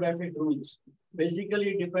road traffic rules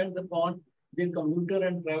basically depends upon the commuter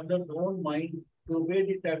and traveler's own mind to obey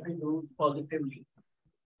the traffic rules positively.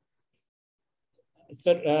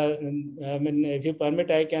 Sir, I mean, if you permit,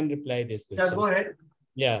 I can reply this question. Yeah, go ahead.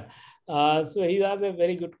 Yeah. So he asked a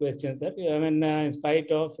very good question, sir. I mean, in spite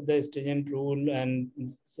of the stringent rule and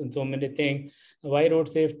so many things, why road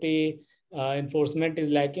safety enforcement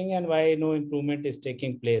is lacking and why no improvement is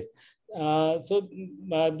taking place.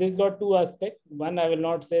 This got 2 aspects. One, I will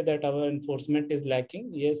not say that our enforcement is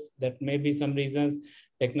lacking. Yes, that may be some reasons.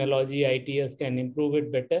 Technology, ITS can improve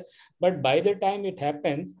it better. But by the time it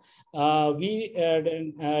happens, we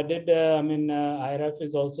IRF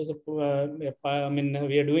is also, we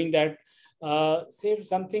are doing that, say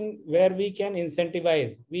something where we can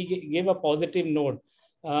incentivize, we give a positive note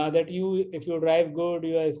that if you drive good,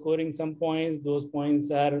 you are scoring some points, those points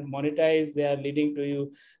are monetized, they are leading to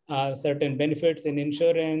you certain benefits in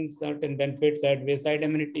insurance, certain benefits at wayside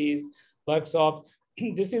amenities, workshops.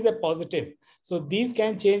 This is a positive. So these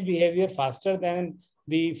can change behavior faster than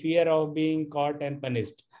the fear of being caught and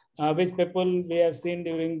punished. Which people we have seen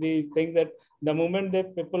during these things, that the moment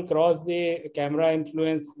that people cross the camera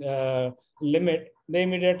influence limit, they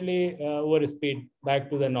immediately overspeed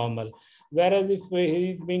back to the normal. Whereas if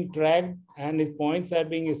he is being tracked and his points are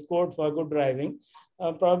being scored for good driving,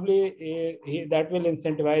 probably that will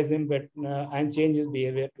incentivize him and change his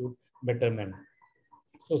behavior to betterment.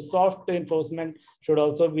 So soft enforcement should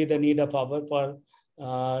also be the need of our for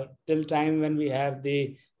till time when we have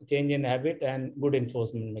the change in habit and good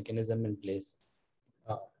enforcement mechanism in place.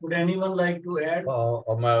 Would anyone like to add?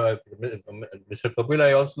 Mr. Kapil,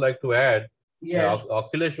 I also like to add. Yes.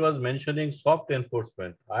 Akhilesh was mentioning soft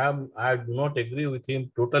enforcement. I do not agree with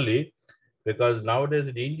him totally, because nowadays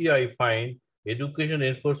in India, I find education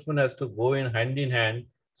enforcement has to go in hand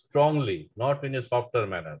strongly, not in a softer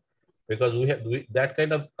manner. Because that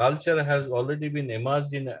kind of culture has already been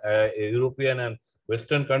emerged in European and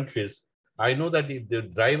Western countries. I know that if the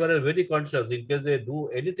driver is very conscious, in case they do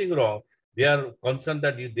anything wrong, they are concerned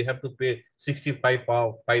that they have to pay 65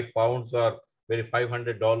 pounds or maybe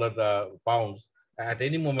 $500 pounds at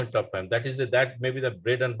any moment of time. That may be the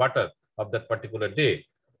bread and butter of that particular day.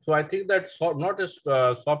 So I think that not a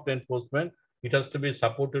soft enforcement, it has to be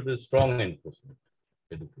supported with strong enforcement.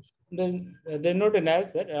 There's no denial,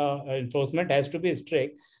 sir. Enforcement has to be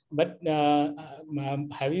strict. But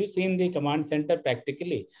have you seen the command center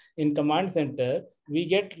practically? In command center, we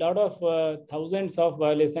get a lot of thousands of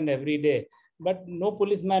violations every day. But no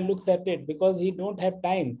policeman looks at it because he don't have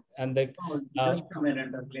time. And just a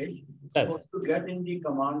minute, Akhilesh. Yes. To get in the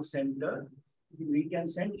command center, we can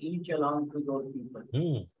send e-challan to those people.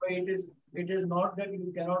 So it is not that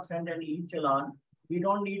you cannot send an e-challan. We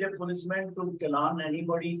don't need a policeman to challan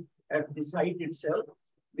anybody at the site itself.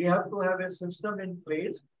 We have to have a system in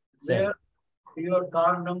place where your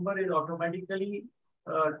car number is automatically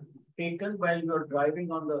taken while you are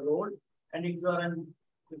driving on the road. And if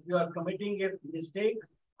you are committing a mistake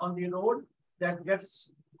on the road, that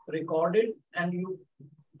gets recorded and you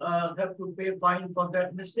have to pay fine for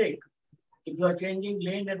that mistake. If you are changing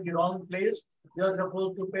lane at the wrong place, you are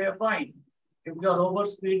supposed to pay a fine. If you are over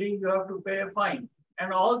speeding, you have to pay a fine.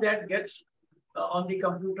 And all that gets on the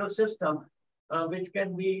computer system, which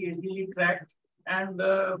can be easily tracked, and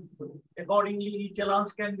accordingly,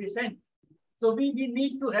 challans can be sent. So we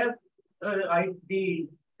need to have the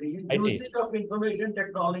usage of information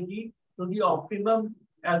technology to the optimum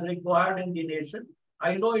as required in the nation.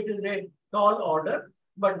 I know it is a tall order,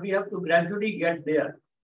 but we have to gradually get there.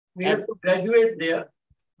 We have to graduate there.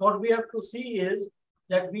 What we have to see is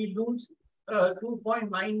that we lose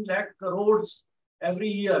 2.9 lakh crores every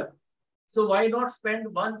year. So why not spend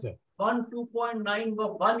 2.9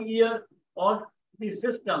 of 1 year on the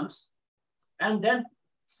systems and then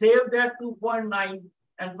save that 2.9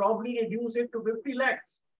 and probably reduce it to 50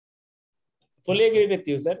 lakhs. Fully agree with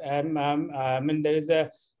you, sir. I mean, there is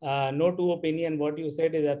a no two opinion. What you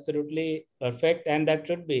said is absolutely perfect, and that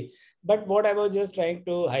should be. But what I was just trying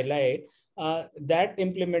to highlight, that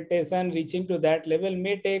implementation reaching to that level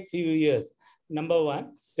may take few years. Number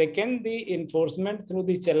one. Second, the enforcement through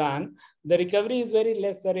the challan, the recovery is very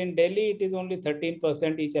less, sir. In Delhi, it is only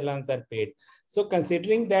 13% each challans are paid. So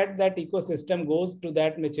considering that ecosystem goes to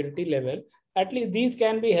that maturity level, at least these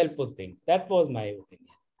can be helpful things. That was my opinion.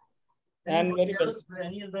 And very else,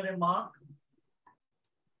 any other remark?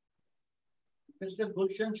 Mr.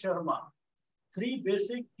 Gulshan Sharma, 3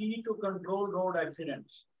 basic key to control road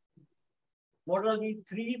accidents. What are the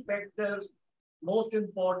 3 factors most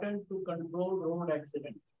important to control road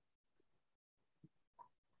accidents?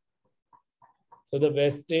 So the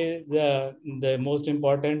best is the most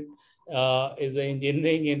important is the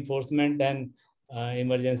engineering, enforcement, and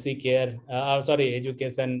emergency care.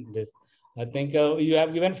 Education. This. I think you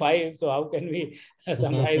have given 5. So how can we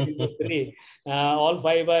summarize into 3? All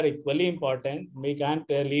 5 are equally important. We can't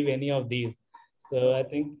leave any of these. So I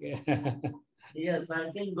think. Yes, I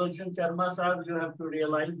think Gulshan Sharma sir, you have to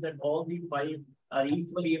realize that all the 5 are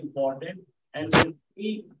equally important, and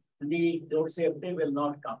the road safety will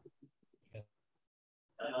not come.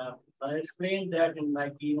 I explained that in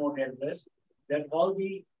my keynote address, that all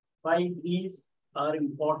the 5 E's are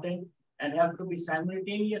important and have to be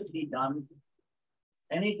simultaneously done.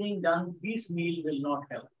 Anything done piecemeal will not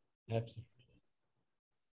help. Absolutely.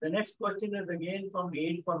 The next question is again from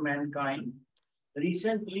Aid for Mankind.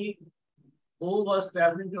 Recently, I was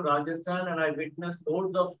traveling to Rajasthan and I witnessed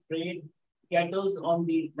loads of stray cattle on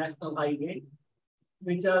the national highway,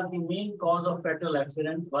 which are the main cause of fatal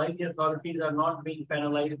accidents. Why the authorities are not being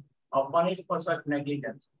penalized or punished for such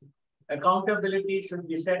negligence? Accountability should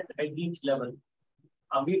be set at each level.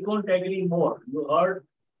 We couldn't agree more. You heard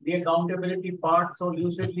the accountability part so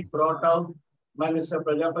lucidly brought out by Mr.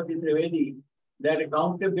 Prajapati Trivedi, that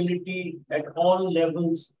accountability at all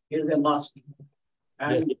levels is a must.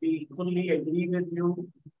 And yes, we fully agree with you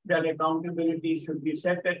that accountability should be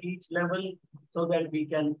set at each level so that we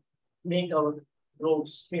can make our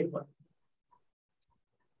roads safer.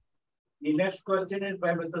 The next question is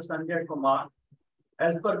by Mr. Sanjay Kumar.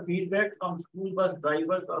 As per feedback from school bus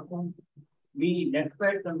drivers of whom we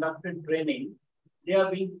NetFed conducted training, they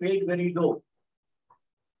are being paid very low.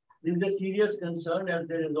 This is a serious concern as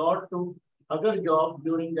they resort to other jobs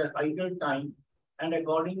during their idle time and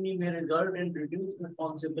accordingly may result in reduced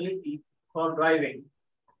responsibility for driving.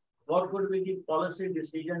 What could be the policy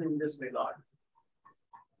decision in this regard?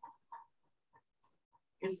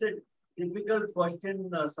 It's a difficult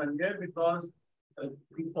question, Sanjay, because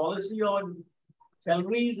the policy on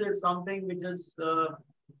salaries is something which is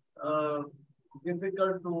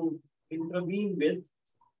difficult to intervene with,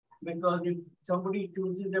 because if somebody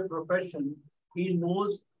chooses a profession, he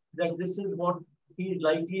knows that this is what he is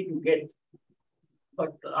likely to get.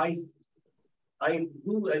 But I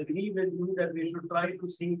do agree with you that we should try to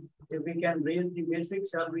see if we can raise the basic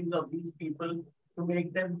salaries of these people to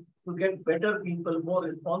make them, to get better people, more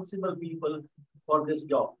responsible people for this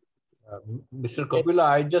job. Mr. Kapila,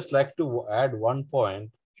 I'd just like to add one point.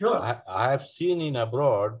 Sure. I have seen in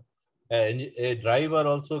abroad, a driver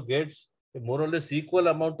also gets a more or less equal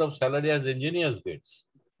amount of salary as engineers gets.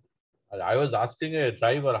 I was asking a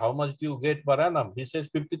driver, how much do you get per annum? He says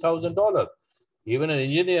 $50,000. Even an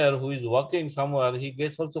engineer who is working somewhere, he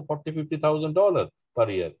gets also $40,000-$50,000 per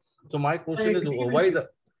year. So my question is, why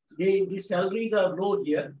the salaries are low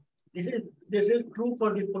here? This is true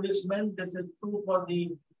for the policemen. This is true for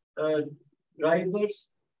the drivers.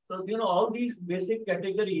 So all these basic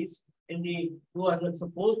categories who are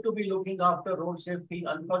supposed to be looking after road safety,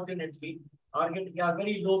 unfortunately, are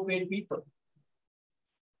very low paid people.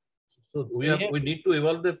 So we need to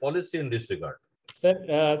evolve the policy in this regard.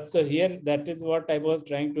 Sir, so here, that is what I was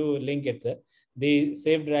trying to link it, sir. The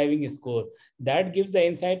safe driving score, that gives the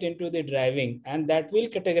insight into the driving, and that will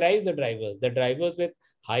categorize the drivers with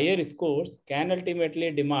higher scores can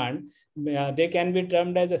ultimately demand, they can be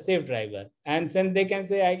termed as a safe driver. And then they can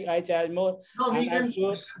say, I charge more. No, we can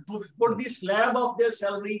put the slab of their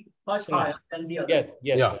salary much higher than the other. Yes,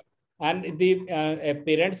 yes. Yeah. Sir. And the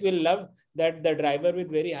parents will love that the driver with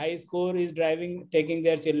very high score is driving, taking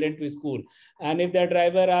their children to school. And if the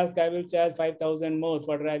driver asks, I will charge 5,000 more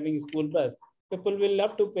for driving school bus, people will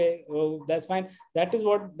love to pay. Oh, that's fine. That is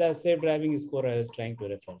what the safe driving score I was trying to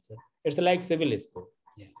refer, sir. It's like civil score.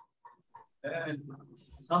 Yeah. And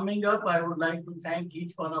summing up, I would like to thank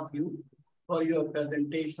each one of you for your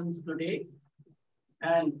presentations today.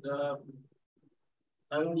 And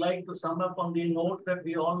I would like to sum up on the note that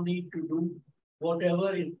we all need to do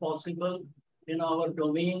whatever is possible in our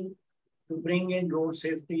domain to bring in road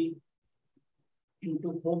safety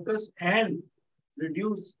into focus and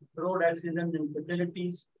reduce road accidents and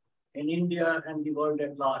fatalities in India and the world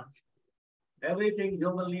at large. Everything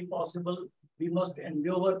humanly possible, we must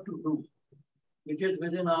endeavor to do, which is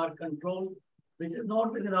within our control, which is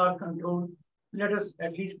not within our control. Let us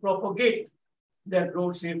at least propagate that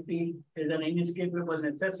road safety is an inescapable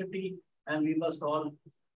necessity, and we must all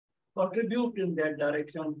contribute in that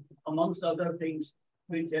direction, amongst other things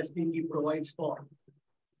which SDG provides for.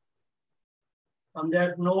 On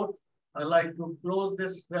that note, I'd like to close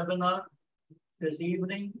this webinar this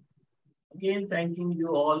evening. Again, thanking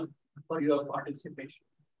you all for your participation.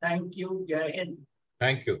 Thank you. Jai Hind.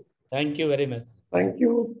 Thank you. Thank you very much. Thank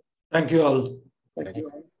you. Thank you all. Thank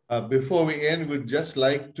you. Before we end, we'd just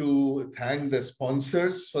like to thank the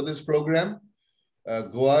sponsors for this program,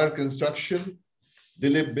 Goar Construction,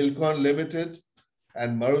 Dilip Bilcon Limited,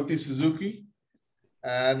 and Maruti Suzuki.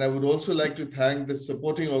 And I would also like to thank the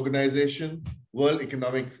supporting organization, World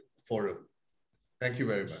Economic Forum. Thank you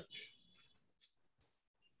very much.